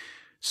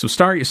 so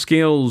Stargate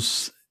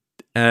Scales,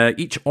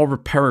 each orb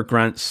of power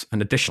grants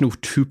an additional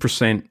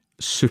 2%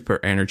 super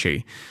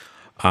energy.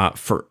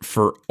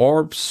 For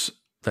orbs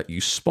that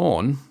you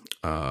spawn,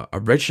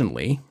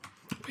 originally,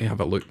 let me have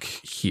a look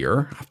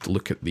here. I have to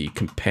look at the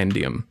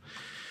compendium.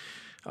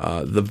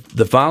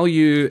 The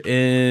value,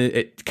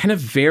 it kind of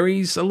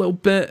varies a little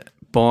bit,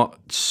 but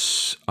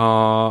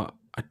I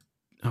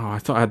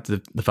thought I had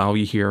the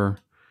value here.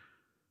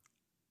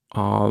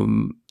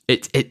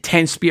 It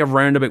tends to be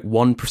around about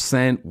 1%,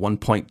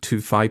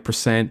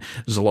 1.25%.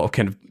 There's a lot of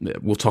kind of,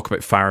 we'll talk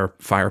about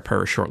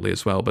firepower shortly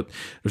as well, but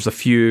there's a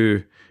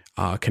few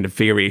kind of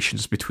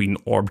variations between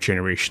orb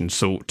generations.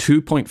 So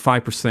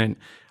 2.5%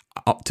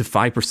 up to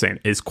 5%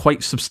 is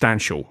quite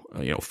substantial.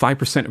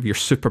 5% of your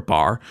super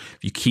bar,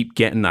 if you keep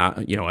getting that,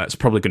 it's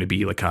probably going to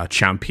be like a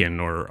champion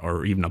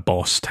or even a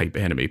boss type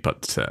enemy,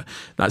 but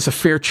that's a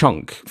fair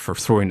chunk for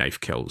throwing knife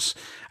kills.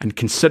 And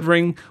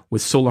considering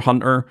with Solar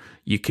Hunter,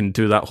 you can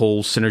do that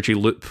whole synergy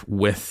loop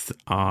with,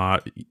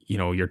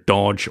 your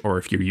dodge, or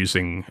if you're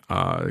using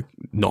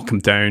knock him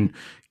down,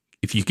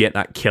 if you get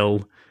that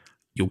kill,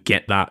 you'll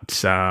get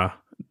that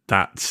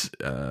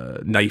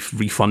knife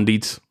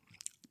refunded.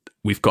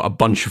 We've got a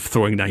bunch of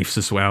throwing knives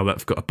as well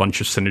that've got a bunch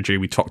of synergy.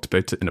 We talked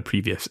about it in a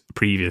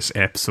previous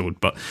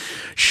episode, but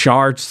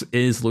Shards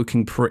is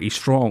looking pretty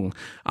strong.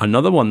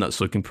 Another one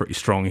that's looking pretty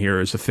strong here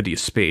is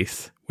Ophidius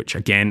Spaith, which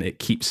again, it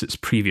keeps its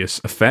previous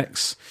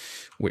effects,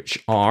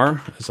 which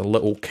are, as a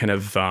little kind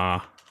of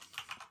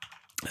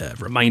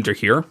reminder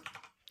here,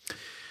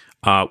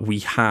 we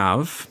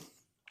have,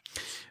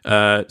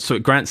 so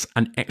it grants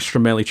an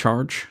extra melee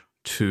charge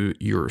to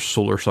your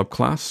solar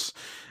subclass,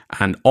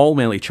 and all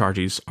melee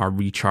charges are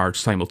recharged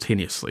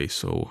simultaneously.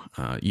 So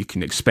you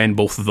can expend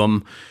both of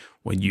them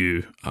when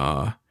you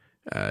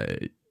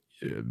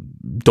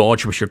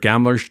dodge with your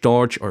Gambler's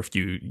Dodge, or if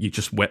you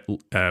just wait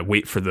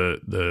for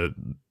the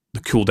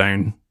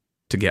cooldown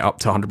to get up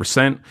to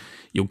 100%,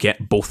 you'll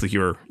get both of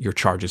your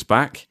charges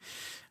back.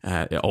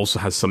 It also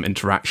has some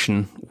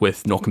interaction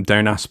with Knock 'em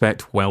Down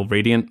aspect while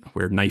Radiant,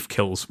 where knife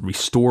kills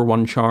restore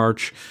 1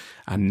 charge,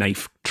 and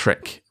knife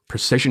trick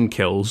precision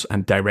kills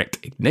and direct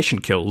ignition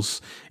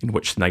kills, in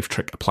which knife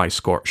trick applies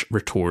scorch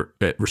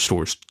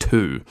restores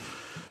 2.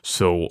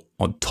 So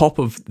on top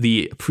of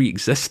the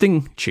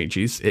pre-existing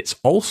changes, it's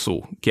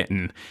also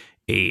getting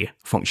a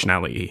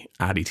functionality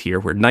added here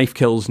where knife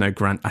kills now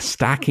grant a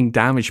stacking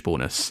damage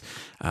bonus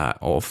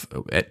of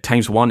at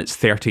times 1 it's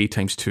 30,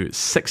 times 2 it's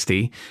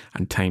 60,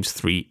 and times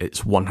 3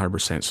 it's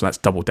 100%. So that's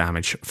double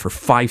damage for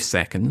 5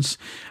 seconds,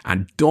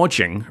 and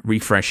dodging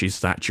refreshes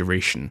that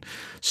duration.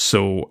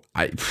 So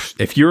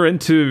if you're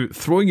into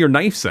throwing your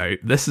knives out,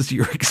 this is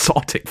your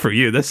exotic for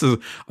you. This is a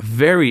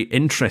very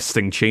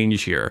interesting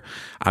change here.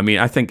 I mean,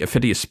 I think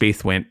Impetus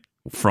Space went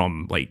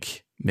from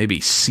like maybe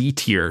C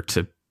tier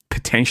to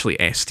potentially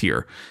S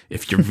tier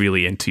if you're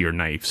really into your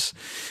knives.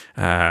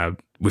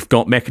 We've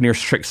got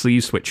Mechaneer's Trick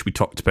Sleeves, which we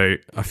talked about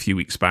a few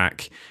weeks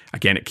back.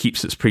 Again, it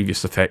keeps its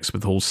previous effects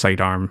with the whole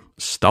sidearm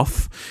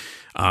stuff.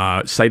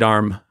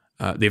 Sidearm,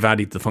 they've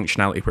added the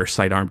functionality where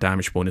sidearm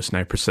damage bonus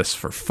now persists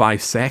for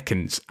 5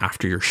 seconds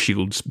after your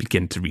shields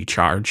begin to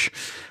recharge,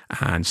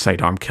 and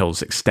sidearm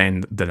kills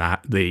extend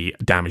the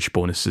damage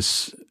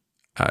bonuses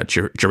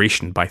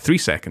duration by 3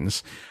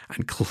 seconds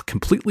and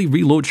completely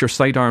reloads your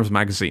sidearms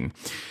magazine.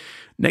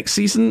 Next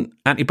season,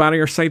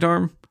 anti-barrier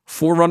sidearm,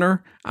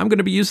 Forerunner. I'm going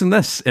to be using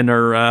this in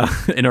our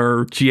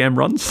GM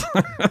runs.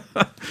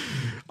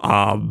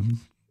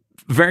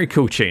 Very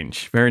cool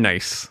change. Very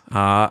nice.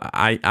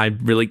 I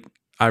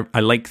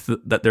like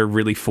that they're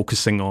really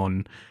focusing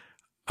on,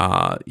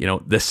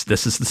 this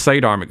is the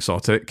sidearm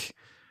exotic.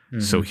 Mm-hmm.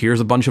 So here's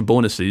a bunch of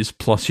bonuses.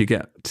 Plus you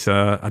get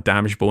a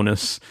damage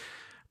bonus.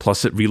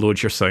 Plus it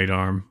reloads your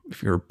sidearm.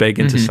 If you're big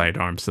into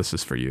sidearms, this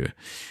is for you.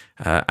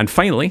 And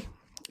finally,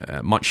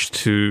 much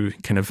to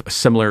kind of a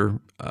similar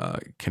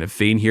kind of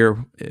vein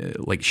here,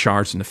 like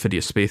Shards and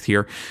Impetus Space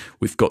here,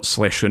 we've got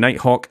Celestial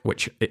Nighthawk,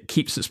 which it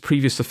keeps its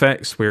previous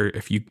effects, where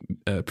if you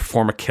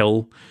perform a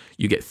kill,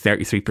 you get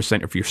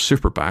 33% of your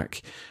super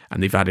back,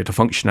 and they've added a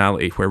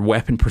functionality where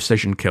weapon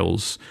precision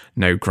kills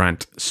now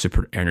grant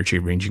super energy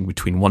ranging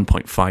between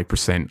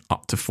 1.5%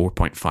 up to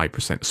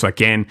 4.5%. So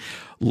again,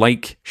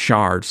 like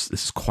Shards,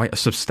 this is quite a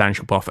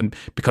substantial buff, and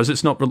because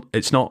it's not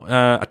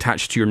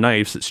attached to your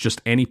knives, it's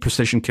just any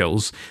precision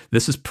kills.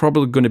 This is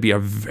probably going to be a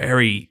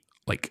very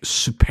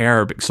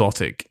superb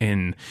exotic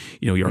in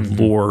your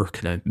lower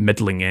kind of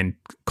middling end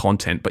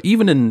content, but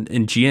even in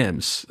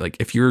GMs, like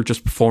if you're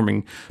just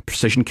performing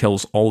precision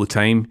kills all the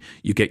time,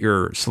 you get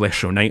your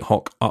Celestial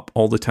Nighthawk up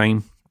all the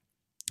time.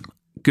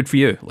 Good for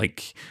you.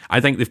 I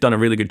think they've done a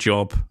really good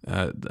job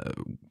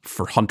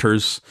for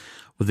hunters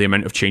with the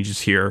amount of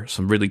changes here.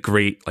 Some really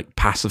great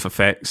passive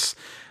effects.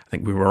 I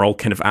think we were all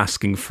kind of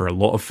asking for a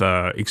lot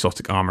of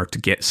exotic armor to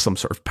get some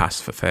sort of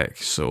passive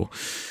effect. So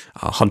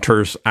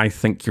hunters, I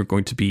think you're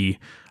going to be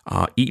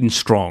eating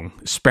strong,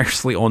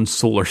 especially on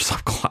solar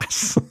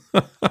subclass.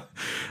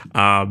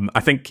 I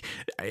think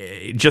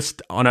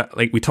just on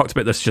we talked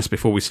about this just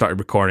before we started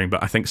recording,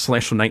 but I think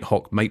Celestial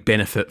Nighthawk might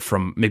benefit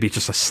from maybe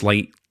just a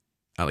slight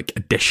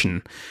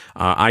addition.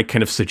 I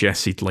kind of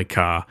suggested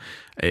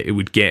it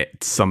would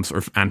get some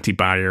sort of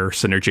anti-barrier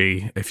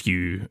synergy if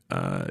you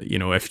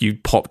if you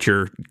popped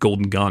your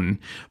golden gun,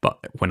 but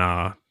when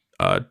a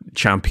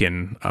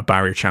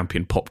barrier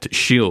champion popped its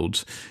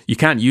shield, you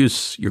can't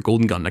use your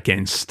golden gun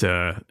against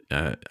the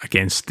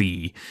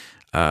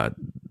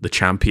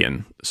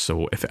champion.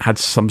 So if it had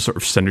some sort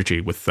of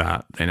synergy with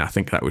that, then I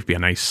think that would be a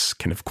nice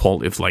kind of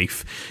quality of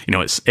life.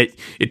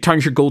 It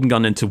turns your golden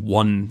gun into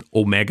one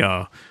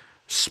omega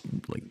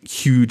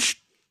huge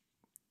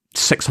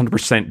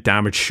 600%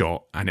 damage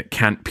shot, and it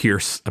can't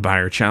pierce a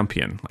barrier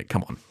champion.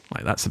 Come on,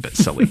 that's a bit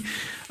silly.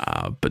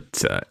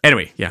 But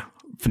anyway, yeah,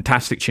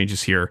 fantastic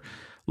changes here.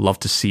 Love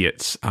to see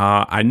it.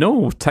 I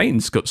know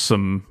Titan's got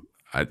some.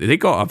 They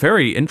got a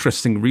very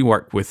interesting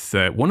rework with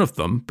one of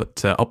them,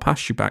 but I'll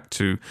pass you back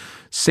to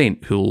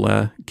Saint,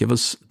 who'll give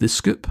us the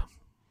scoop.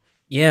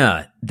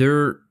 Yeah,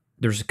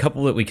 there's a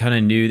couple that we kind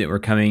of knew that were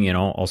coming, and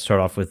I'll start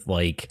off with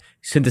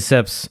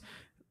Syntheseps.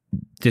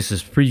 This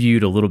is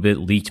previewed a little bit,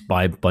 leaked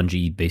by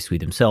Bungie basically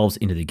themselves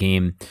into the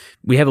game.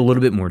 We have a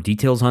little bit more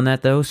details on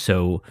that though.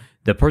 So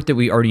the part that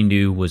we already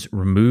knew was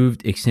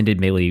removed extended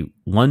melee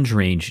lunge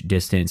range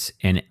distance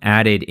and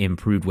added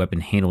improved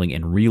weapon handling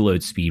and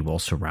reload speed while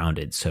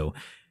surrounded. So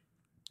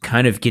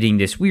kind of getting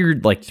this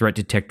weird threat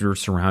detector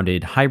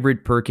surrounded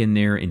hybrid perk in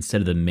there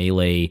instead of the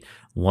melee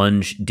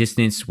lunge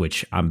distance,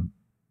 which I'm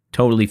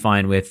totally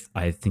fine with.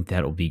 I think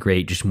that'll be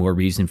great. Just more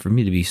reason for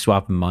me to be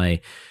swapping my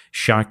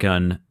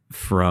shotgun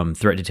from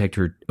threat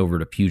detector over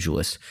to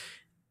pugilist.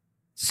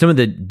 Some of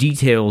the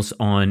details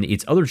on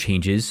its other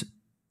changes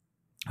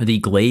are the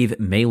glaive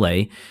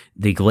melee.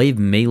 The glaive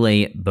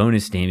melee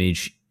bonus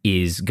damage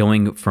is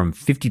going from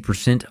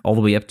 50% all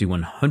the way up to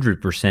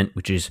 100%,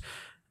 which is,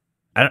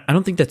 I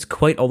don't think that's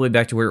quite all the way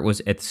back to where it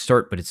was at the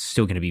start, but it's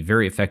still going to be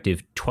very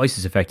effective, twice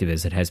as effective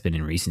as it has been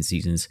in recent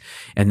seasons.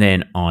 And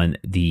then on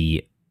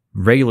the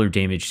regular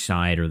damage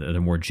side, or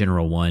the more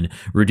general one,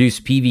 reduce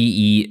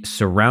PvE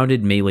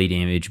surrounded melee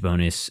damage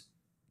bonus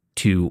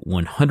to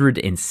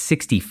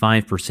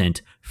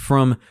 165%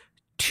 from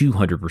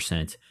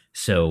 200%.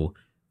 So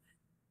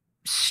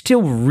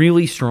still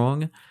really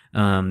strong.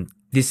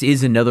 This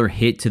is another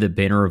hit to the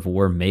Banner of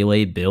War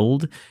melee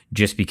build,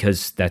 just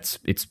because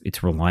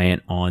it's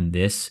reliant on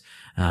this.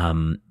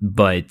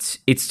 But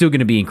it's still going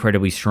to be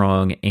incredibly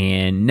strong.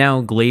 And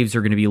now glaives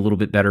are going to be a little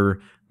bit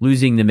better.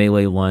 Losing the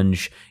melee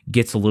lunge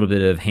gets a little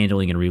bit of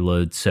handling and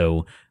reload.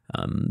 So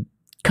kind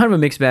of a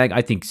mixed bag.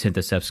 I think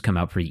Syntheseps come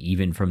out pretty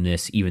even from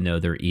this, even though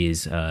there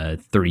is a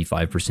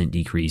 35%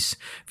 decrease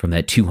from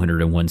that 200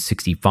 to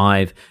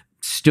 165.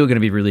 Still going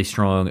to be really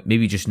strong.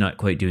 Maybe just not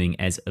quite doing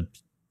as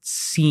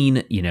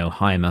obscene,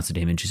 high amounts of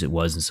damage as it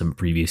was in some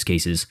previous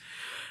cases.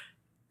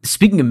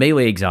 Speaking of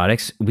melee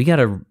exotics, we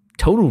got a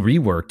total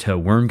rework to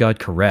Wormgod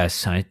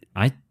Caress. I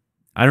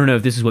don't know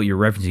if this is what you're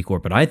referencing,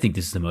 Court, but I think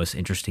this is the most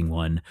interesting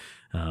one.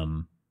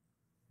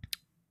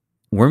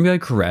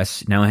 Wormgod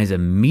Caress now has a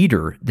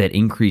meter that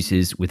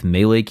increases with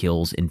melee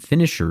kills and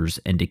finishers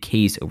and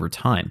decays over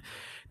time.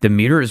 The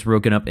meter is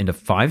broken up into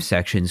 5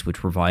 sections, which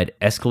provide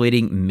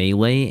escalating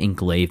melee and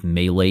glaive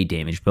melee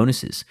damage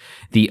bonuses.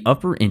 The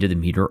upper end of the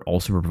meter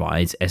also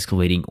provides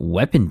escalating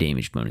weapon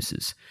damage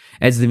bonuses.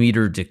 As the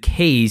meter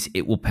decays,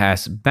 it will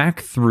pass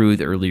back through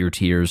the earlier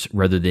tiers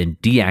rather than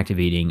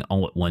deactivating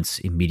all at once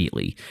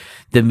immediately.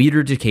 The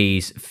meter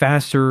decays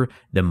faster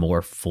the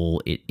more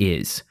full it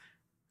is.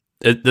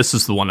 This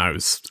is the one I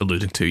was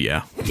alluding to,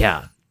 yeah.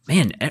 Yeah.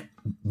 Man,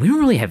 we don't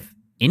really have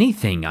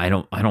anything, I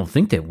don't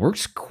think, that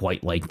works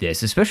quite like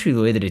this, especially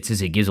the way that it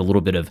says it gives a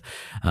little bit of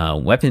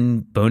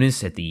weapon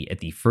bonus at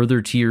the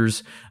further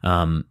tiers.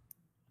 I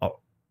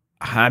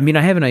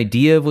have an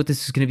idea of what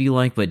this is going to be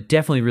like, but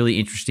definitely really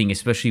interesting,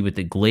 especially with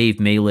the glaive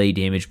melee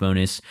damage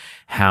bonus.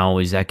 How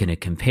is that going to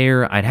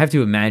compare? I'd have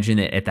to imagine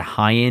that at the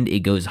high end, it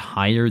goes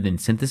higher than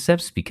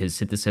Syntheseps, because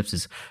Syntheseps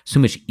is so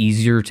much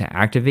easier to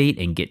activate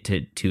and get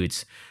to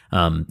its,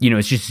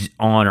 it's just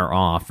on or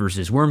off,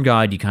 versus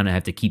Wormgod, you kind of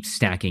have to keep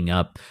stacking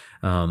up.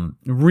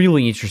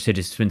 Really interested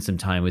to spend some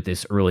time with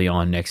this early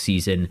on next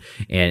season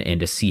and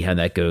to see how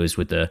that goes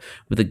with the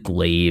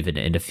glaive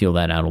and to feel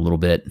that out a little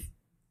bit.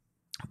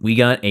 We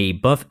got a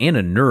buff and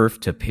a nerf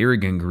to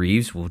Peregrine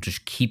Greaves. We'll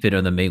just keep it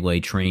on the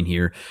melee train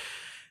here.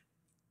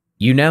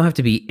 You now have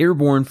to be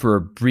airborne for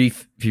a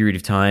brief period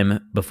of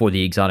time before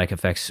the exotic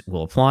effects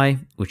will apply,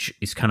 which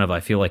is kind of,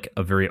 I feel like,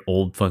 a very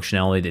old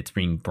functionality that's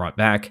being brought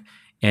back.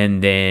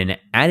 And then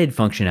added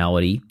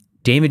functionality: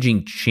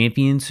 damaging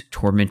champions,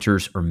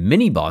 tormentors, or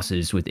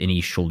mini-bosses with any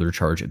shoulder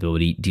charge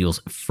ability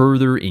deals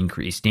further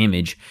increased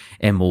damage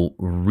and will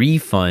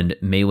refund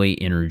melee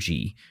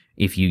energy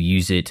if you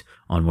use it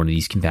on one of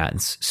these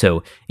combatants.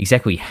 So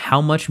exactly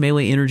how much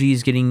melee energy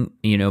is getting,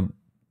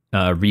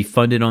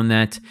 refunded on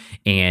that,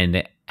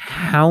 and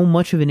how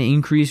much of an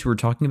increase we're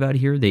talking about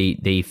here,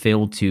 they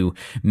failed to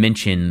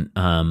mention,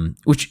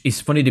 which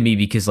is funny to me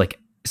because, like,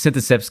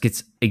 Syntheseps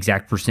gets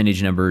exact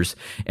percentage numbers,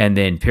 and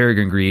then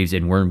Peregrine Greaves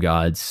and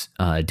Wormgods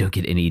don't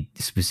get any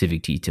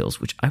specific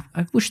details, which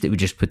I wish they would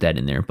just put that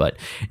in there. But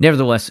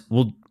nevertheless,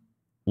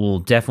 we'll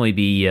definitely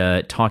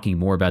be talking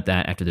more about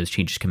that after those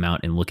changes come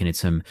out and looking at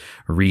some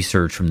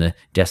research from the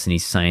Destiny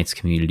science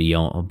community.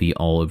 I'll be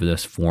all over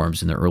those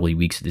forums in the early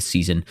weeks of this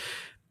season.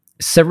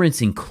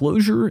 Severance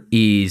Enclosure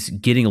is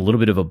getting a little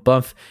bit of a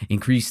buff.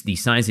 Increase the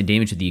size and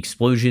damage of the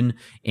explosion,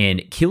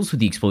 and kills with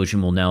the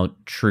explosion will now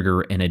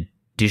trigger an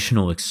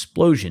additional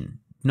explosion.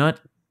 Not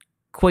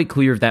quite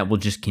clear if that will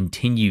just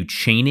continue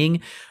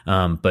chaining,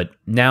 but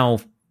now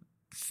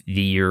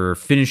your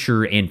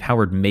finisher and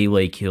powered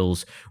melee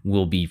kills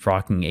will be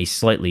proccing a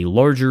slightly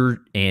larger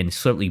and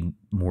slightly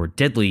more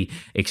deadly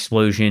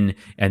explosion,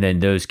 and then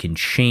those can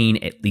chain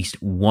at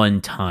least one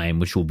time,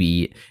 which will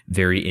be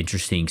very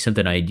interesting.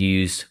 Something I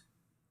used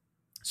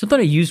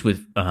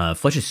with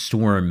Fletch's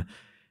Storm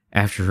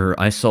after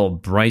I saw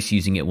Bryce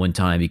using it one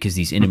time, because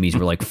these enemies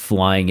were like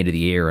flying into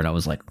the air, and I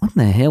was like, what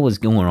the hell is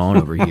going on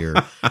over here?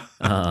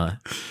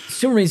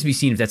 Still remains to be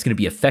seen if that's going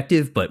to be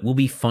effective, but will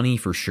be funny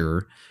for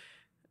sure.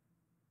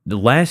 The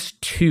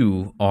last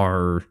two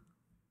are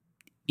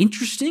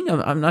interesting.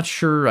 I'm not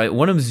sure.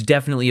 One of them is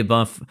definitely a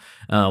buff.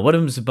 One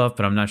of them is a buff,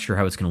 but I'm not sure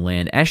how it's going to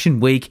land.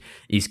 Ashen Wake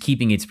is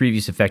keeping its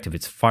previous effect of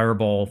its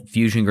Fireball.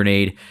 Fusion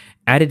Grenade,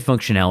 added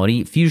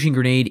functionality. Fusion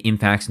Grenade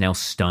impacts now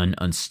stun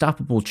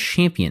unstoppable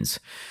champions.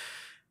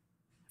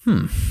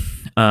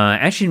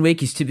 Action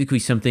Wake is typically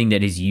something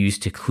that is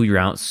used to clear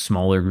out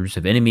smaller groups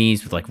of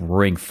enemies with like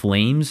roaring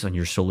flames on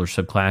your solar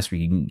subclass, where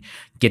you can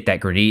get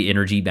that grenade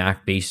energy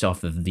back based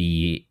off of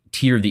the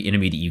tier of the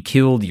enemy that you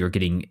killed. You're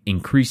getting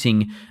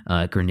increasing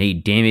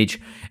grenade damage.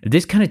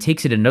 This kind of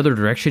takes it another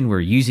direction where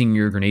using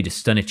your grenade to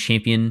stun a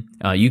champion,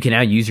 you can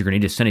now use your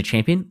grenade to stun a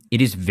champion.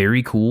 It is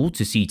very cool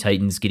to see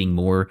Titans getting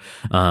more,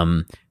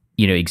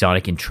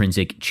 exotic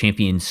intrinsic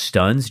champion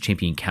stuns,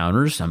 champion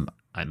counters.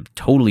 I'm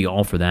totally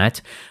all for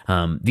that.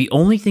 The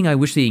only thing I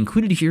wish they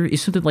included here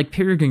is something like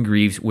Peregrine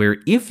Greaves, where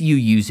if you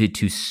use it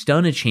to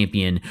stun a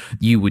champion,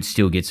 you would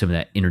still get some of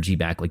that energy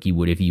back like you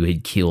would if you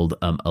had killed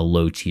a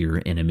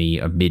low-tier enemy,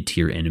 a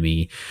mid-tier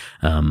enemy.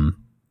 Kind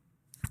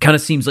of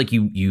seems like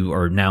you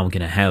are now going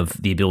to have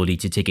the ability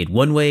to take it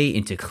one way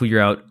and to clear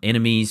out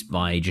enemies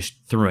by just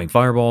throwing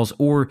fireballs,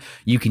 or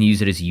you can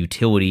use it as a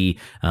utility.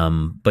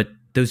 But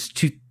those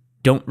two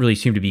don't really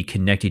seem to be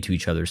connected to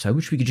each other. So I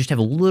wish we could just have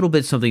a little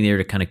bit something there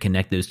to kind of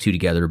connect those two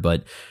together,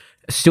 but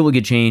still a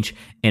good change.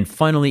 And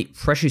finally,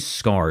 Precious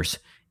Scars.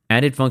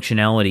 Added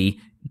functionality.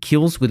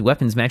 Kills with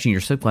weapons matching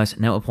your subclass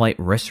now apply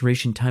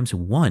restoration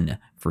 ×1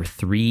 for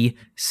 3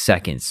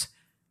 seconds.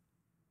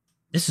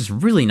 This is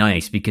really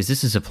nice because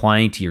this is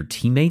applying to your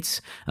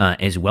teammates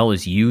as well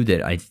as you,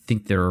 that I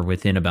think they're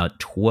within about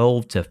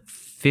 12 to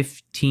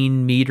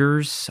 15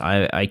 meters.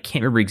 I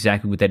can't remember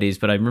exactly what that is,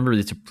 but I remember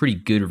it's a pretty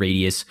good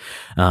radius.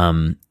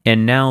 And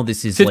now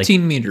this is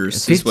 15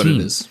 meters 15. Is what it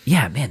is.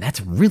 Yeah, man, that's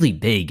really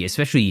big,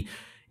 especially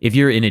if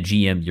you're in a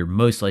GM. You're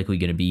most likely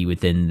going to be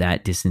within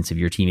that distance of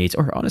your teammates,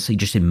 or honestly,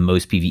 just in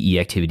most PvE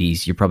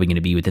activities, you're probably going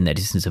to be within that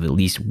distance of at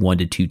least 1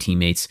 to 2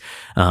 teammates.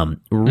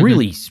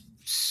 Really,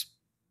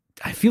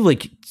 I feel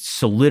like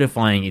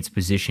solidifying its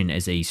position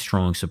as a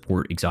strong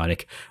support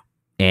exotic.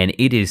 And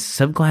it is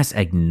subclass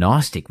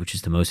agnostic, which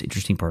is the most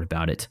interesting part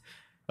about it.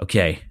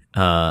 Okay,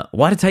 a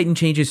lot of Titan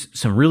changes,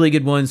 some really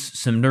good ones,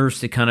 some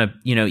nerfs to kind of,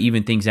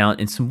 even things out,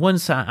 and some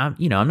ones, I'm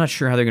not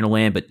sure how they're going to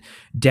land, but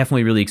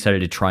definitely really excited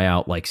to try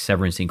out, like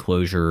Severance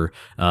Enclosure,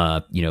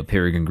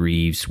 Peregrine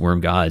Greaves,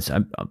 Worm Gods.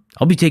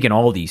 I'll be taking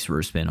all of these for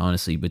a spin,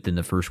 honestly, within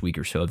the first week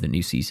or so of the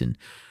new season.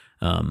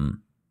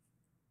 Doesn't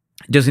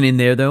end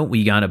there, though.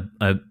 We got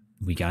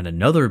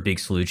another big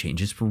slew of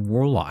changes for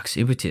Warlocks.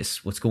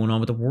 Impetus, what's going on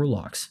with the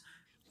Warlocks?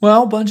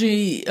 Well,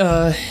 Bungie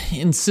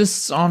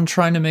insists on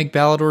trying to make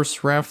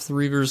Ballador's Wrath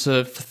Reavers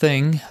a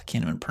thing. I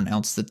can't even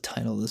pronounce the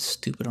title of this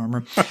stupid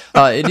armor.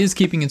 It is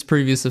keeping its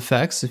previous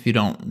effects. If you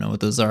don't know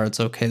what those are, it's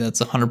okay. That's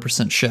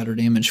 100% shatter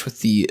damage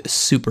with the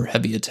super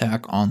heavy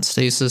attack on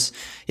stasis.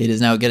 It is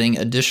now getting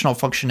additional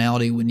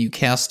functionality when you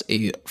cast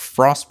a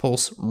Frost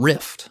Pulse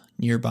Rift.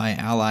 Nearby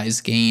allies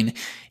gain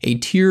a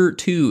Tier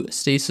 2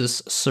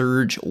 Stasis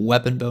Surge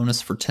weapon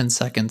bonus for 10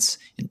 seconds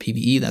in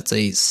PvE. That's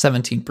a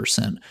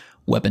 17%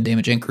 weapon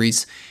damage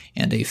increase,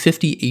 and a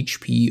 50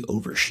 HP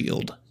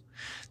overshield.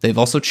 They've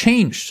also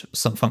changed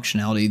some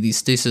functionality. The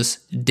stasis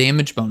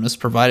damage bonus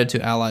provided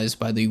to allies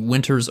by the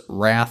Winter's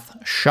Wrath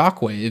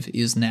Shockwave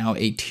is now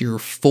a Tier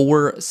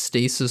 4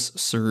 stasis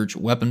surge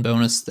weapon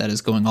bonus that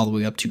is going all the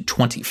way up to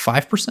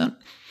 25%.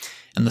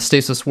 And the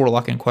stasis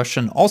warlock in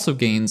question also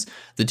gains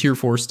the Tier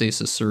 4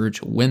 stasis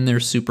surge when their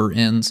super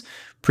ends.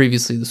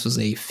 Previously, this was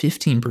a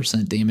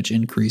 15% damage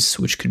increase,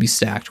 which could be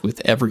stacked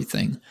with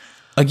everything.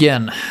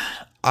 Again,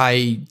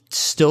 I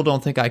still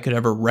don't think I could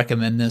ever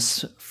recommend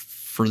this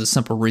for the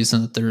simple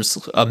reason that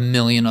there's a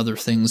million other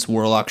things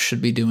Warlocks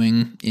should be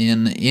doing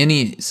in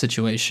any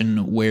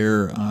situation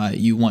where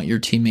you want your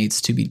teammates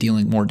to be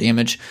dealing more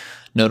damage,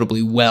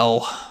 notably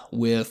well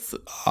with,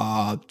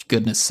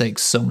 goodness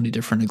sakes, so many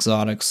different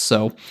exotics.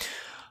 So,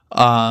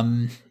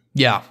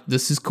 yeah,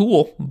 this is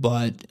cool,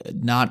 but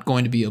not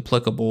going to be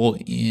applicable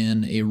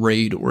in a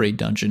raid or a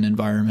dungeon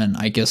environment.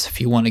 I guess if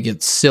you want to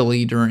get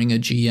silly during a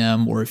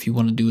GM, or if you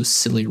want to do a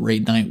silly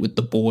raid night with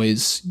the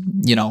boys,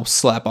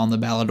 slap on the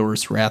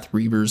Ballador's Wrath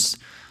Reavers,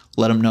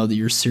 let them know that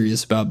you're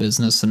serious about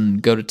business,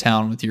 and go to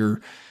town with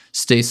your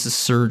Stasis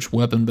Surge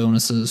weapon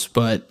bonuses.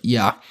 But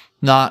yeah,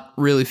 not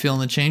really feeling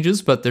the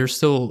changes, but they're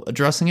still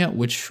addressing it,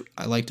 which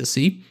I like to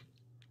see.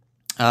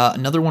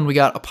 Another one, we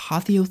got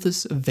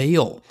Apotheosis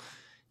Veil.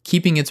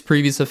 Keeping its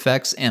previous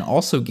effects and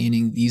also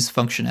gaining these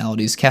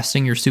functionalities.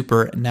 Casting your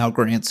super now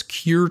grants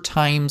Cure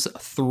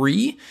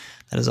 ×3.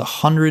 That is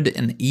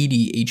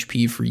 180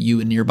 HP for you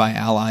and nearby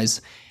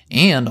allies.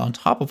 And on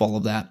top of all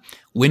of that,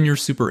 when your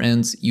super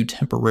ends, you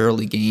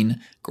temporarily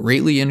gain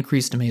greatly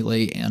increased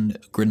melee and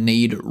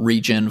grenade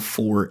regen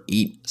for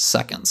 8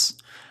 seconds.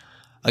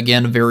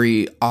 Again, a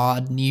very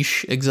odd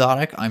niche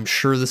exotic. I'm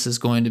sure this is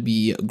going to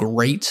be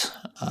great.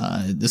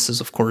 This is,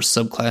 of course,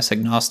 subclass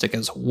agnostic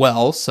as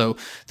well. So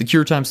the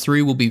Cure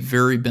 ×3 will be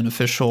very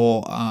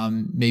beneficial.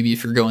 Maybe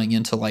if you're going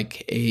into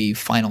like a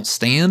final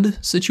stand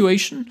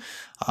situation,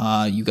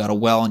 you got a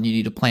well and you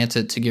need to plant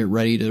it to get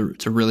ready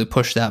to really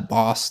push that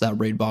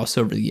raid boss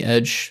over the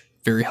edge.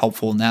 Very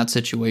helpful in that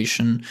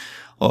situation.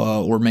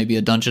 Or maybe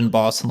a dungeon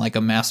boss in like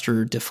a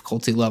master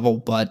difficulty level.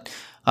 But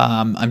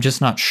I'm just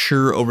not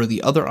sure over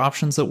the other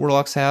options that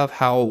Warlocks have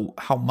how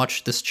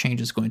much this change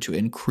is going to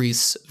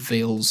increase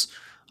Veil's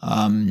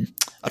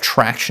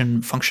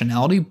attraction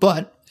functionality,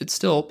 but it's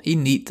still a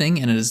neat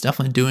thing, and it is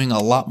definitely doing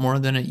a lot more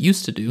than it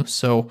used to do,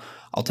 so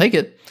I'll take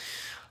it.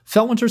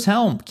 Felwinter's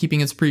Helm,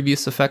 keeping its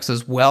previous effects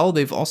as well.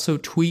 They've also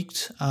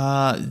tweaked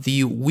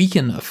the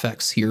weaken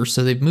effects here,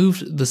 so they've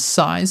moved the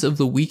size of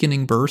the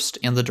weakening burst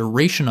and the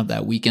duration of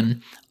that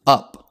weaken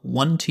up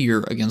 1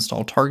 tier against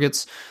all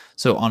targets.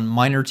 So on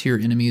minor tier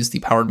enemies, the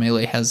powered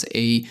melee has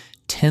a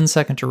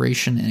 10-second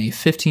duration and a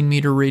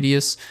 15-meter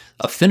radius.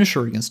 A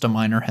finisher against a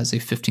minor has a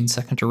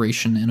 15-second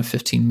duration and a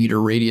 15-meter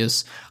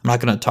radius. I'm not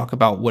going to talk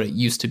about what it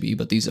used to be,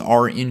 but these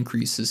are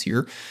increases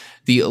here.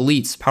 The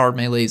elites, powered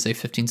melee is a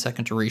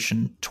 15-second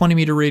duration,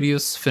 20-meter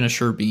radius.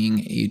 Finisher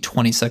being a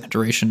 20-second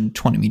duration,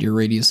 20-meter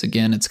radius.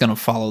 Again, it's going to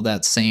follow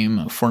that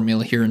same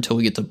formula here until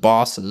we get to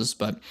bosses,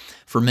 but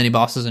for mini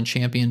bosses and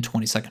champion,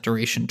 20-second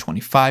duration,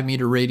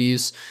 25-meter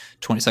radius.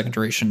 20-second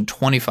duration,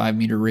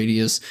 25-meter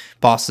radius.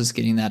 Bosses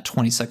getting that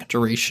 20-second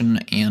duration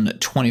and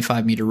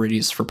 25-meter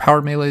radius for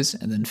powered melees.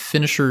 And then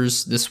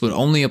finishers, this would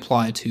only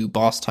apply to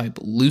boss type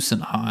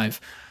Lucent Hive,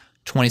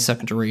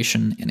 20-second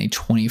duration and a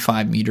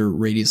 25-meter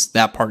radius.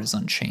 That part is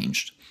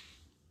unchanged.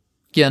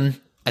 Again,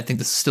 I think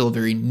this is still a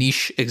very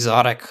niche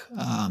exotic.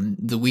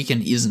 The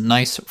weaken is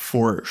nice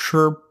for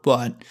sure,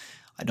 but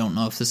I don't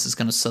know if this is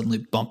going to suddenly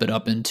bump it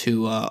up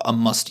into a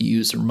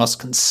must-use or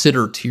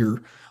must-consider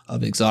tier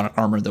of exotic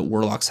armor that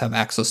warlocks have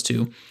access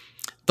to.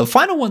 The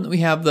final one that we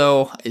have,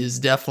 though, is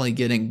definitely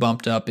getting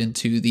bumped up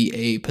into the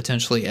A,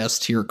 potentially S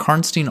tier.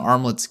 Karnstein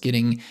Armlets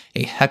getting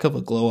a heck of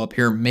a glow up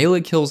here.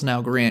 Melee kills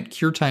now grant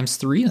Cure times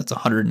 3, that's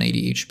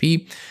 180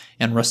 HP,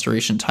 and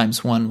Restoration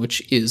times 1,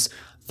 which is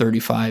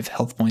 35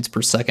 health points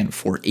per second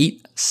for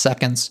 8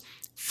 seconds.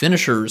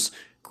 Finishers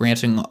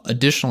granting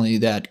additionally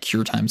that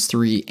Cure times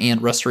 3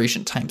 and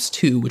Restoration times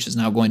 2, which is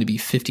now going to be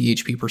 50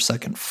 HP per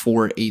second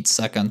for 8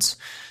 seconds.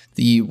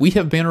 We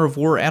have Banner of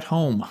War at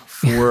home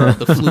for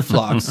the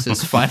Fluflocks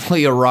has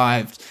finally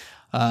arrived.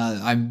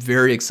 I'm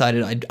very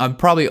excited. I'm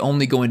probably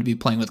only going to be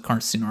playing with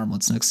Karnstein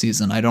Armlets next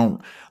season. I'm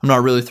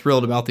not really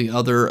thrilled about the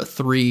other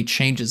 3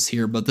 changes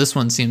here, but this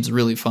one seems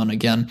really fun.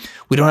 Again,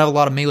 we don't have a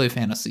lot of melee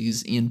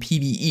fantasies in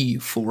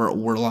PvE for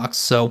Warlocks,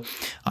 so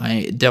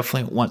I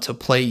definitely want to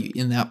play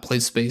in that play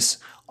space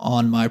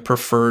on my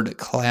preferred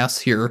class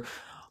here.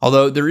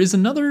 Although there's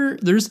another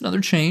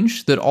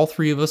change that all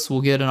 3 of us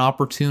will get an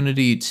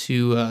opportunity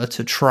to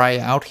try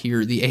out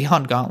here. The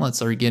Aeon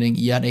Gauntlets are getting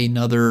yet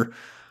another,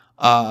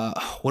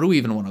 what do we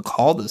even want to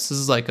call this? This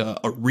is like a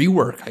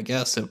rework, I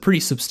guess, a pretty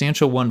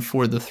substantial one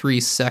for the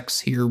 3 sects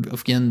here.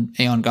 Again,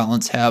 Aeon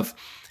Gauntlets have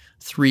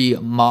 3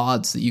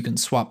 mods that you can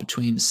swap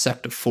between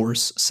Sect of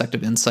Force, Sect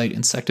of Insight,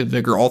 and Sect of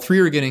Vigor. All 3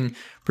 are getting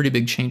pretty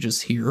big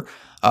changes here.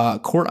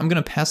 Court, I'm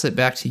going to pass it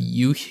back to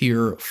you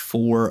here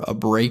for a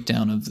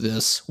breakdown of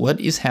this. What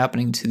is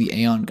happening to the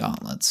Aeon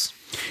Gauntlets?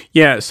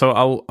 Yeah, so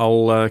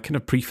I'll kind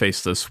of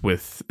preface this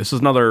with, this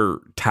is another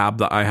tab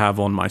that I have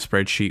on my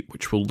spreadsheet,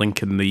 which we'll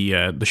link in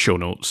the show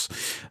notes.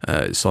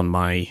 It's on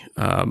my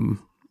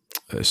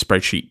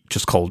spreadsheet,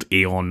 just called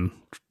Aeon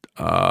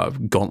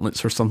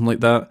Gauntlets or something like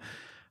that.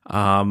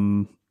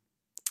 What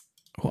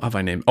have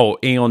I named? Oh,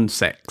 Aeon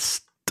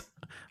Sext.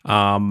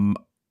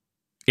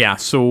 Yeah,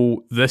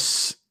 so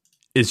this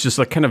is just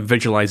a kind of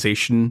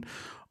visualization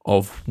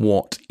of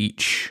what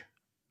each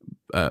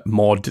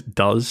mod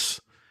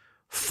does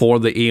for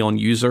the Aeon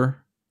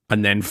user,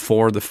 and then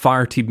for the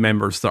fire team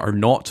members that are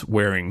not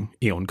wearing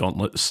Aeon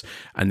Gauntlets,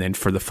 and then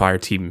for the fire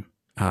team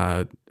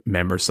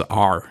members that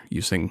are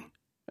using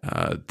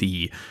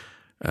the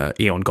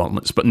Aeon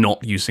Gauntlets, but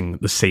not using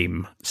the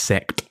same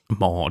sect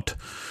mod.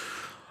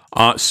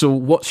 So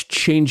what's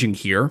changing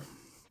here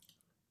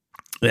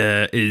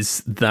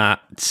is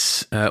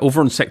that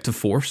over on Sect of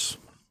Force,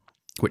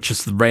 which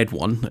is the red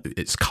one,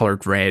 it's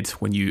colored red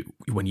when you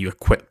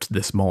equipped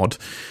this mod,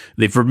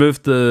 they've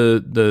removed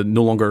the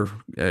no longer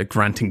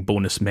granting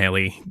bonus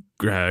melee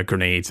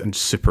grenades and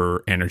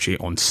super energy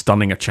on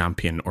stunning a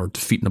champion or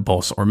defeating a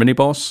boss or mini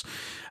boss.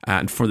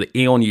 And for the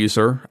Aeon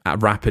user,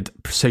 rapid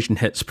precision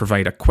hits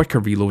provide a quicker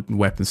reload and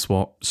weapon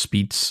swap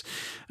speeds,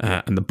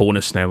 and the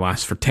bonus now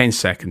lasts for 10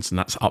 seconds, and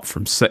that's up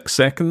from 6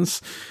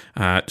 seconds.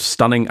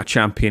 Stunning a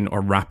champion or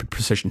rapid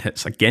precision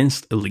hits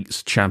against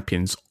elites,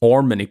 champions,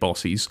 or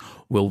mini-bosses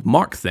will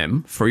mark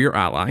them for your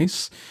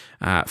allies.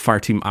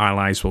 Fireteam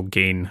allies will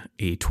gain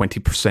a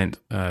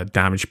 20%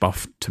 damage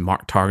buff to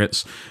mark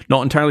targets.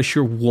 Not entirely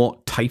sure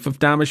what type of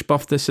damage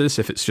buff this is,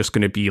 if it's just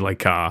going to be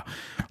like a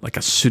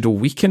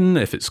pseudo-weaken,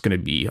 if it's going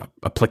to be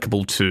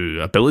applicable to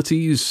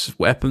abilities,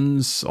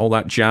 weapons, all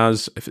that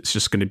jazz, if it's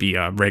just going to be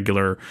a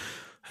regular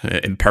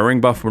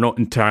empowering buff. We're not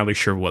entirely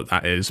sure what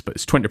that is, but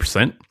it's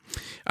 20%.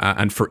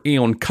 And for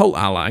Aeon Cult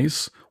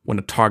allies, when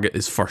a target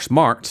is first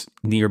marked,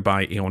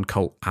 nearby Aeon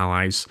Cult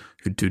allies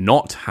who do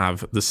not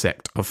have the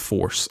Sect of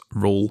Force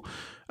role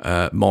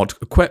mod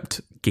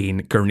equipped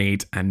gain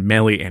grenade and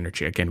melee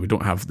energy. Again, we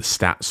don't have the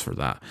stats for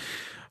that.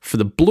 For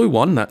the blue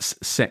one, that's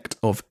Sect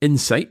of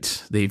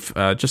Insight. They've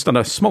just done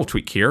a small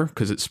tweak here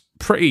because it's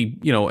pretty,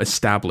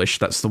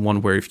 established. That's the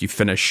one where if you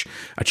finish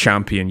a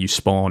champion, you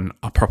spawn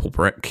a purple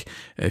brick.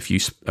 If you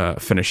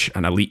finish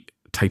an elite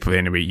type of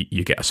enemy,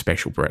 you get a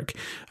special brick.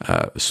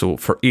 So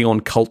for Aeon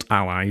cult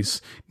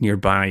allies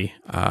nearby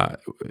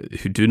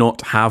who do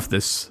not have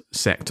this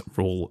sect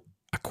role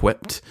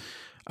equipped,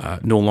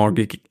 no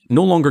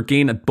longer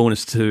gain a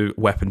bonus to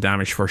weapon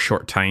damage for a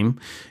short time.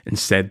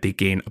 Instead, they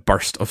gain a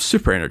burst of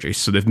super energy.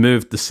 So they've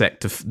moved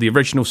the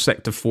original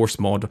Sect of Force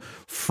mod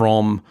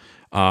from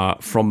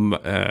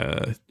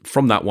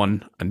that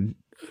one and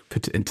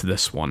put it into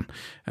this one.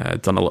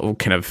 Done a little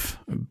kind of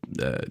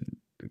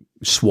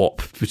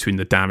swap between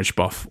the damage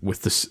buff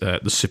with the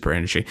super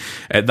energy.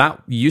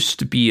 That used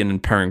to be an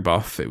empowering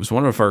buff. It was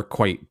one of our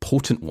quite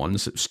potent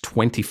ones. It was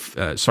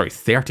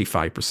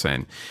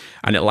 35%,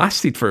 and it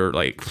lasted for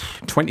like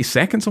 20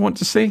 seconds, I want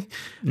to say.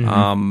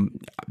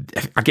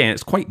 Again,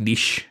 it's quite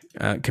niche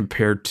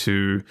compared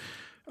to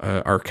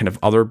our kind of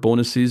other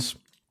bonuses.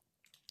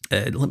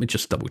 Let me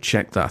just double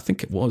check that. I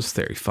think it was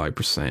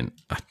 35%.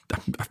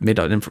 I've made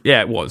that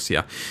yeah, it was,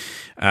 yeah.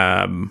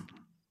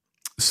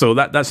 So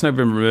that's now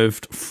been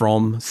removed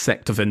from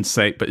Sect of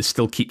Insight, but it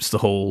still keeps the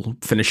whole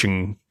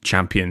finishing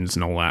champions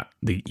and all that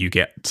you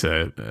get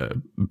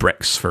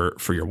bricks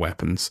for your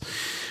weapons.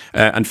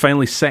 And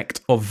finally, Sect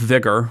of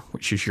Vigor,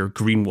 which is your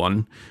green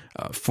one.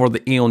 For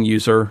the Aeon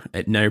user,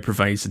 it now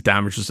provides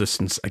damage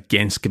resistance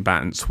against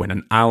combatants when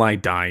an ally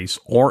dies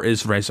or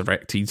is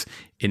resurrected,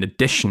 in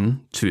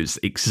addition to its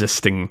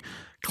existing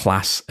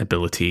class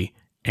ability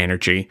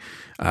Energy,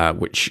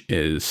 which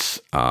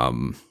is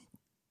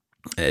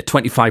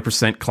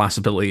 25% class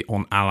ability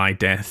on ally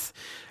death,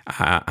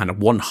 and a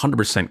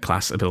 100%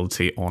 class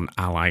ability on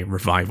ally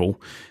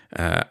revival.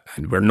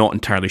 And we're not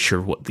entirely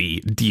sure what the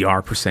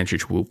DR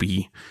percentage will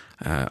be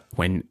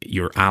when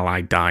your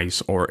ally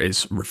dies or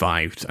is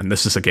revived. And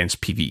this is against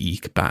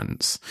PvE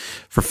combatants.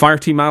 For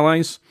Fireteam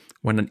allies,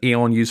 when an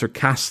Aeon user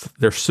casts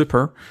their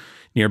super,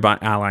 nearby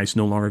allies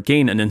no longer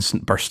gain an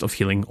instant burst of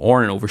healing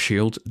or an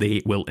overshield.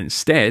 They will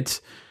instead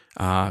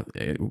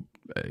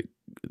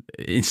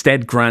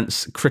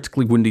grants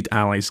critically wounded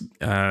allies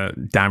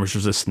damage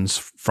resistance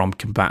from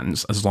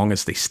combatants as long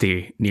as they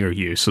stay near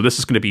you. So this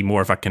is going to be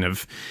more of a kind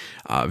of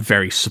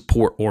very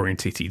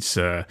support-orientated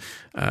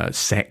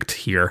sect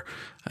here.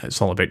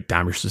 It's all about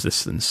damage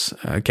resistance.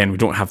 Again, we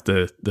don't have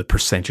the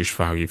percentage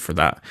value for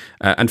that.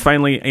 And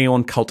finally,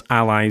 Aeon Cult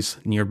allies,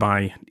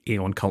 nearby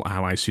Aeon Cult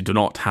allies who do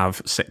not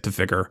have Sect of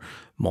Vigor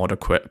mod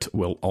equipped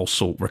will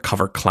also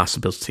recover class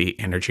ability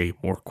energy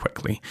more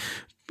quickly.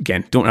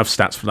 Again, don't have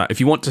stats for that.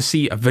 If you want to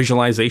see a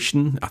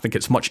visualization, I think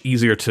it's much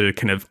easier to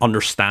kind of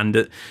understand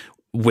it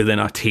within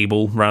a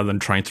table rather than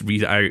trying to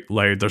read it out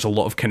loud. There's a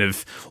lot of kind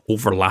of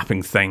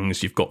overlapping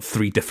things. You've got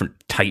 3 different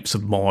types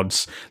of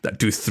mods that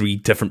do 3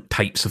 different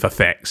types of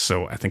effects.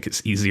 So I think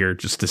it's easier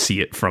just to see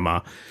it from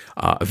a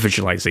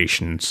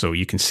visualization. So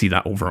you can see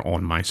that over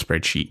on my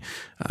spreadsheet.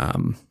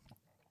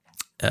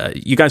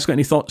 You guys got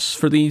any thoughts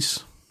for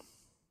these?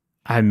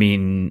 I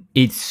mean,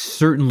 it's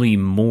certainly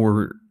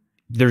more...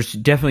 There's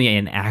definitely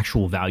an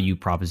actual value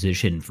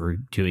proposition for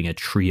doing a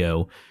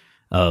trio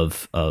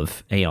of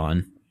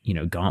Aeon,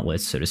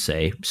 gauntlets, so to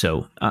say.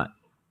 So,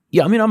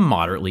 yeah, I mean, I'm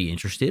moderately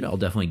interested. I'll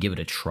definitely give it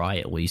a try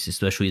at least,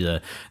 especially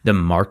the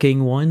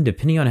marking one.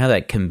 Depending on how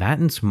that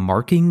combatant's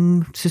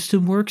marking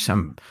system works,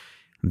 I'm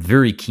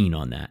very keen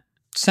on that.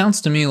 Sounds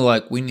to me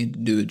like we need to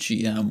do a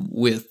GM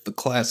with the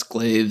class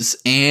glaives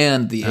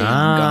and the Aeon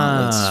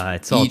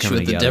gauntlets, it's all each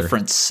with together. the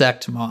different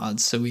sect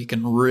mods, so we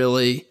can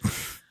really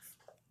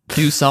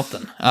do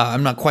something.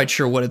 I'm not quite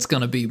sure what it's going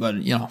to be, but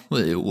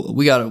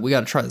we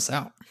gotta try this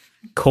out.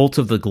 Cult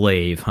of the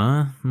Glaive,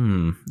 huh?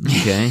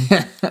 Okay.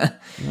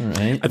 All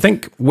right. I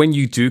think when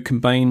you do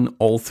combine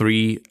all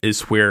 3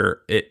 is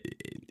where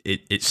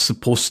it's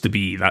supposed to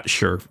be.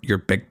 That's your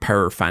big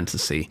power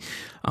fantasy.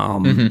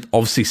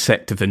 Obviously,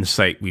 Sect of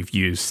Insight we've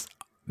used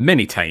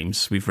many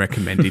times. We've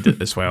recommended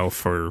it as well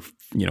for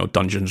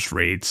dungeons,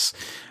 raids,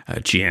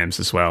 GMs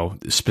as well.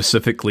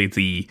 Specifically,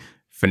 the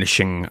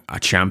finishing a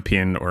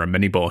champion or a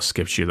mini boss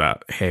gives you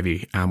that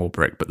heavy ammo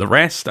brick, but the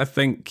rest, I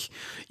think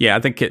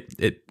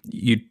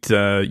you'd get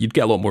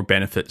a lot more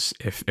benefits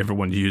if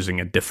everyone's using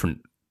a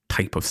different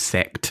type of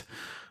sect.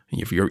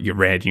 You have your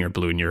red and your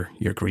blue and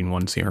your green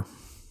ones here.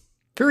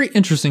 Very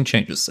interesting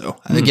changes, though.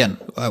 Again,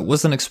 I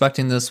wasn't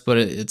expecting this, but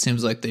it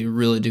seems like they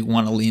really do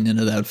want to lean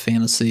into that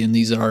fantasy, and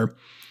these are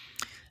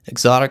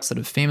exotics that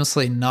have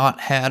famously not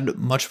had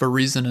much of a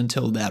reason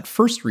until that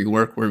first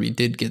rework, where we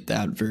did get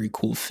that very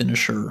cool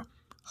finisher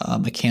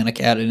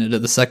mechanic added into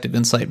the Sect of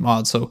Insight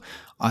mod. So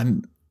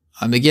I'm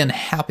again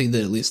happy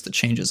that at least the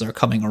changes are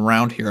coming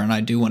around here, and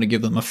I do want to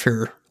give them a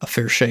fair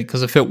shake,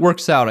 because if it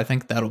works out, I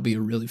think that'll be a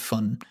really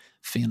fun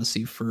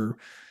fantasy for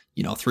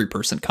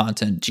 3-person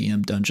content,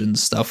 GM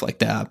dungeons, stuff like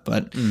that.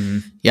 But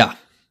yeah,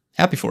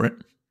 happy for it.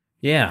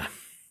 Yeah.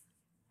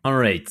 All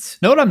right.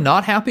 Know what I'm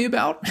not happy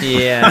about?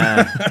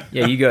 Yeah.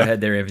 Yeah, you go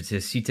ahead there,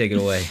 Impetus. You take it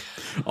away.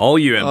 All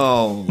you.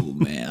 Oh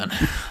man.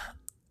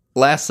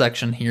 Last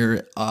section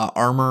here,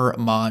 armor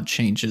mod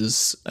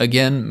changes.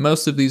 Again,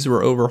 most of these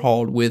were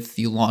overhauled with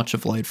the launch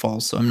of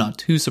Lightfall, so I'm not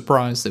too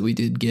surprised that we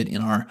did get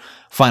in our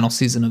final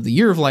season of the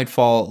year of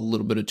Lightfall a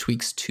little bit of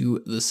tweaks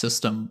to the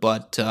system,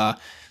 but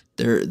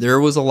There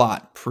was a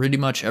lot. Pretty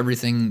much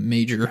everything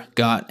major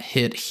got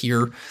hit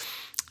here,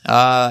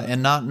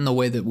 and not in the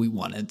way that we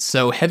wanted.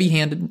 So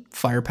heavy-handed,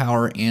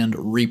 firepower, and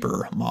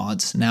Reaper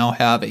mods now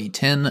have a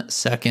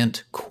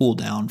 10-second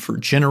cooldown for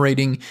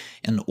generating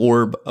an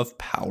orb of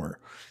power.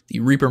 The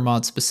Reaper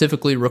mod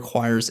specifically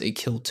requires a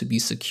kill to be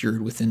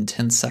secured within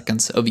 10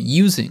 seconds of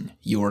using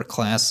your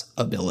class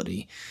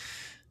ability.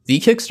 The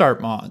Kickstart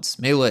mods,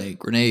 Melee,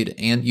 Grenade,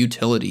 and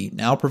Utility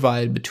now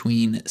provide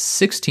between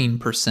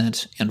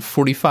 16% and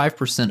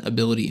 45%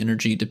 ability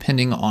energy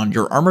depending on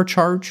your armor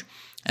charge,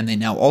 and they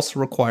now also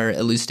require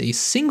at least a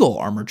single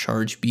armor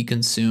charge be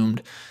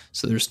consumed,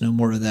 so there's no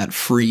more of that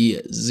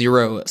free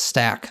 0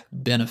 stack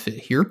benefit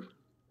here.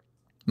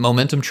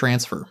 Momentum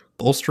Transfer,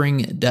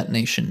 Bolstering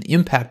Detonation,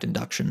 Impact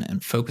Induction,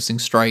 and Focusing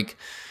Strike.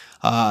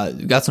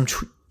 We've got some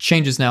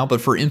changes now,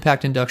 but for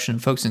Impact Induction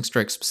and Focusing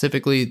Strike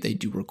specifically, they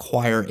do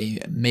require a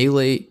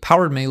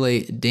powered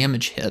melee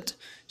damage hit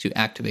to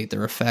activate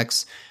their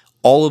effects.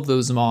 All of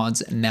those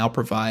mods now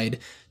provide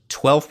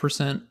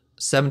 12%,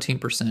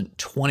 17%,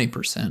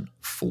 20%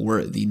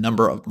 for the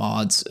number of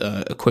mods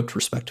equipped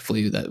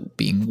respectively, that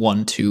being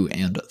 1, 2,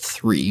 and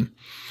 3.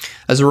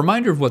 As a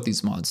reminder of what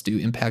these mods do,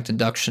 Impact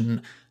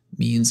Induction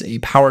means a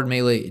powered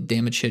melee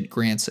damage hit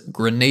grants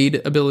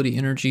grenade ability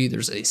energy.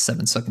 There's a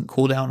 7-second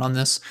cooldown on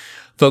this.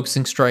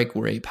 Focusing Strike,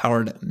 where a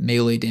powered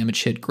melee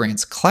damage hit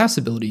grants class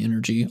ability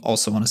energy,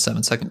 also on a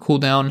 7-second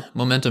cooldown.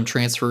 Momentum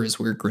Transfer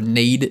is where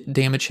grenade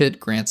damage hit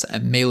grants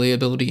a melee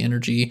ability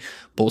energy.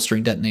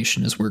 Bolstering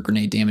Detonation is where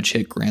grenade damage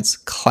hit grants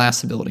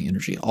class ability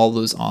energy. All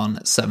those on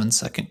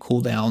 7-second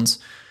cooldowns.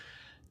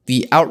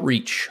 The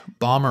Outreach,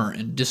 Bomber,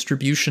 and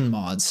Distribution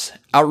mods.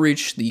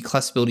 Outreach, the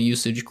class ability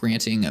usage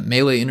granting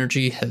melee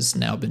energy, has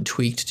now been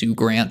tweaked to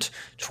grant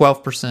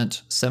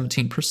 12%,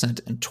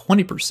 17%, and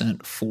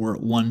 20% for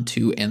 1,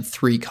 2, and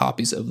 3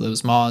 copies of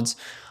those mods.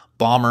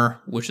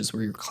 Bomber, which is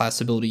where your class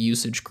ability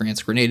usage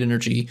grants grenade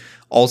energy,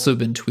 also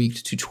been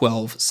tweaked to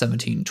 12,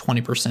 17,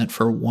 20%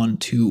 for 1,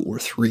 2, or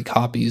 3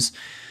 copies.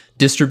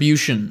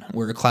 Distribution,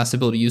 where class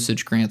ability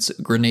usage grants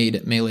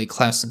grenade, melee,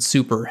 class, and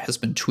super, has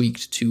been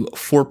tweaked to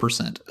 4%,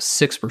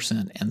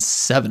 6%, and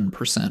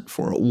 7%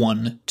 for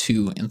 1,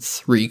 2, and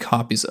 3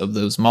 copies of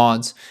those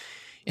mods.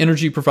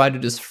 Energy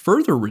provided is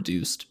further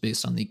reduced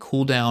based on the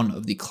cooldown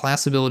of the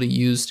class ability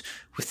used,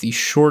 with the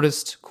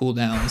shortest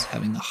cooldowns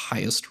having the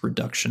highest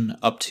reduction,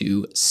 up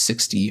to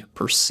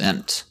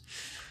 60%.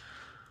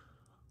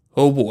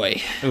 Oh boy.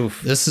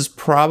 Oof. This is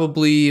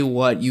probably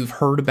what you've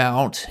heard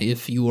about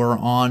if you are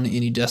on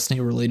any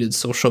Destiny-related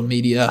social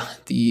media.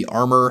 The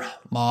armor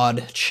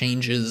mod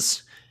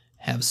changes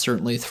have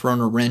certainly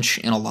thrown a wrench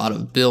in a lot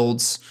of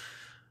builds.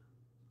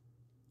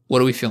 What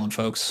are we feeling,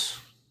 folks?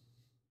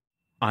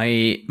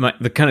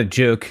 The kind of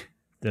joke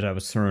that I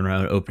was throwing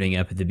around opening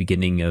up at the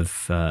beginning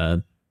of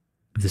the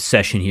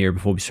session here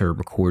before we started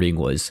recording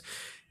was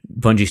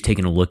Bungie's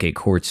taking a look at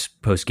Court's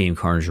post-game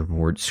Carnage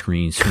report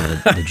screens from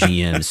the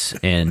GMs,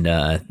 and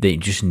they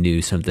just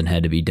knew something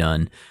had to be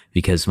done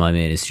because my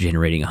man is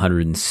generating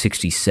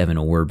 167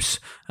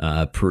 orbs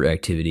per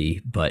activity.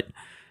 But,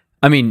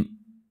 I mean,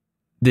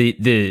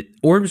 the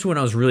orbs one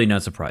I was really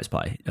not surprised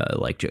by,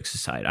 like jokes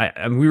aside.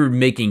 I mean, we were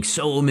making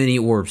so many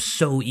orbs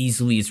so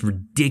easily, it's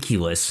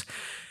ridiculous.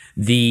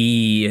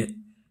 The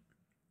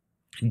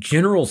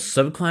general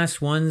subclass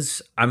ones,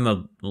 I'm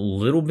a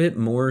little bit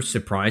more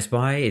surprised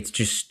by. It's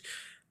just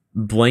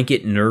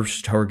blanket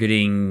nerfs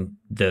targeting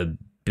the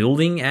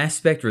building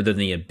aspect rather than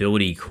the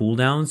ability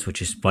cooldowns,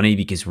 which is funny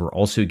because we're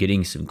also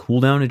getting some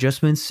cooldown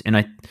adjustments. And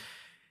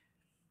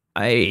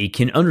I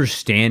can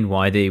understand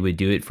why they would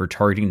do it for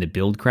targeting the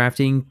build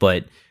crafting,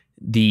 but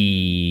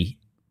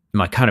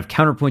my kind of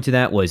counterpoint to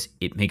that was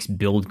it makes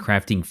build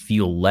crafting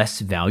feel less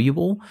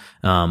valuable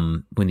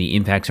when the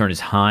impacts aren't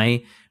as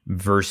high,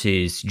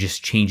 versus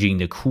just changing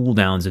the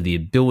cooldowns of the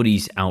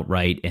abilities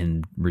outright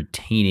and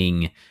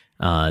retaining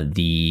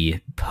the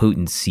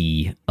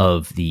potency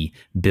of the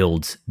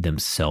builds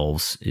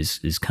themselves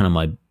is kind of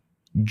my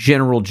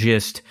general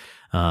gist.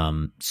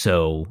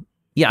 So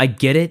yeah, I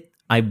get it.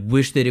 I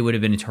wish that it would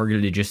have been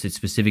targeted at just its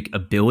specific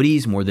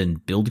abilities more than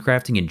build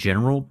crafting in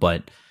general,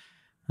 but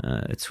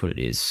it's what it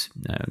is.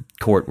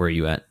 Court, where are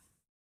you at?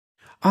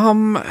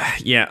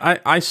 Yeah,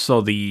 I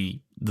saw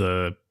the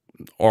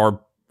orb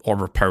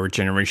of power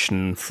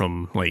generation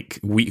from like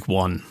week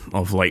 1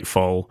 of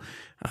Lightfall.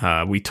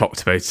 We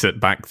talked about it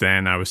back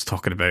then. I was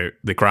talking about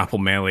the grapple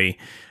melee.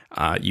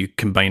 You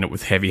combine it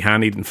with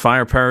heavy-handed and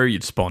firepower,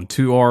 you'd spawn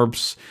 2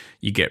 orbs.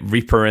 You get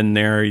Reaper in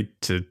there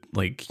to,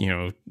 like, you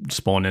know,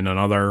 spawn in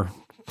another.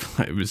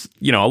 It was,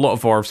 you know, a lot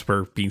of orbs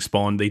were being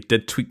spawned. They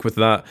did tweak with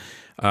that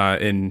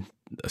in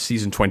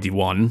season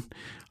 21.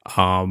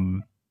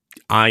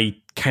 I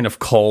kind of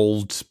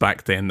called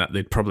back then that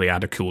they'd probably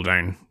add a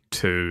cooldown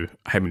to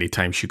how many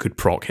times you could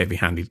proc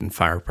heavy-handed and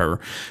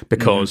firepower,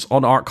 because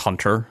on Arc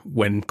Hunter,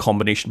 when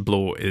combination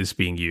blow is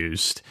being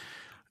used,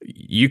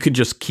 you could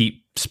just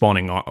keep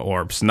spawning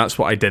orbs, and that's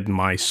what I did in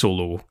my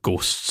solo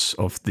Ghosts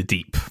of the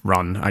Deep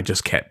run. I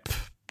just kept,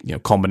 you know,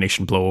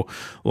 combination blow,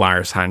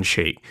 Liar's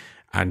Handshake,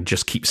 and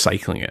just keep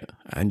cycling it,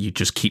 and you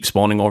just keep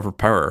spawning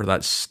overpower.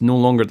 That's no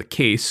longer the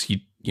case. You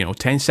know,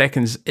 10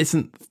 seconds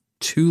isn't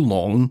too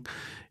long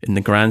in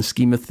the grand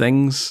scheme of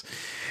things,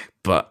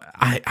 but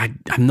I'm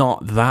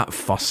not that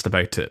fussed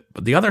about it.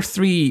 But the other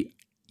three,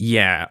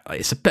 yeah,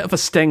 it's a bit of a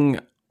sting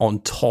on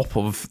top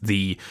of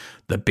the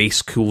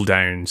base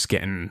cooldowns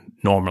getting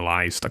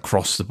normalized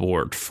across the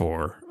board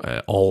for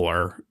all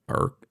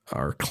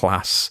our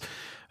class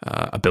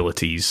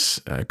abilities,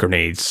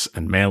 grenades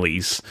and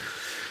melees.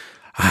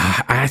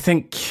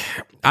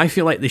 I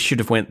feel like they should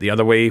have went the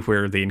other way,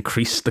 where they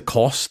increased the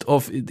cost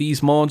of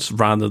these mods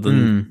rather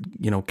than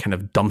kind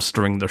of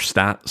dumpstering their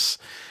stats.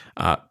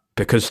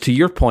 Because to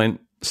your point,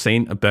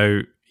 Saint,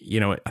 about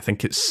I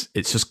think it's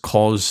just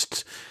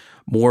caused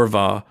more of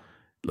a,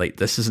 like,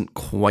 this isn't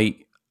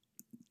quite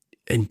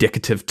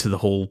indicative to the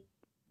whole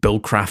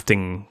build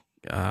crafting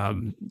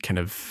kind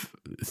of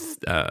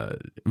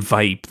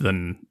vibe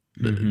than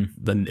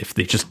if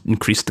they just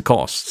increased the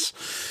costs.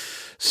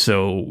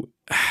 So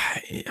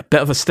a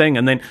bit of a sting.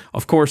 And then,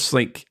 of course,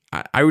 like,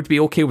 I would be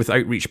okay with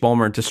Outreach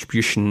Bomber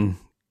distribution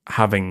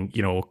having,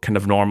 kind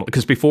of normal,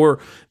 because before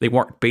they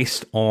worked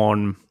based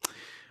on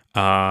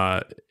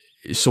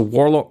so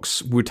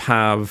Warlocks would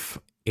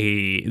have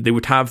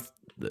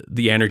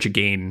the energy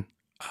gain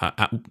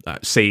at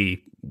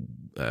say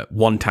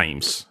 1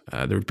 times.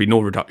 There would be no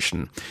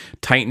reduction.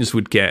 Titans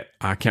would get,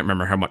 I can't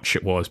remember how much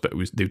it was, but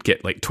they would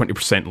get like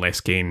 20%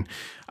 less gain,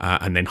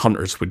 and then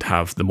Hunters would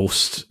have the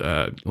most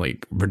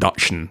like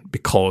reduction,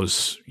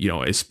 because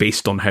it's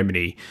based on how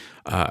many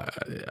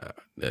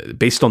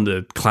based on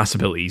the class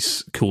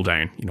abilities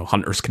cooldown.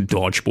 Hunters can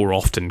dodge more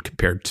often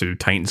compared to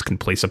Titans can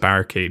place a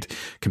barricade,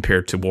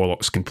 compared to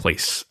Warlocks can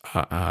place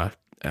a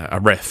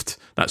rift.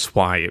 That's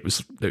why it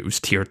was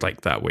tiered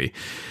like that way.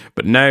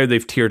 But now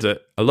they've tiered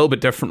it a little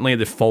bit differently.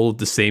 They've followed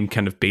the same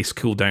kind of base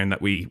cooldown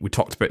that we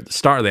talked about at the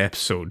start of the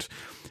episode.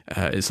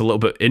 It's a little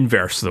bit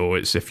inverse though.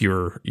 It's if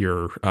your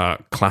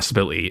class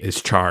ability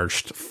is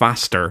charged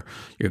faster,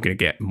 you're going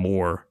to get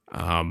more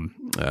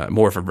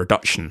of a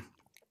reduction.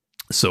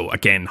 So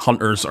again,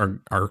 Hunters are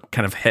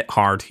kind of hit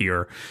hard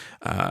here,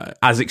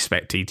 as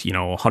expected.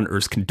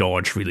 Hunters can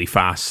dodge really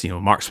fast.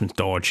 Marksman's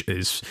dodge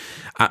is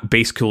at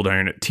base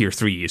cooldown at tier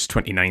 3 is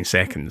 29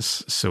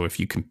 seconds. So if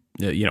you can,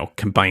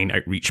 combine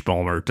Outreach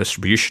Bomber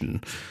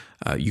distribution,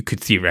 you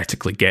could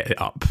theoretically get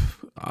it up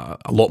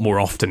a lot more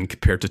often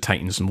compared to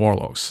Titans and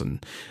Warlocks,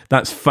 and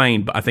that's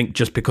fine. But I think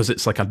just because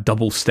it's like a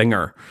double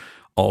stinger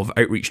of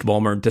Outreach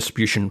Bomber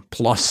distribution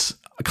plus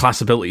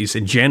class abilities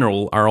in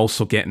general are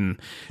also getting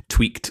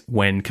tweaked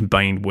when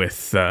combined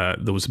with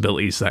those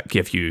abilities that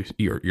give you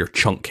your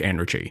chunk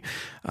energy.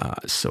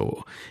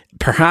 So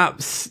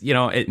perhaps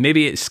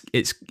maybe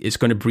it's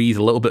going to breathe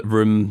a little bit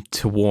room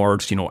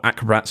towards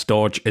Acrobat's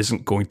dodge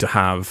isn't going to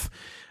have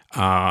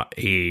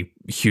a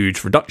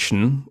huge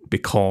reduction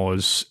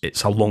because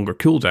it's a longer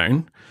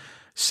cooldown.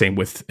 Same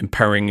with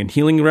empowering and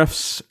healing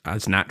rifts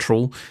as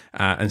natural,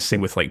 and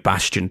same with like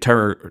Bastion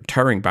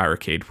towering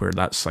barricade, where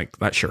that's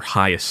your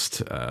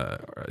highest,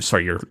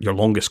 your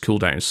longest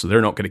cooldown. So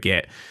they're not going to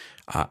get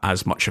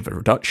as much of a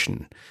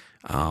reduction.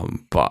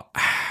 But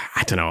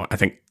I don't know. I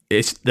think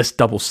it's this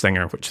double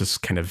stinger which is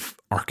kind of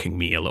irking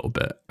me a little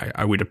bit.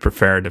 I would have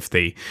preferred if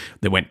they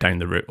went down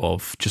the route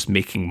of just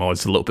making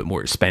mods a little bit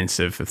more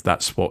expensive, if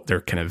that's what their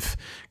kind of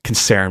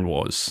concern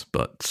was.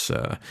 But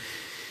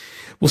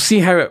we'll see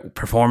how it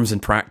performs in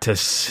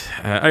practice.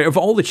 Out of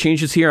all the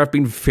changes here, I've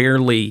been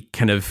fairly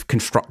kind of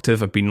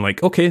constructive. I've been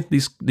like, okay,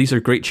 these are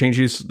great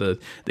changes. The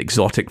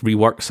exotic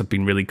reworks have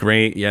been really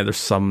great. Yeah, there's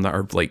some that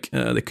are like,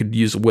 they could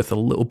use with a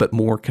little bit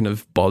more kind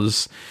of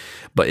buzz.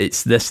 But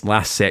it's this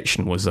last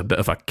section was a bit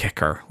of a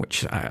kicker,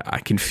 which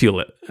I can feel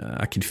it.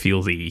 I can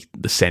feel the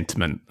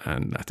sentiment.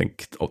 And I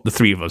think the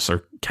three of us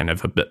are kind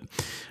of a bit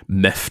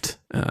miffed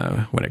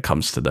when it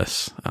comes to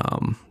this.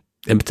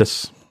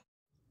 Impetus.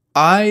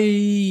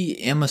 I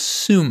am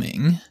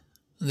assuming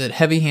that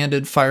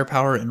Heavy-Handed,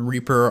 Firepower, and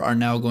Reaper are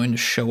now going to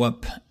show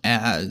up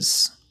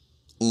as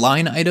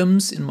line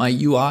items in my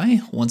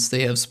UI once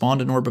they have spawned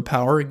an Orb of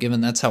Power,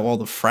 given that's how all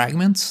the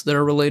fragments that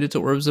are related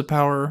to Orbs of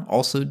Power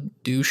also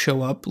do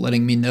show up,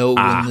 letting me know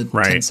when the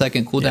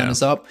 10-second cooldown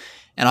is up.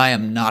 And I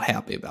am not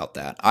happy about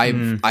that.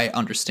 I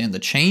understand the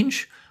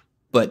change,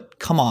 but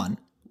come on.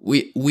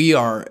 We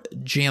are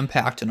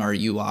jam-packed in our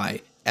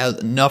UI.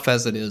 Enough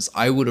as it is.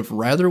 I would have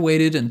rather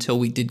waited until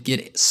we did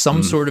get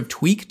some sort of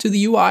tweak to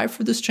the UI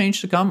for this change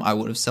to come. I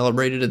would have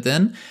celebrated it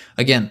then.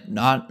 Again,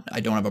 I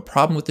don't have a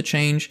problem with the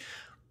change,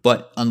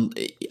 but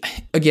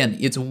again,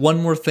 it's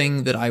one more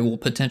thing that I will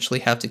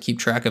potentially have to keep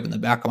track of in the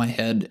back of my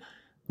head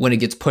when it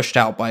gets pushed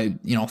out by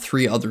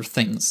 3 other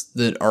things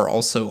that are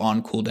also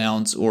on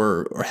cooldowns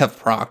or have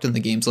procced, and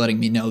the game's letting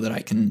me know that I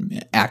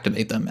can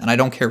activate them, and I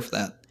don't care for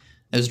that.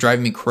 It's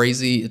driving me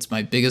crazy. It's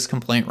my biggest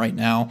complaint right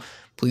now.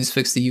 Please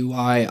fix the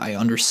UI. I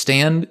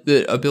understand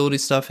that ability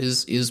stuff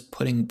is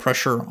putting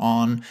pressure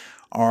on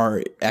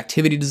our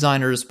activity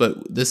designers,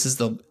 but this is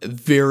the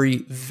very,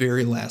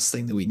 very last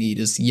thing that we need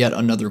is yet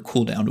another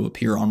cooldown to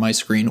appear on my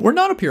screen or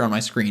not appear on my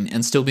screen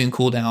and still be in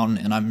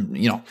cooldown. And I'm,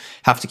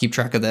 have to keep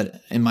track of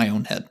that in my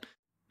own head.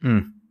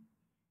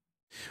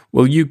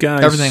 Well, you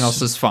guys... Everything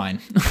else is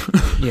fine.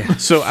 Yeah.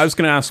 So I was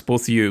going to ask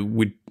both of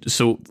you,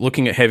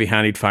 looking at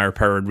Heavy-Handed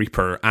Firepower and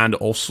Reaper and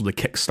also the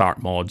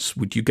Kickstart mods,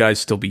 would you guys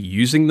still be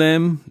using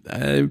them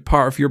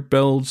part of your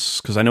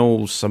builds? Because I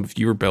know some of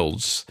your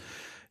builds,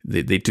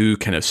 they do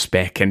kind of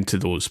spec into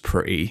those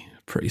pretty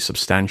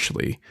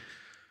substantially.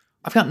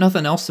 I've got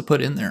nothing else to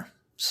put in there.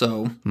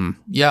 So,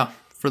 yeah,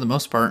 for the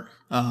most part.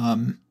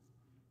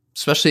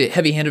 Especially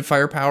Heavy-Handed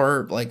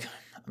Firepower, like...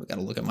 I've got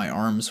to look at my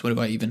arms. What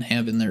do I even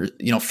have in there?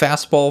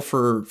 Fastball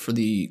for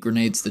the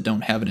grenades that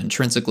don't have it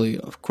intrinsically.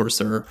 Of course,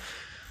 there are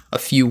a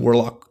few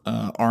Warlock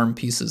arm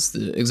pieces,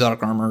 the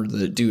exotic armor,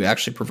 that do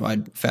actually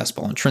provide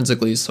fastball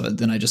intrinsically. So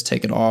then I just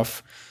take it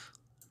off.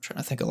 I'm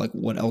trying to think of like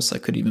what else I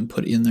could even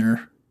put in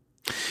there.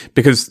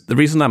 Because the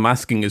reason I'm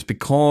asking is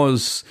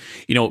because,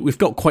 we've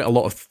got quite a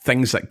lot of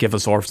things that give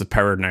us Orbs of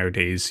Power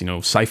nowadays.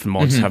 Siphon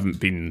mods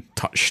haven't been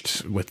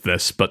touched with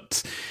this,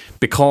 but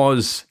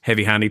because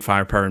Heavy-Handed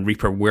Firepower and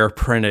Reaper were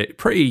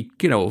pretty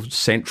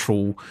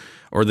central,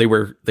 or they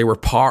were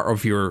part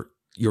of your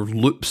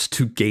loops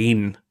to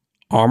gain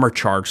armor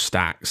charge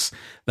stacks,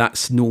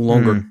 that's no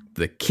longer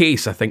the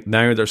case. I think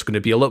now there's going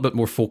to be a little bit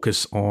more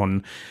focus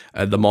on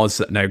the mods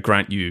that now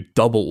grant you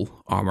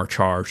double armor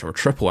charge or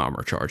triple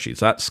armor charges.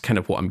 That's kind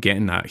of what I'm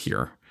getting at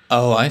here.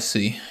 Oh, I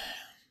see.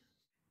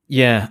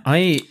 Yeah,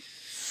 I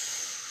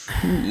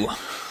mean,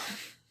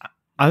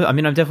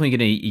 I'm definitely going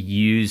to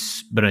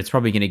use, but it's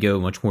probably going to go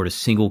much more to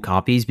single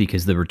copies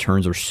because the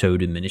returns are so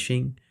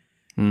diminishing.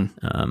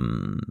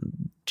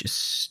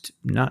 Just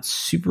not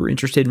super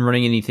interested in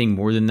running anything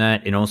more than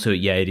that. And also,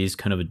 yeah, it is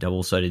kind of a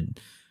double-sided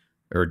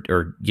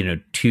or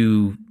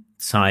two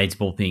sides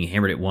both being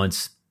hammered at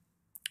once.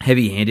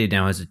 Heavy-handed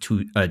now has a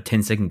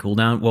 10-second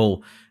cooldown.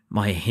 Well,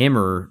 my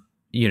hammer,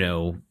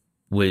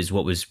 was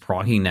what was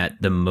proccing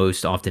that the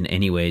most often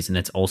anyways, and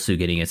that's also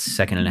getting a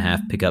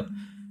 1.5-second pickup,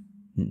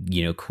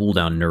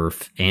 cooldown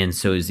nerf, and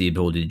so is the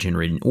ability to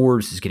generate an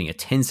orbs is getting a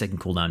 10-second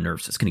cooldown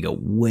nerf, so it's going to go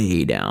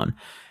way down.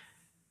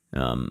 I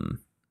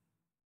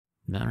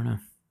don't know.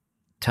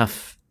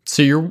 Tough.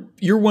 So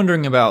you're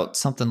wondering about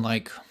something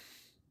like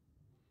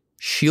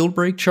shield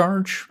break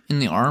charge in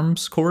the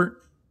arms court?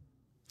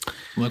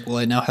 Like, will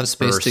I now have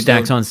space to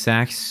stacks on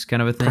stacks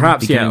kind of a thing?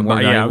 Perhaps, yeah.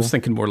 I was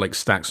thinking more like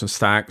stacks on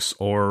stacks,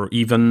 or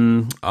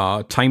even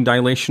time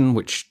dilation,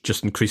 which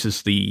just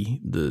increases the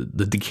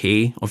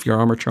decay of your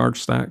armor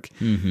charge stack.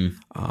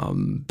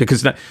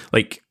 Because that,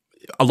 like,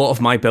 a lot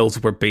of my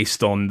builds were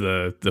based on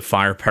the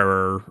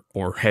firepower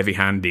or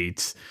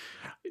heavy-handed.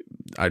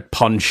 I'd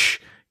punch,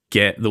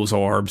 get those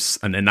orbs,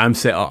 and then I'm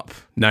set up.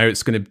 Now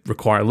it's going to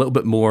require a little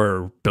bit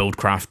more build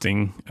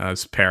crafting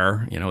as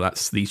per,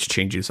 that's these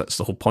changes. That's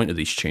the whole point of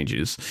these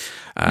changes.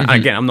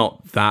 Again, I'm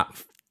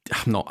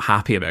not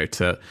happy about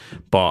it,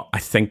 but I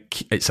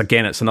think it's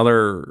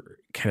another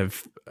kind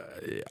of,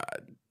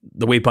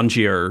 the way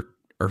Bungie are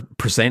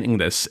presenting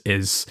this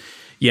is,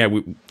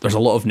 there's a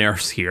lot of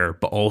nerfs here,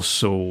 but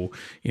also,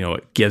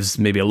 it gives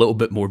maybe a little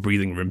bit more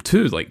breathing room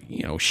too, like,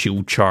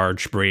 shield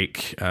charge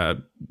break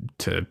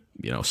to,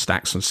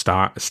 stacks on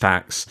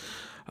stacks,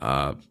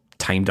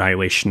 time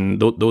dilation.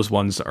 Those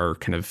ones are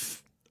kind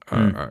of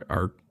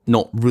are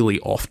not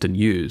really often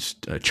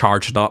used.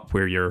 Charged up,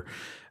 where you're,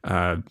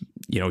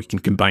 you can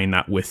combine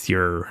that with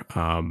your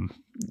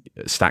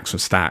stacks on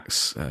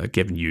stacks,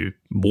 giving you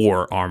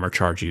more armor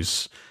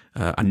charges.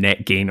 A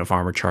net gain of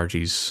armor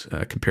charges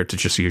compared to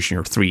just using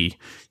your 3.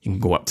 You can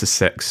go up to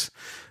 6.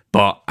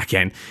 But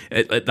again,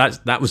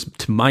 that was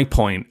to my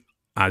point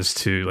as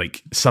to,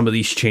 like, some of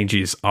these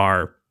changes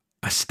are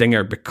a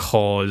stinger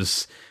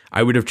because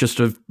I would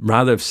have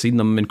rather have seen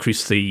them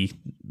increase the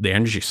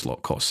energy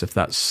slot costs, if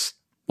that's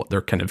what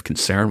their kind of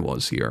concern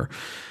was here.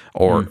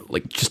 Or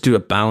like just do a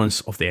balance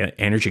of the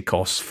energy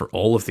costs for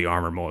all of the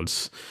armor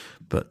mods.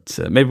 But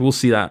maybe we'll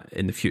see that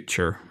in the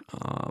future.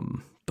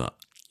 But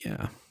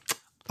yeah.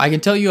 I can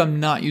tell you I'm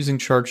not using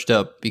charged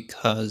up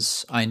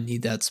because I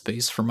need that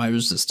space for my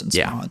resistance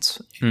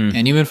mods.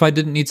 And even if I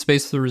didn't need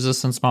space for the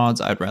resistance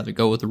mods, I'd rather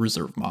go with the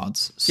reserve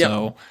mods.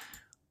 So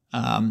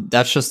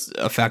that's just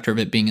a factor of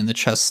it being in the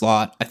chest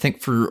slot. I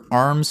think for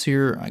arms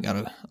here, I got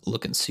to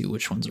look and see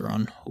which ones are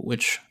on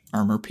which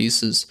armor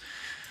pieces.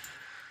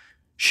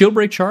 Shield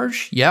break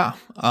charge, yeah.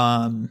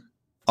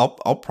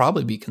 I'll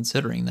probably be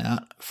considering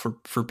that for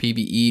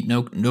PvE.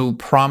 No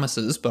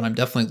promises, but I'm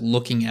definitely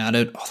looking at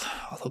it.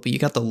 Although, you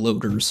got the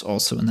loaders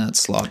also in that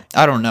slot.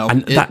 I don't know.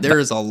 There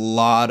is a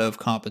lot of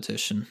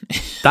competition.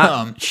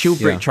 That shield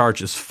break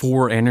charge is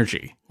 4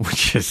 energy,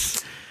 which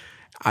is,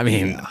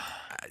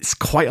 it's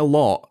quite a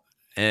lot.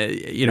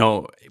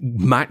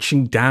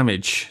 Matching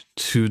damage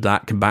to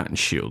that combatant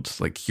shield,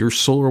 like your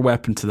solar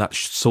weapon to that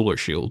solar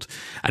shield.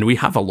 And we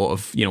have a lot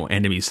of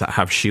enemies that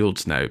have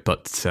shields now,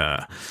 but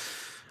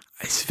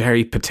it's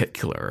very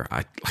particular.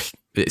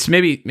 it's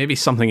maybe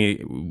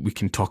something we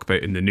can talk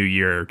about in the new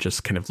year,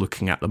 just kind of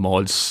looking at the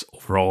mods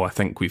overall. I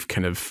think we've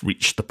kind of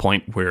reached the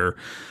point where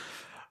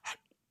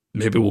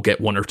maybe we'll get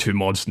 1 or 2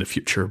 mods in the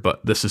future,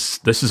 but this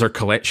is our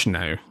collection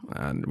now,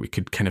 and we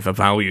could kind of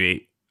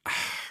evaluate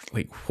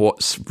like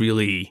what's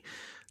really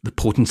the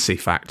potency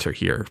factor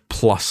here,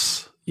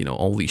 plus, you know,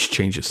 all these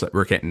changes that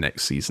we're getting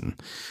next season.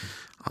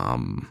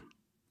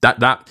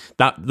 That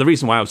the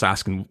reason why I was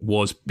asking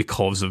was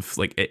because of,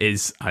 like, it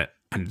is I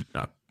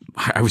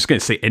was going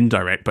to say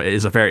indirect, but it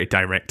is a very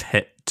direct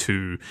hit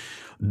to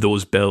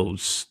those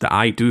builds that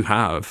I do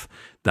have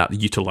that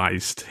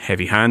utilized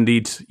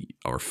heavy-handed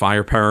or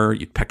firepower.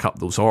 You'd pick up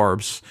those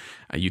orbs,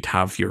 you'd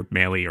have your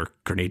melee or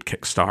grenade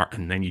kickstart,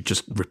 and then you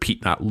just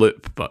repeat that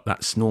loop. But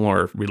that's no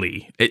longer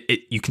really...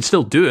 You can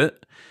still do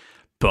it,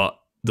 but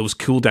those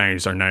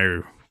cooldowns are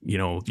now, you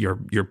know,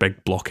 your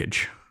big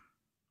blockage.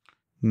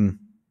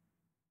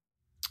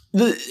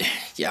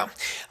 Yeah,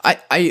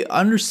 I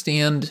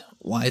understand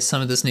why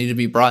some of this needed to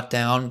be brought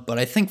down, but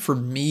I think for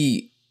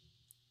me,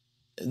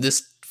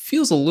 this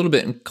feels a little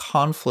bit in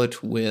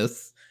conflict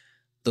with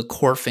the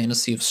core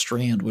fantasy of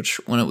Strand,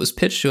 which when it was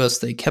pitched to us,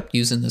 they kept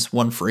using this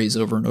one phrase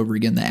over and over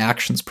again, the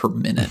actions per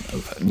minute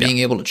of being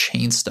able to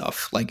chain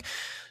stuff. Like,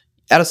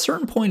 at a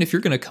certain point, if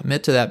you're going to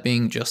commit to that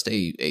being just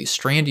a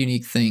Strand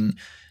unique thing,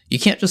 you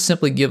can't just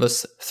simply give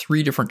us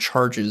 3 different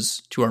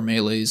charges to our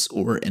melees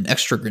or an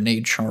extra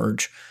grenade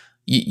charge.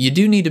 You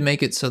do need to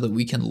make it so that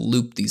we can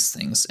loop these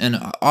things. And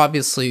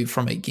obviously,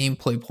 from a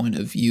gameplay point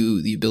of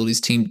view, the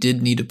abilities team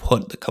did need to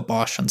put the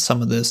kibosh on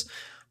some of this.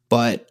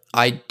 But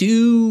I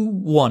do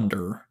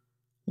wonder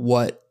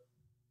what...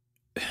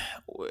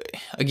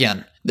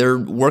 Again, they're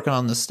working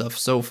on this stuff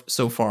so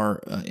far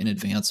in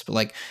advance. But,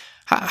 like,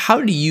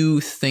 how do you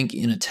think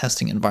in a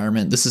testing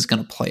environment this is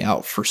going to play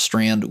out for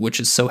Strand, which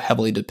is so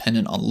heavily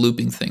dependent on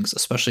looping things,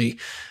 especially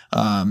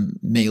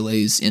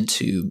melees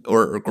into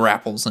or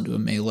grapples into a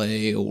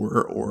melee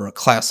or a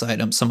class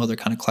item, some other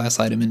kind of class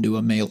item into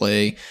a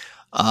melee?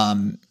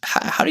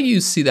 How do you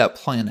see that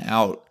playing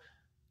out?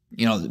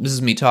 You know, this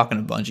is me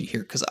talking to Bungie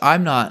here, because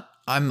I'm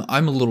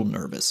a little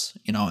nervous,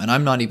 you know, and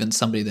I'm not even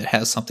somebody that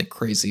has something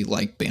crazy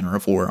like Banner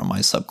of War on my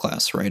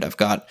subclass, right? I've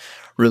got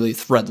really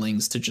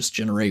threadlings to just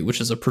generate,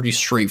 which is a pretty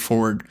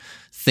straightforward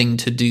thing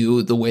to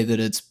do the way that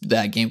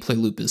that gameplay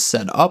loop is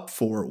set up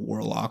for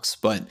warlocks.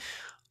 But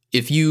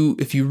if you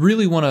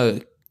really want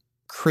to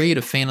create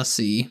a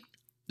fantasy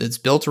that's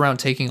built around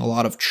taking a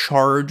lot of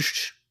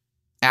charged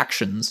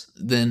actions,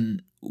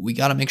 then we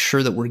got to make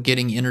sure that we're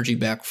getting energy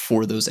back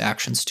for those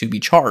actions to be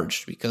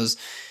charged, because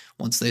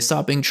once they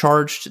stop being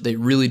charged, they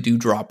really do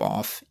drop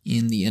off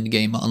in the end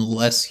game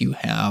unless you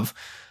have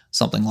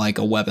something like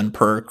a weapon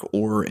perk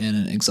or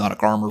an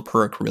exotic armor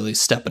perk really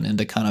stepping in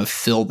to kind of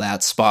fill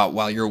that spot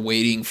while you're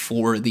waiting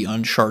for the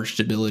uncharged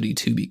ability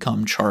to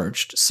become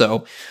charged.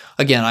 So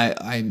again,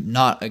 I'm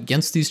not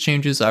against these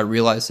changes. I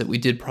realize that we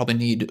did probably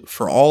need,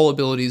 for all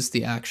abilities,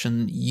 the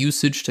action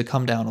usage to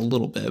come down a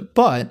little bit,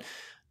 but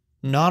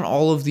not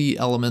all of the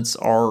elements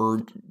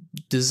are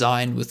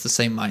designed with the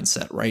same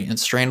mindset, right? And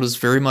Strand was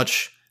very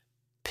much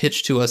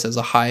pitched to us as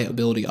a high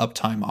ability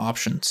uptime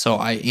option. So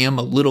I am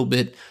a little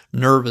bit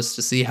nervous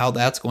to see how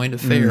that's going to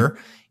fare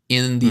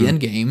in the end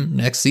game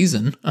next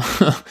season.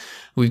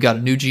 We've got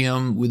a new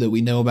GM that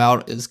we know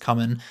about is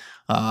coming.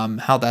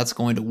 How that's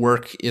going to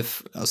work,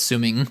 if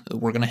assuming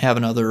we're going to have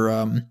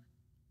another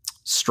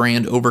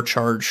Strand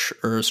overcharge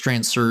or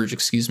Strand surge,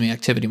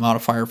 activity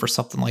modifier for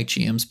something like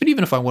GMs. But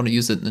even if I want to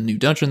use it in the new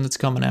dungeon that's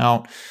coming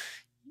out,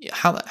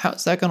 how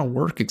is that going to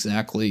work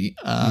exactly?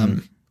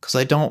 Because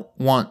I don't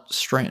want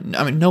Strand...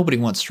 I mean, nobody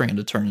wants Strand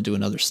to turn into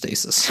another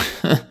Stasis.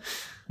 Yeah.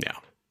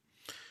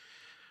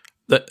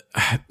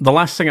 The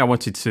last thing I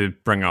wanted to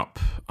bring up,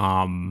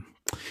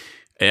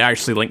 it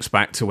actually links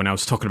back to when I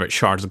was talking about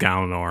Shards of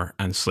Galanor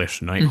and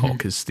Celestial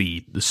Nighthawk, is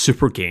the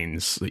super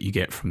gains that you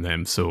get from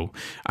them. So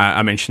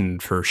I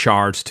mentioned for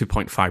Shards,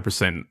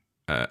 2.5%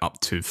 up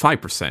to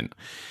 5%.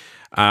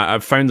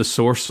 I've found the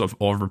source of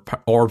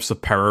Orbs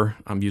of Power.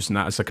 I'm using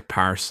that as a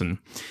comparison.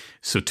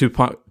 So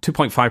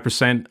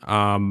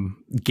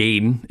 2.5%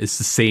 gain is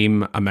the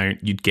same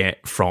amount you'd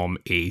get from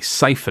a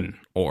Siphon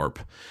Orb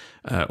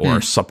or a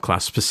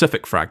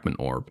subclass-specific Fragment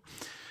Orb.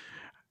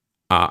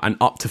 And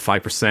up to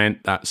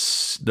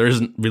 5%, there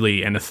isn't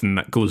really anything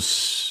that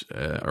goes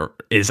or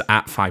is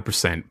at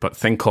 5%. But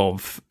think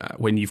of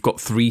when you've got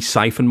 3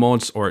 Siphon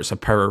mods or it's a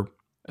Power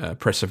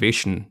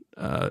Preservation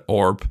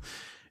Orb,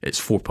 it's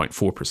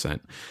 4.4%.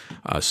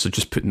 So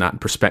just putting that in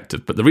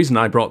perspective. But the reason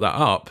I brought that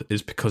up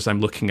is because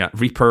I'm looking at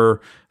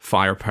Reaper,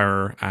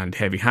 Firepower, and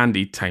Heavy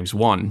Handed times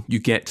 1. You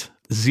get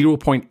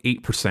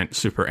 0.8%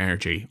 super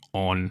energy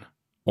on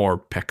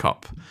orb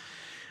pickup.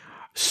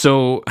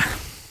 So,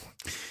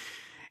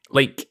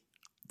 like,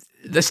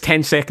 this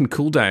 10-second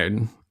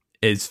cooldown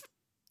is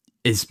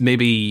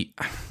maybe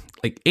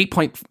like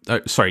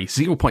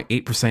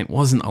 0.8%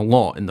 wasn't a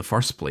lot in the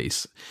first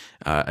place.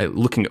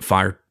 Looking at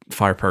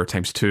Firepower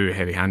times 2,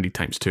 Heavy Handed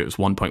times 2, it was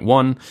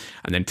 1.1,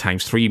 and then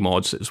times 3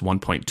 mods, it was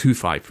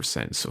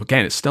 1.25%. So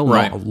again, it's still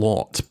not a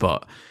lot,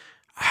 but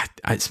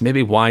it's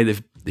maybe why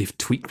they've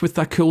tweaked with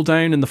that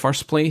cooldown in the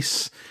first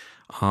place.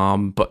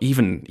 But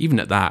even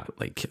at that,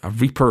 like a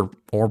Reaper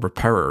Orb of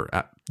Power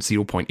at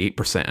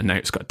 0.8%, and now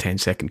it's got a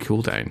 10-second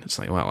cooldown. It's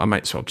like, well, I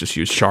might as well just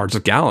use Shards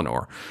of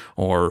Galanor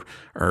or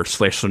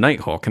Celestial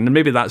Nighthawk, and then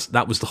maybe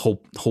that was the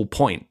whole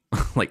point.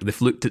 Like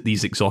they've looked at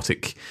these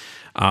exotic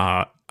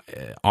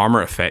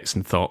armor effects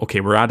and thought,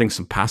 okay, we're adding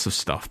some passive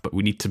stuff, but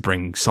we need to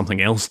bring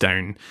something else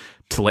down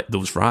to let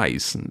those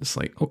rise. And it's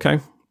like, okay,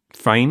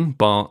 fine,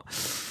 but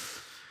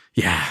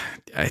yeah,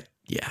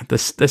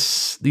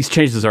 these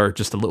changes are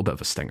just a little bit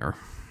of a stinger.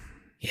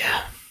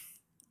 Yeah.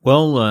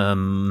 Well,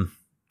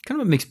 kind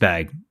of a mixed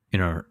bag in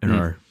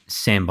our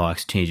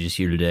sandbox changes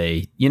here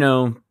today. You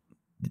know,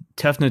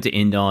 tough note to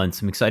end on.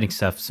 Some exciting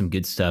stuff, some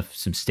good stuff,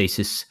 some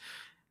stasis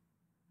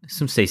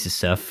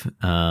stuff.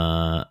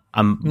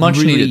 I'm much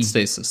really, needed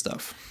stasis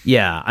stuff.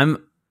 Yeah,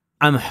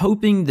 I'm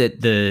hoping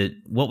that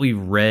what we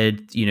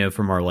read, you know,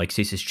 from our like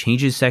stasis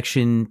changes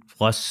section,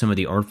 plus some of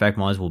the artifact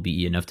mods will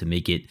be enough to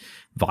make it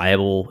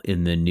viable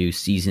in the new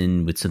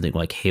season with something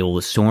like Hail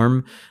the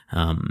Storm.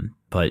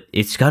 But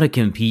it's got to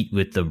compete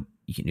with the,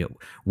 you know,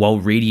 while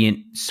Radiant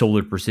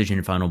Solar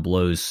Precision Final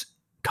Blows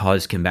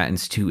cause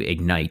combatants to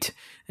ignite.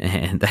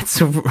 And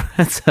that's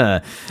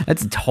a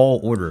tall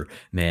order,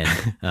 man.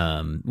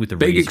 With the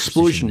big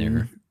explosion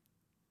there,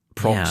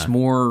 procs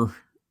more,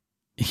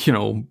 you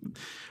know,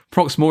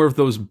 procs more of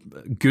those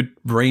good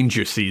brain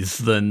juices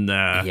than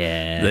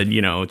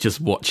you know,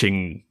 just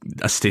watching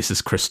a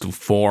stasis crystal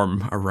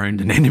form around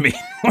an enemy.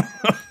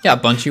 Yeah,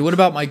 Bunchy, what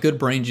about my good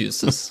brain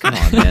juices? Come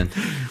on, man.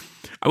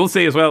 I will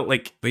say as well,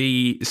 like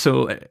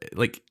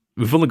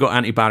we've only got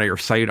anti-barrier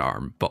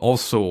sidearm, but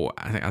also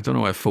I don't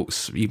know if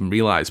folks even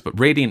realize, but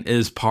Radiant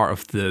is part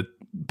of the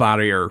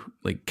barrier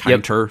like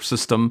counter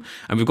system,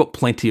 and we've got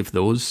plenty of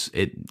those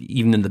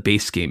even in the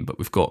base game, but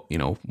we've got, you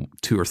know,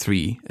 2 or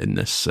 3 in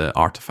this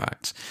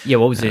artifact. Yeah,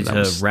 what was it?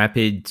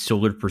 Rapid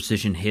solar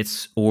precision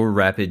hits or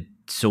rapid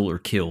solar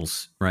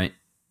kills, right?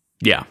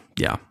 Yeah.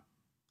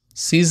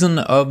 Season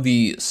of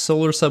the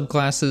solar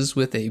subclasses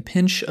with a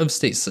pinch of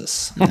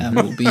stasis. That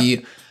will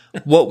be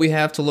what we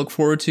have to look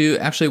forward to.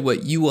 Actually,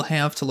 what you will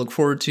have to look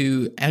forward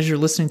to as you're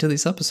listening to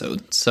these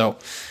episodes. So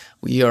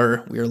we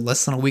are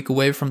less than a week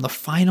away from the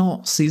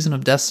final season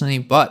of Destiny.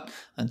 But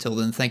until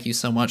then, thank you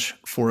so much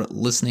for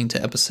listening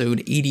to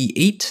episode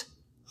 88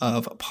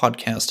 of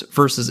Podcast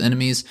versus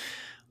Enemies.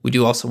 We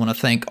do also want to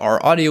thank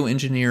our audio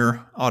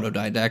engineer,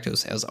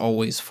 Autodidaktos, as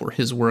always, for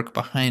his work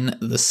behind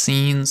the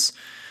scenes.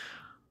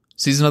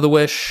 Season of the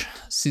Wish,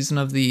 season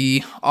of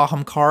the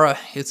Ahamkara,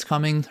 it's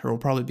coming. There will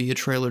probably be a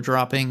trailer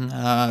dropping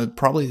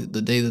probably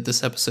the day that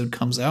this episode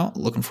comes out.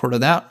 Looking forward to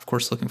that. Of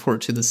course, looking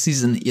forward to the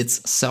season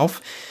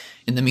itself.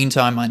 In the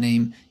meantime, my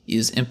name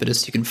is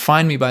Impetus. You can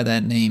find me by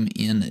that name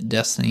in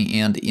Destiny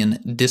and in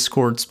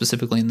Discord,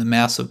 specifically in the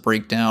Massive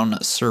Breakdown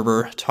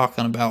server,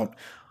 talking about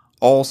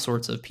all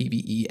sorts of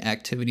PvE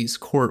activities.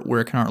 Court,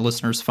 where can our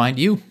listeners find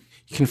you?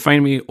 You can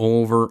find me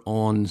over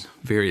on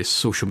various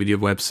social media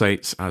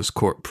websites as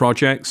Court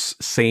Projects,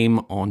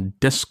 same on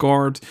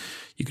Discord.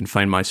 You can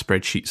find my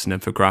spreadsheets and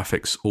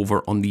infographics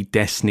over on the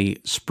Destiny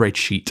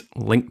spreadsheet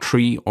link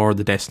tree or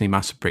the Destiny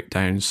Massive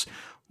Breakdowns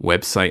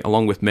website,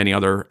 along with many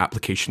other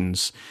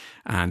applications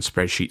and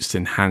spreadsheets to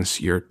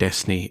enhance your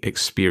Destiny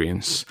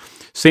experience.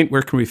 Saint,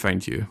 where can we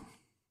find you?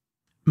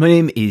 My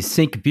name is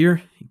Saint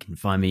Kabr. You can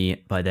find me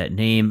by that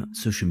name,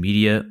 social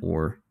media,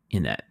 or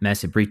in that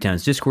Massive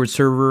Breakdowns Discord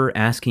server,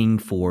 asking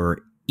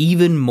for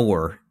even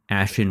more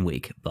Ashen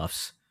Wake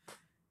buffs.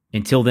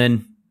 Until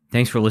then,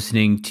 thanks for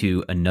listening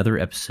to another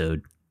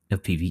episode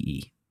of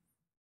PvE.